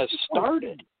season has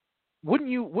started. Wouldn't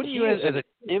you as an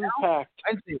impact?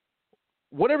 I'd say,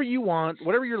 whatever you want,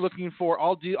 whatever you're looking for,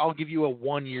 I'll give you a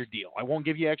 1-year deal. I won't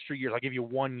give you extra years. I'll give you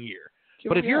 1 year.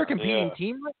 But if you're a competing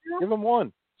team right now, give them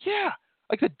 1. Yeah,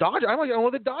 like the Dodgers. I don't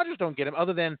know the Dodgers don't get him.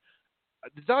 Other than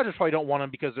the Dodgers probably don't want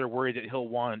him because they're worried that he'll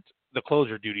want the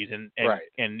closer duties and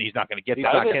he's not going to get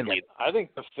that. I think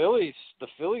the Phillies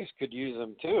could use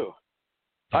him too.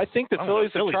 I think the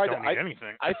Phillies have tried to.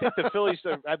 Anything. I think the Phillies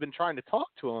have been trying to talk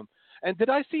to him. And did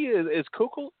I see is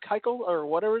Keuchel or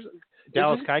whatever?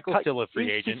 Dallas Keuchel's still a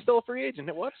free agent. He's still a free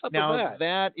agent. What's up now, with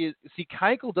that?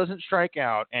 Keuchel doesn't strike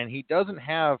out, and he doesn't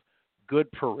have good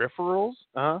peripherals.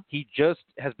 He just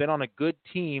has been on a good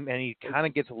team, and he kind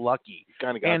of gets lucky.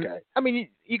 I mean,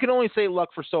 you can only say luck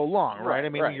for so long, right? I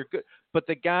mean, you're good. But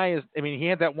the guy is, I mean, he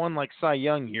had that one like Cy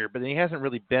Young year, but he hasn't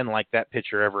really been like that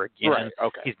pitcher ever again. Right,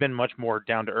 okay. He's been much more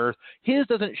down to earth. His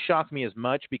doesn't shock me as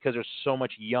much because there's so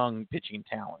much young pitching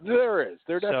talent. There is.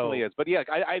 There definitely is. But yeah,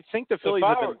 I think the Phillies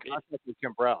have been in contact with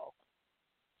Kimbrel.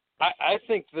 I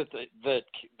think that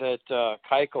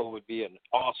Keuchel would be an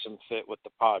awesome fit with the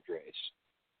Padres.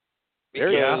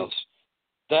 Because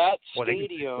that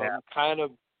stadium kind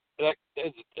of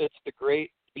it's the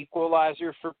great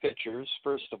equalizer for pitchers,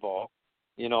 first of all,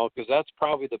 because that's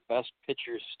probably the best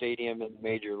pitchers stadium in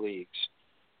major leagues.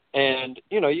 And,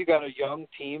 you got a young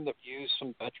team that views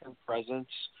some veteran presence,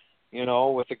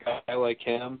 with a guy like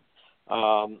him.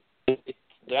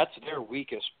 That's their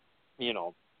weakest,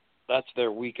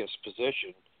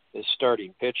 position is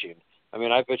starting pitching. I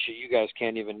mean, I bet you guys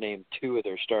can't even name 2 of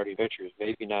their starting pitchers,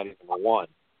 maybe not even 1.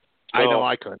 I know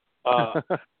I couldn't. Well,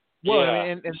 yeah.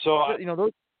 I mean, and so there's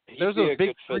be those a big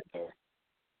good fit there.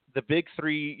 the big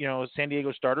three, San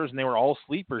Diego starters, and they were all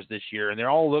sleepers this year, and they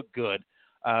all look good.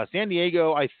 San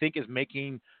Diego, I think, is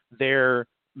making their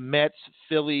Mets,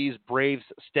 Phillies, Braves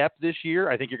step this year.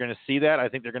 I think you're going to see that. I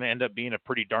think they're going to end up being a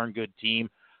pretty darn good team.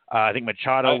 I think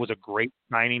Machado was a great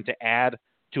signing to add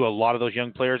to a lot of those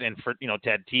young players, and for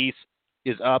Tatis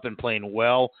is up and playing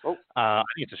well. I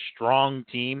think it's a strong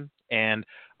team, and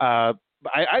I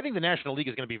think the National League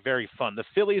is going to be very fun. The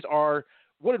Phillies are.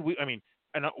 What did we? I mean.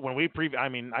 And when we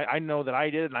I know that I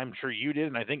did, and I'm sure you did,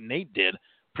 and I think Nate did,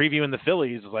 previewing the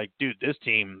Phillies. Like, dude, this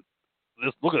team,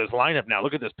 look at this lineup now.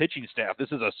 Look at this pitching staff. This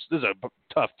is a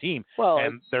tough team. Well,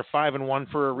 and they're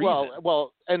 5-1 for a reason.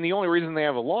 Well, and the only reason they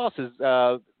have a loss is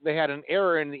they had an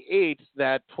error in the eighth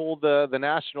that pulled the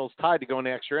Nationals tied to go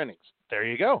into extra innings. There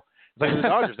you go. Like the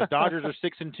Dodgers. The Dodgers are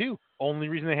 6-2. Only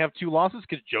reason they have 2 losses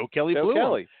because Joe Kelly blew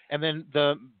them. And then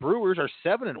the Brewers are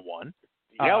 7-1.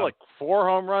 Yeah, like 4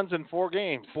 home runs in 4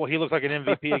 games. Well, he looks like an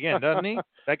MVP again, doesn't he?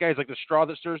 That guy's like the straw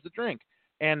that stirs the drink.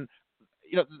 And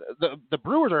the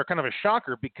Brewers are kind of a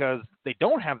shocker because they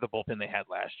don't have the bullpen they had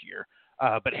last year.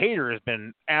 But Hader has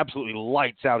been absolutely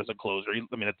lights out as a closer.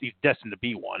 He's destined to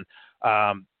be one.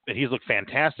 But he's looked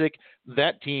fantastic.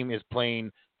 That team is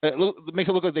playing. It makes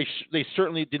it look like they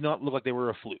certainly did not look like they were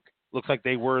a fluke. Looks like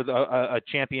they were a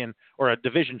champion or a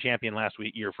division champion last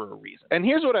year for a reason. And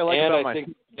here's what I like about I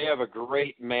think they have a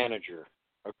great manager.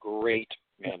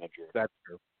 That's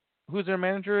true. Who's their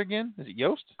manager again? Is it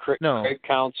Yost? Craig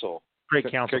Counsell. Craig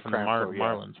Counsell from the yeah.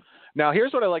 Marlins. Now,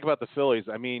 here's what I like about the Phillies.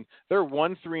 I mean, their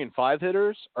 1, 3, and 5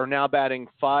 hitters are now batting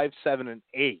 5, 7, and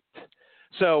 8.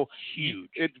 So huge.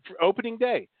 Opening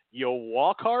day. You'll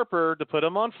walk Harper to put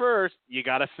him on first. You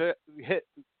got to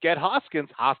get Hoskins.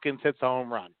 Hoskins hits a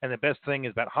home run. And the best thing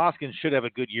is that Hoskins should have a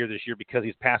good year this year because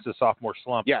he's past the sophomore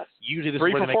slump. Yes. Usually this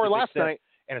 3 is where for 4 last night.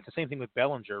 And it's the same thing with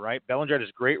Bellinger, right? Bellinger had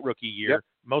his great rookie year. Yep.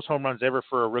 Most home runs ever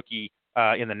for a rookie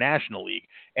in the National League.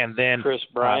 And then Chris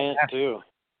Bryant, too.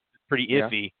 Pretty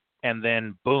iffy. Yeah. And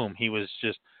then, boom, he was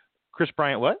just – Chris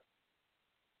Bryant what?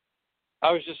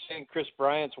 I was just saying Chris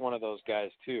Bryant's one of those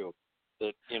guys, too.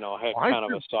 That had kind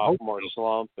of a sophomore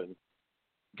slump, and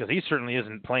because he certainly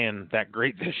isn't playing that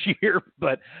great this year,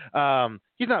 but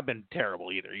he's not been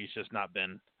terrible either. He's just not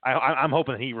been. I'm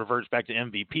hoping he reverts back to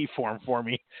MVP form for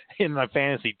me in my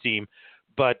fantasy team,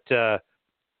 but the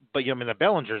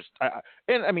Bellinger's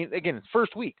again,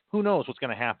 first week, who knows what's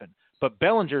going to happen? But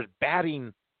Bellinger's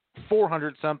batting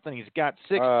 400 something. He's got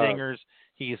 6 dingers.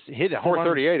 He's hit a home run.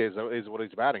 438 is what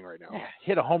he's batting right now. Yeah,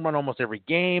 hit a home run almost every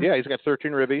game. Yeah, he's got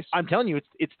 13 ribbies. I'm telling you,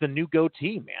 it's the new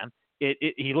goatee, man.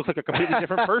 He looks like a completely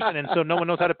different person, and so no one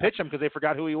knows how to pitch him because they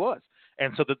forgot who he was.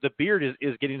 And so the beard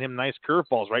is getting him nice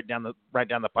curveballs right down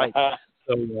the pipe.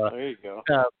 So there you go.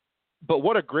 But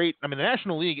what a great! The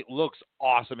National League, it looks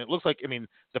awesome. It looks like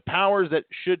the powers that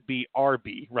should be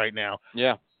RB right now.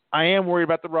 Yeah, I am worried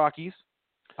about the Rockies.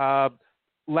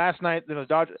 Last night,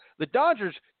 the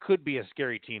Dodgers could be a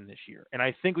scary team this year, and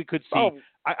I think we could see.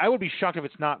 I would be shocked if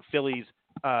it's not Phillies,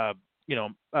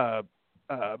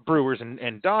 Brewers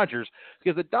and Dodgers,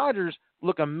 because the Dodgers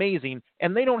look amazing,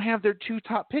 and they don't have their 2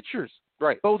 top pitchers.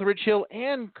 Right. Both Rich Hill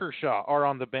and Kershaw are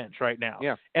on the bench right now.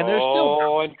 Yeah. And they're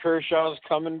still. And Kershaw's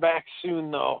coming back soon,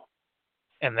 though.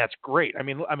 And that's great.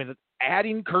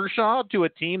 Adding Kershaw to a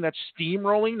team that's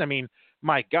steamrolling.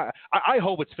 My God, I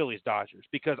hope it's Phillies Dodgers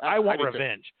because I want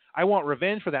revenge. I want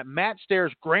revenge for that Matt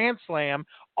Stairs grand slam.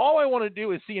 All I want to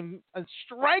do is see him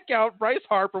strike out Bryce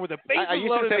Harper with a bases loaded.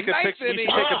 You should take a picture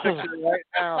right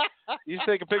now. You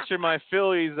should take a picture of my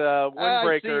Phillies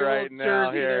windbreaker right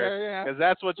now here, because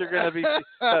that's what you're going to be.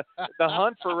 The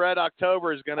hunt for Red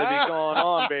October is going to be going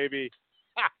on, baby.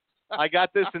 I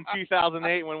got this in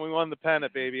 2008 when we won the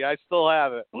pennant, baby. I still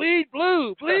have it. Bleed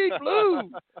blue, bleed blue.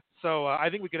 So I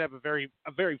think we could have a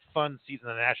very fun season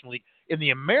in the National League. In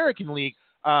the American League,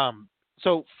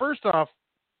 so first off,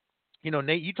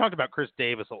 Nate, you talked about Chris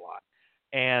Davis a lot,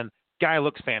 and guy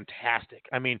looks fantastic.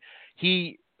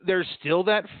 There's still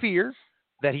that fear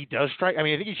that he does strike. I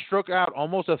think he struck out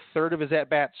almost a third of his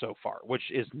at-bats so far, which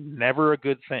is never a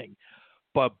good thing.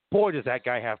 But, boy, does that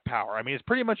guy have power. It's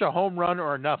pretty much a home run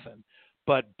or nothing.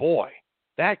 But, boy,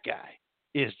 that guy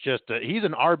is just he's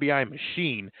an RBI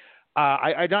machine.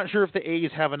 I'm not sure if the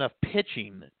A's have enough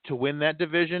pitching to win that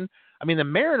division. The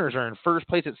Mariners are in first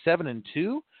place at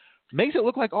 7-2. Makes it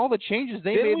look like all the changes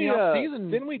they made in the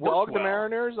offseason. Didn't we dog the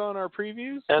Mariners on our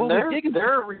previews? And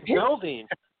they're rebuilding.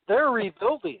 They're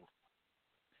rebuilding.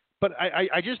 But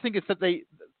I just think it's that the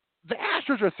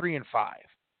Astros are 3-5.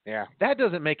 Yeah, that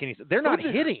doesn't make any sense. They're not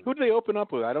hitting. Who did they open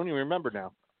up with? I don't even remember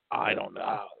now. I don't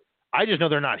know. I just know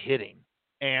they're not hitting,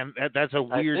 and that's a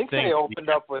weird I think thing. they opened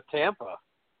up with Tampa.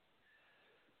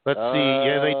 Let's see.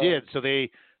 Yeah, they did. So they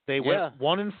went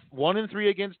 1-3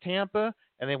 against Tampa,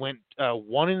 and they went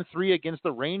 1-3 against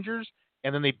the Rangers,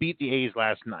 and then they beat the A's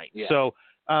last night. Yeah. So,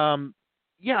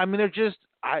 yeah, I mean they're just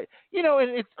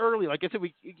it's early. Like I said,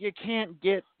 you can't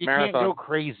go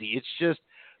crazy. It's just,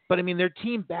 but I mean their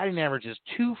team batting average is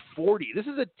 240. This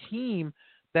is a team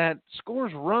that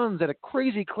scores runs at a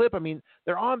crazy clip. I mean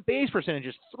their on base percentage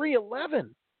is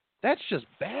 311. That's just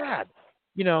bad.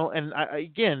 And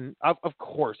again, of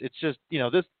course, it's just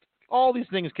all these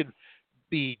things could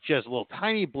be just little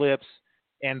tiny blips,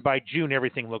 and by June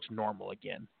everything looks normal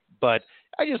again. But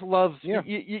I just love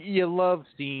you love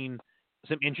seeing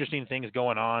some interesting things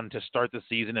going on to start the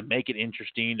season and make it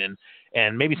interesting,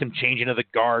 and maybe some changing of the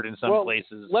guard in some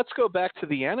places. Let's go back to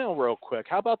the NL real quick.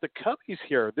 How about the Cubbies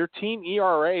here? Their team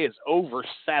ERA is over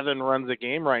 7 runs a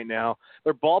game right now.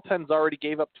 Their bullpen's already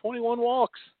gave up 21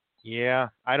 walks. Yeah,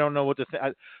 I don't know what to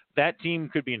think. That team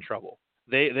could be in trouble.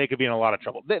 They could be in a lot of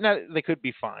trouble. They could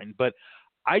be fine, but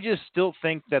I just still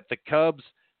think that the Cubs,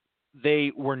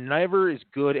 they were never as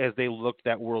good as they looked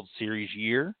that World Series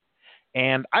year.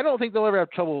 And I don't think they'll ever have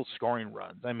trouble scoring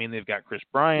runs. I mean, they've got Chris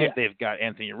Bryant, they've got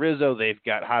Anthony Rizzo, they've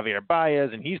got Javier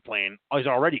Baez, and he's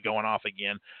already going off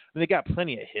again. And they got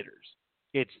plenty of hitters.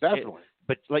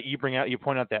 But like you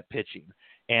point out that pitching.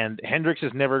 And Hendricks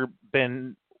has never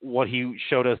been what he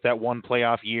showed us that one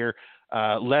playoff year.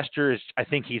 Lester I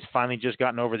think he's finally just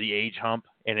gotten over the age hump,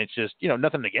 and it's just,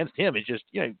 nothing against him. It's just,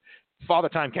 father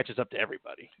time catches up to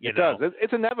everybody. It does.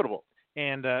 It's inevitable.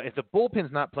 And if the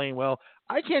bullpen's not playing well,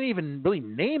 I can't even really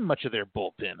name much of their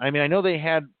bullpen. I mean, I know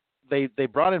they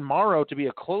brought in Morrow to be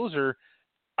a closer.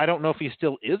 I don't know if he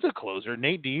still is a closer.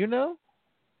 Nate, do you know?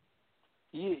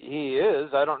 He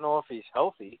is. I don't know if he's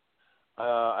healthy.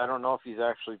 I don't know if he's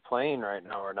actually playing right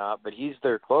now or not, but he's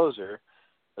their closer,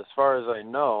 as far as I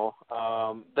know.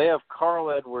 They have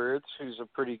Carl Edwards, who's a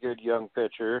pretty good young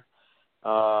pitcher.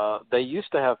 They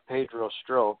used to have Pedro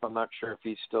Strop. I'm not sure if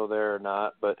he's still there or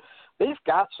not, but they've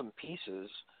got some pieces.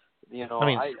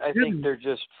 I think they're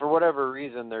just, for whatever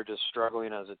reason, they're just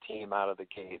struggling as a team out of the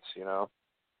gates.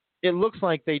 It looks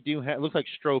like they do have. It looks like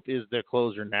Strop is their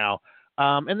closer now.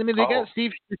 And then they got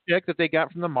Steve Cishek that they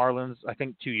got from the Marlins, I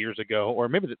think 2 years ago, or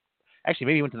maybe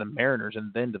he went to the Mariners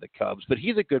and then to the Cubs. But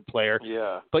he's a good player.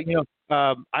 Yeah. But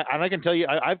I can tell you,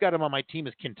 I've got him on my team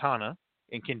as Quintana,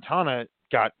 and Quintana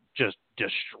got just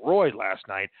destroyed last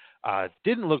night.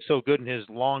 Didn't look so good in his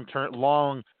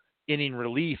long inning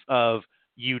relief of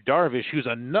Yu Darvish, who's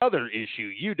another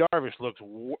issue. Yu Darvish looks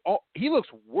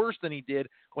worse than he did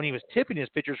when he was tipping his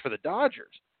pitchers for the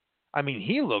Dodgers. I mean,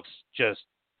 he looks just,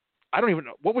 I don't even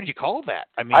know, what would you call that?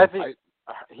 I mean, I think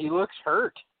he looks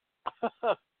hurt.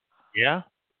 Yeah.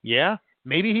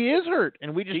 Maybe he is hurt,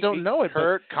 and we just don't know it.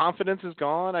 Hurt, confidence is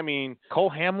gone. I mean,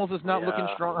 Cole Hamels is not looking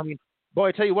strong. I mean, boy,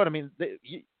 I tell you what. I mean,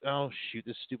 oh shoot,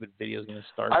 this stupid video is going to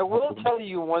start. I will tell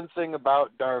you one thing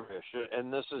about Darvish,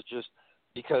 and this is just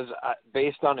because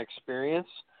based on experience,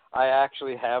 I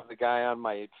actually have the guy on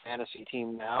my fantasy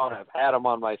team now, and I've had him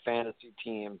on my fantasy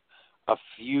team a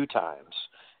few times,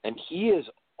 and he is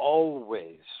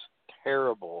always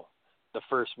terrible the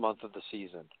first month of the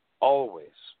season, always.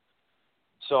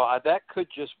 So that could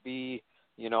just be,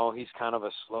 he's kind of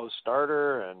a slow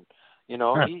starter, and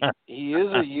he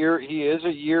is a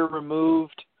year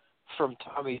removed from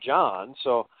Tommy John.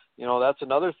 So that's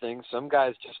another thing. Some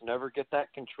guys just never get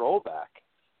that control back,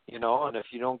 and if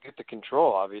you don't get the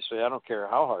control, obviously, I don't care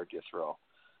how hard you throw.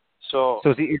 So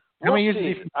is he, how many years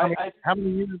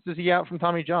is he out from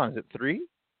Tommy John? Is it 3?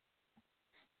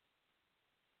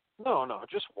 No,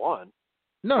 just 1.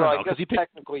 No, I guess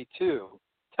technically 2.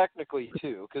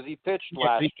 Because he pitched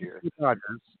last year.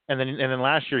 And then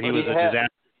last year he was a disaster.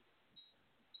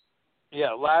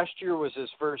 Yeah, last year was his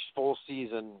first full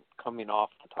season coming off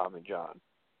the Tommy John.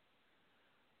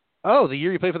 Oh, the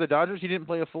year he played for the Dodgers, he didn't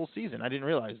play a full season. I didn't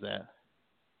realize that.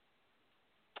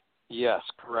 Yes,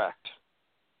 correct.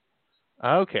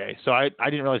 Okay, so I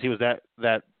didn't realize he was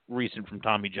that recent from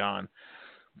Tommy John.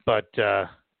 But,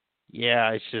 yeah,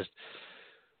 it's just,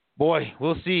 boy,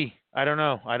 we'll see. I don't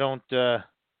know. I don't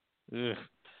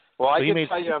Well, I can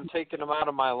tell you I'm taking him out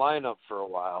of my lineup for a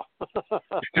while.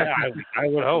 I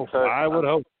would hope.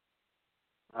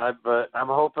 But I'm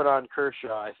hoping on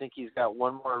Kershaw. I think he's got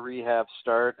one more rehab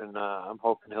start, and I'm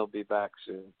hoping he'll be back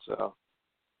soon. So.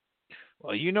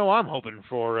 Well, I'm hoping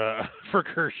for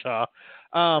Kershaw.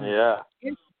 Yeah.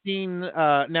 Interesting.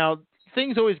 Now,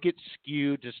 things always get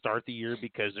skewed to start the year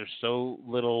because there's so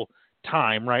little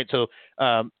time, right? So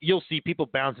you'll see people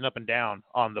bouncing up and down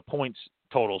on the points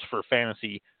totals for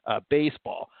fantasy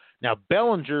baseball. Now,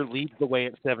 Bellinger leads the way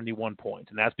at 71 points,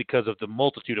 and that's because of the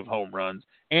multitude of home runs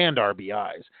and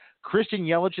RBIs. Christian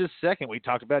Yelich is second. We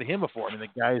talked about him before. I mean,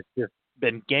 the guy's just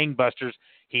been gangbusters.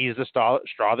 He's the straw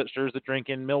that stirs the drink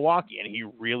in Milwaukee, and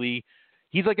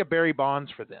he's like a Barry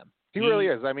Bonds for them. He really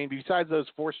is. I mean, besides those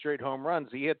 4 straight home runs,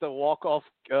 he hit the walk-off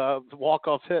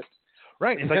hit.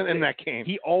 Right, it's like in that game.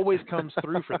 He always comes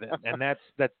through for them, and that's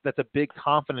a big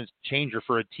confidence changer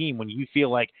for a team when you feel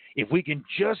like if we can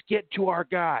just get to our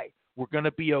guy, we're going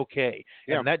to be okay.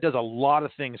 Yeah. And that does a lot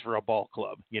of things for a ball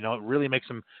club. It really makes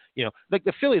them, like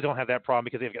the Phillies don't have that problem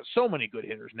because they've got so many good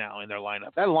hitters now in their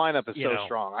lineup. That lineup is so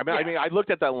strong. I mean, I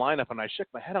looked at that lineup and I shook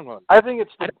my head. I'm going, I think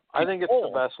it's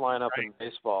the best lineup in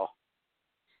baseball.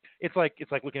 It's like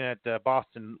looking at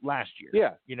Boston last year.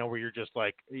 Yeah. Where you're just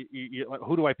like,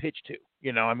 who do I pitch to?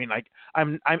 I mean, like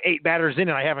I'm 8 batters in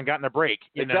and I haven't gotten a break.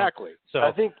 Exactly. So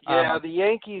I think the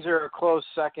Yankees are a close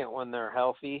second when they're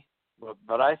healthy,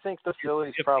 but I think the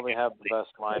Phillies probably have the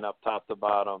best lineup top to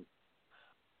bottom.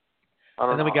 I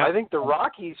don't know. I think the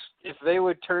Rockies, if they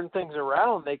would turn things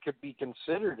around, they could be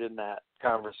considered in that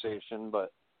conversation.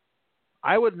 But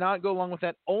I would not go along with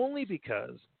that only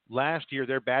because last year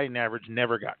their batting average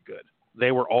never got good.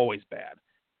 They were always bad.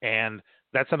 And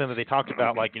that's something that they talked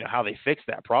about, like, how they fixed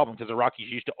that problem, because the Rockies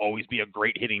used to always be a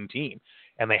great hitting team,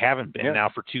 and they haven't been now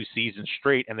for 2 seasons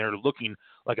straight, and they're looking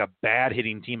like a bad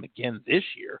hitting team again this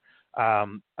year.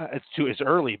 It's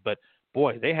early, but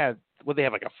boy, they have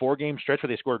like a 4-game stretch where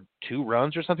they scored 2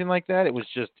 runs or something like that. It was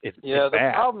just it's the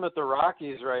bad. problem with the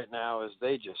Rockies right now is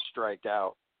they just strike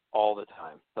out all the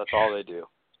time. That's all they do.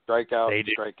 Strike out,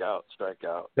 strike out, strike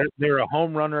out. They're a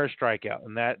home run or a strikeout,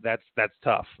 and that's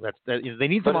tough. They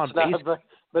need some on base.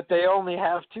 But they only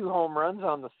have 2 home runs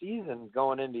on the season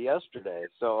going into yesterday,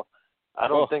 so I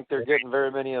don't think they're getting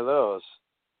very many of those.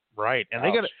 Right,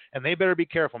 and they better be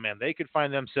careful, man. They could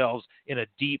find themselves in a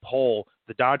deep hole.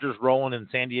 The Dodgers rolling and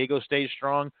San Diego stays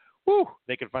strong. Whew,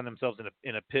 they could find themselves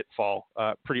in a pitfall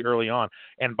pretty early on.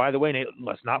 And by the way, Nate,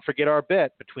 let's not forget our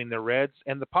bet between the Reds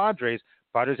and the Padres.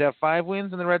 Padres have 5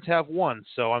 wins and the Reds have 1,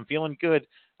 so I'm feeling good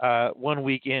 1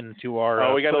 week into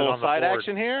our. We got a little side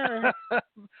action here.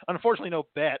 Unfortunately, no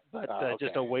bet, but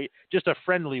okay. just a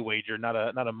friendly wager, not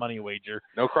a money wager.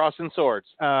 No crossing swords.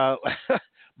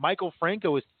 Michael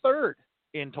Franco is 3rd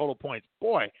in total points.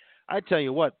 Boy, I tell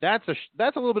you what, that's a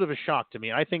little bit of a shock to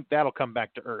me. I think that'll come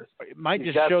back to earth. It might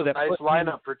just show that nice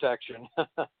lineup protection.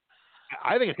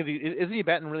 I think it's because isn't he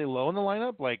batting really low in the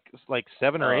lineup, like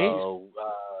 7 or 8?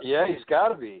 Yeah, he's got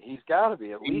to be. He's got to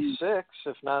be at least 6,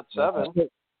 if not 7.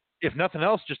 If nothing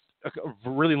else, just a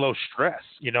really low stress,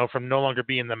 from no longer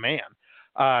being the man.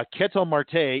 Ketel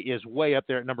Marte is way up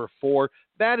there at number 4.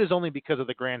 That is only because of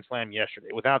the grand slam yesterday.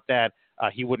 Without that,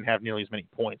 he wouldn't have nearly as many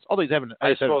points. Although he's having,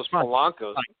 I suppose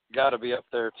Polanco's got to be up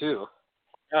there too.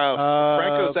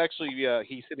 Franco's actually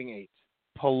he's hitting 8.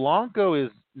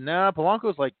 Polanco's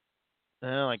like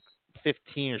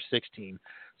 15 or 16.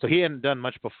 So he hadn't done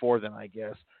much before then, I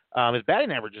guess. His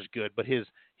batting average is good, but his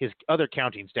other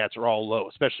counting stats are all low,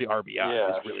 especially RBI.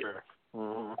 Yeah, really sure.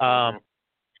 Mm-hmm.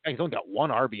 He's only got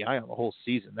 1 RBI on the whole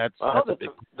season. That's a big.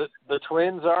 The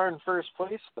Twins are in first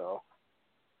place, though.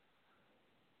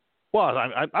 Well,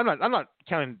 I'm not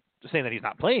saying that he's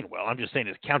not playing well. I'm just saying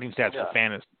his counting stats for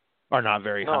fantasy are not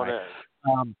very high.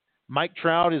 Mike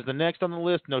Trout is the next on the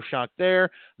list. No shock there.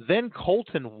 Then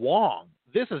Colton Wong.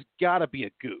 This has got to be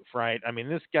a goof, right? I mean,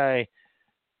 this guy,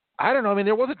 I don't know. I mean,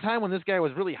 there was a time when this guy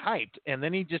was really hyped, and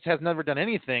then he just has never done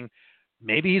anything.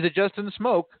 Maybe he's adjusting the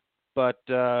smoke, but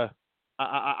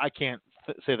I can't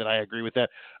say that I agree with that.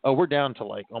 We're down to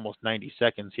like almost 90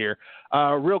 seconds here.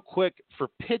 Real quick for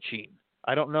pitching.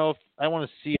 I don't know if I want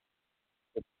to see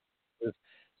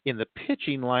in the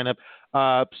pitching lineup.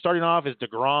 Starting off is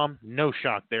DeGrom. No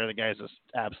shock there. The guy's an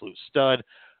absolute stud.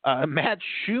 Matt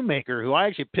Shoemaker, who I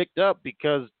actually picked up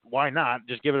because why not?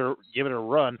 Just give it a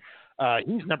run.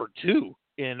 He's number 2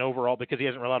 in overall because he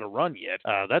hasn't allowed to run yet.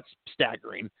 That's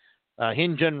staggering.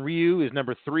 Hyun-Jin Ryu is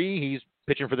number 3. He's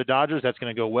pitching for the Dodgers. That's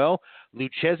going to go well.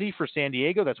 Lucchesi for San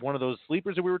Diego. That's one of those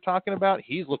sleepers that we were talking about.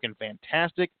 He's looking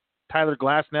fantastic. Tyler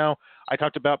Glasnow, I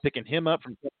talked about picking him up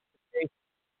from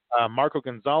Marco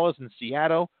Gonzalez in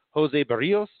Seattle. Jose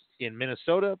Barrios in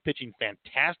Minnesota, pitching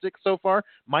fantastic so far.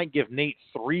 Might give Nate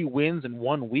 3 wins in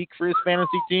 1 week for his fantasy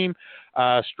team.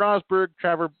 Strasburg,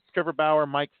 Trevor Bauer,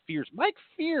 Mike Fears. Mike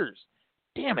Fears,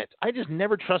 damn it. I just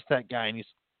never trust that guy. And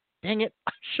dang it,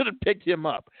 I should have picked him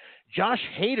up. Josh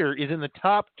Hader is in the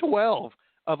top 12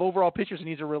 of overall pitchers, and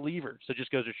he's a reliever. So it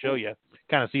just goes to show you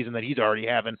kind of season that he's already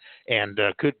having, and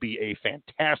could be a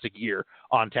fantastic year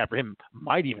on tap for him.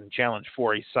 Might even challenge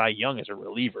for a Cy Young as a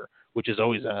reliever. which is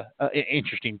always an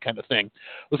interesting kind of thing.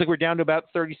 Looks like we're down to about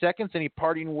 30 seconds. Any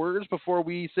parting words before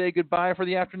we say goodbye for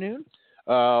the afternoon?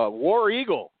 War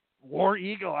Eagle. War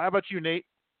Eagle. How about you, Nate?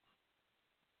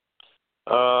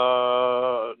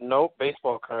 Nope,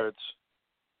 baseball cards.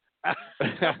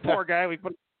 Poor guy. We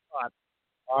put on.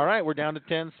 All right, we're down to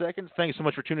 10 seconds. Thanks so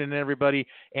much for tuning in, everybody,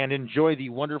 and enjoy the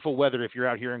wonderful weather if you're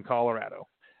out here in Colorado.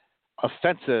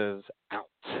 Offensive out.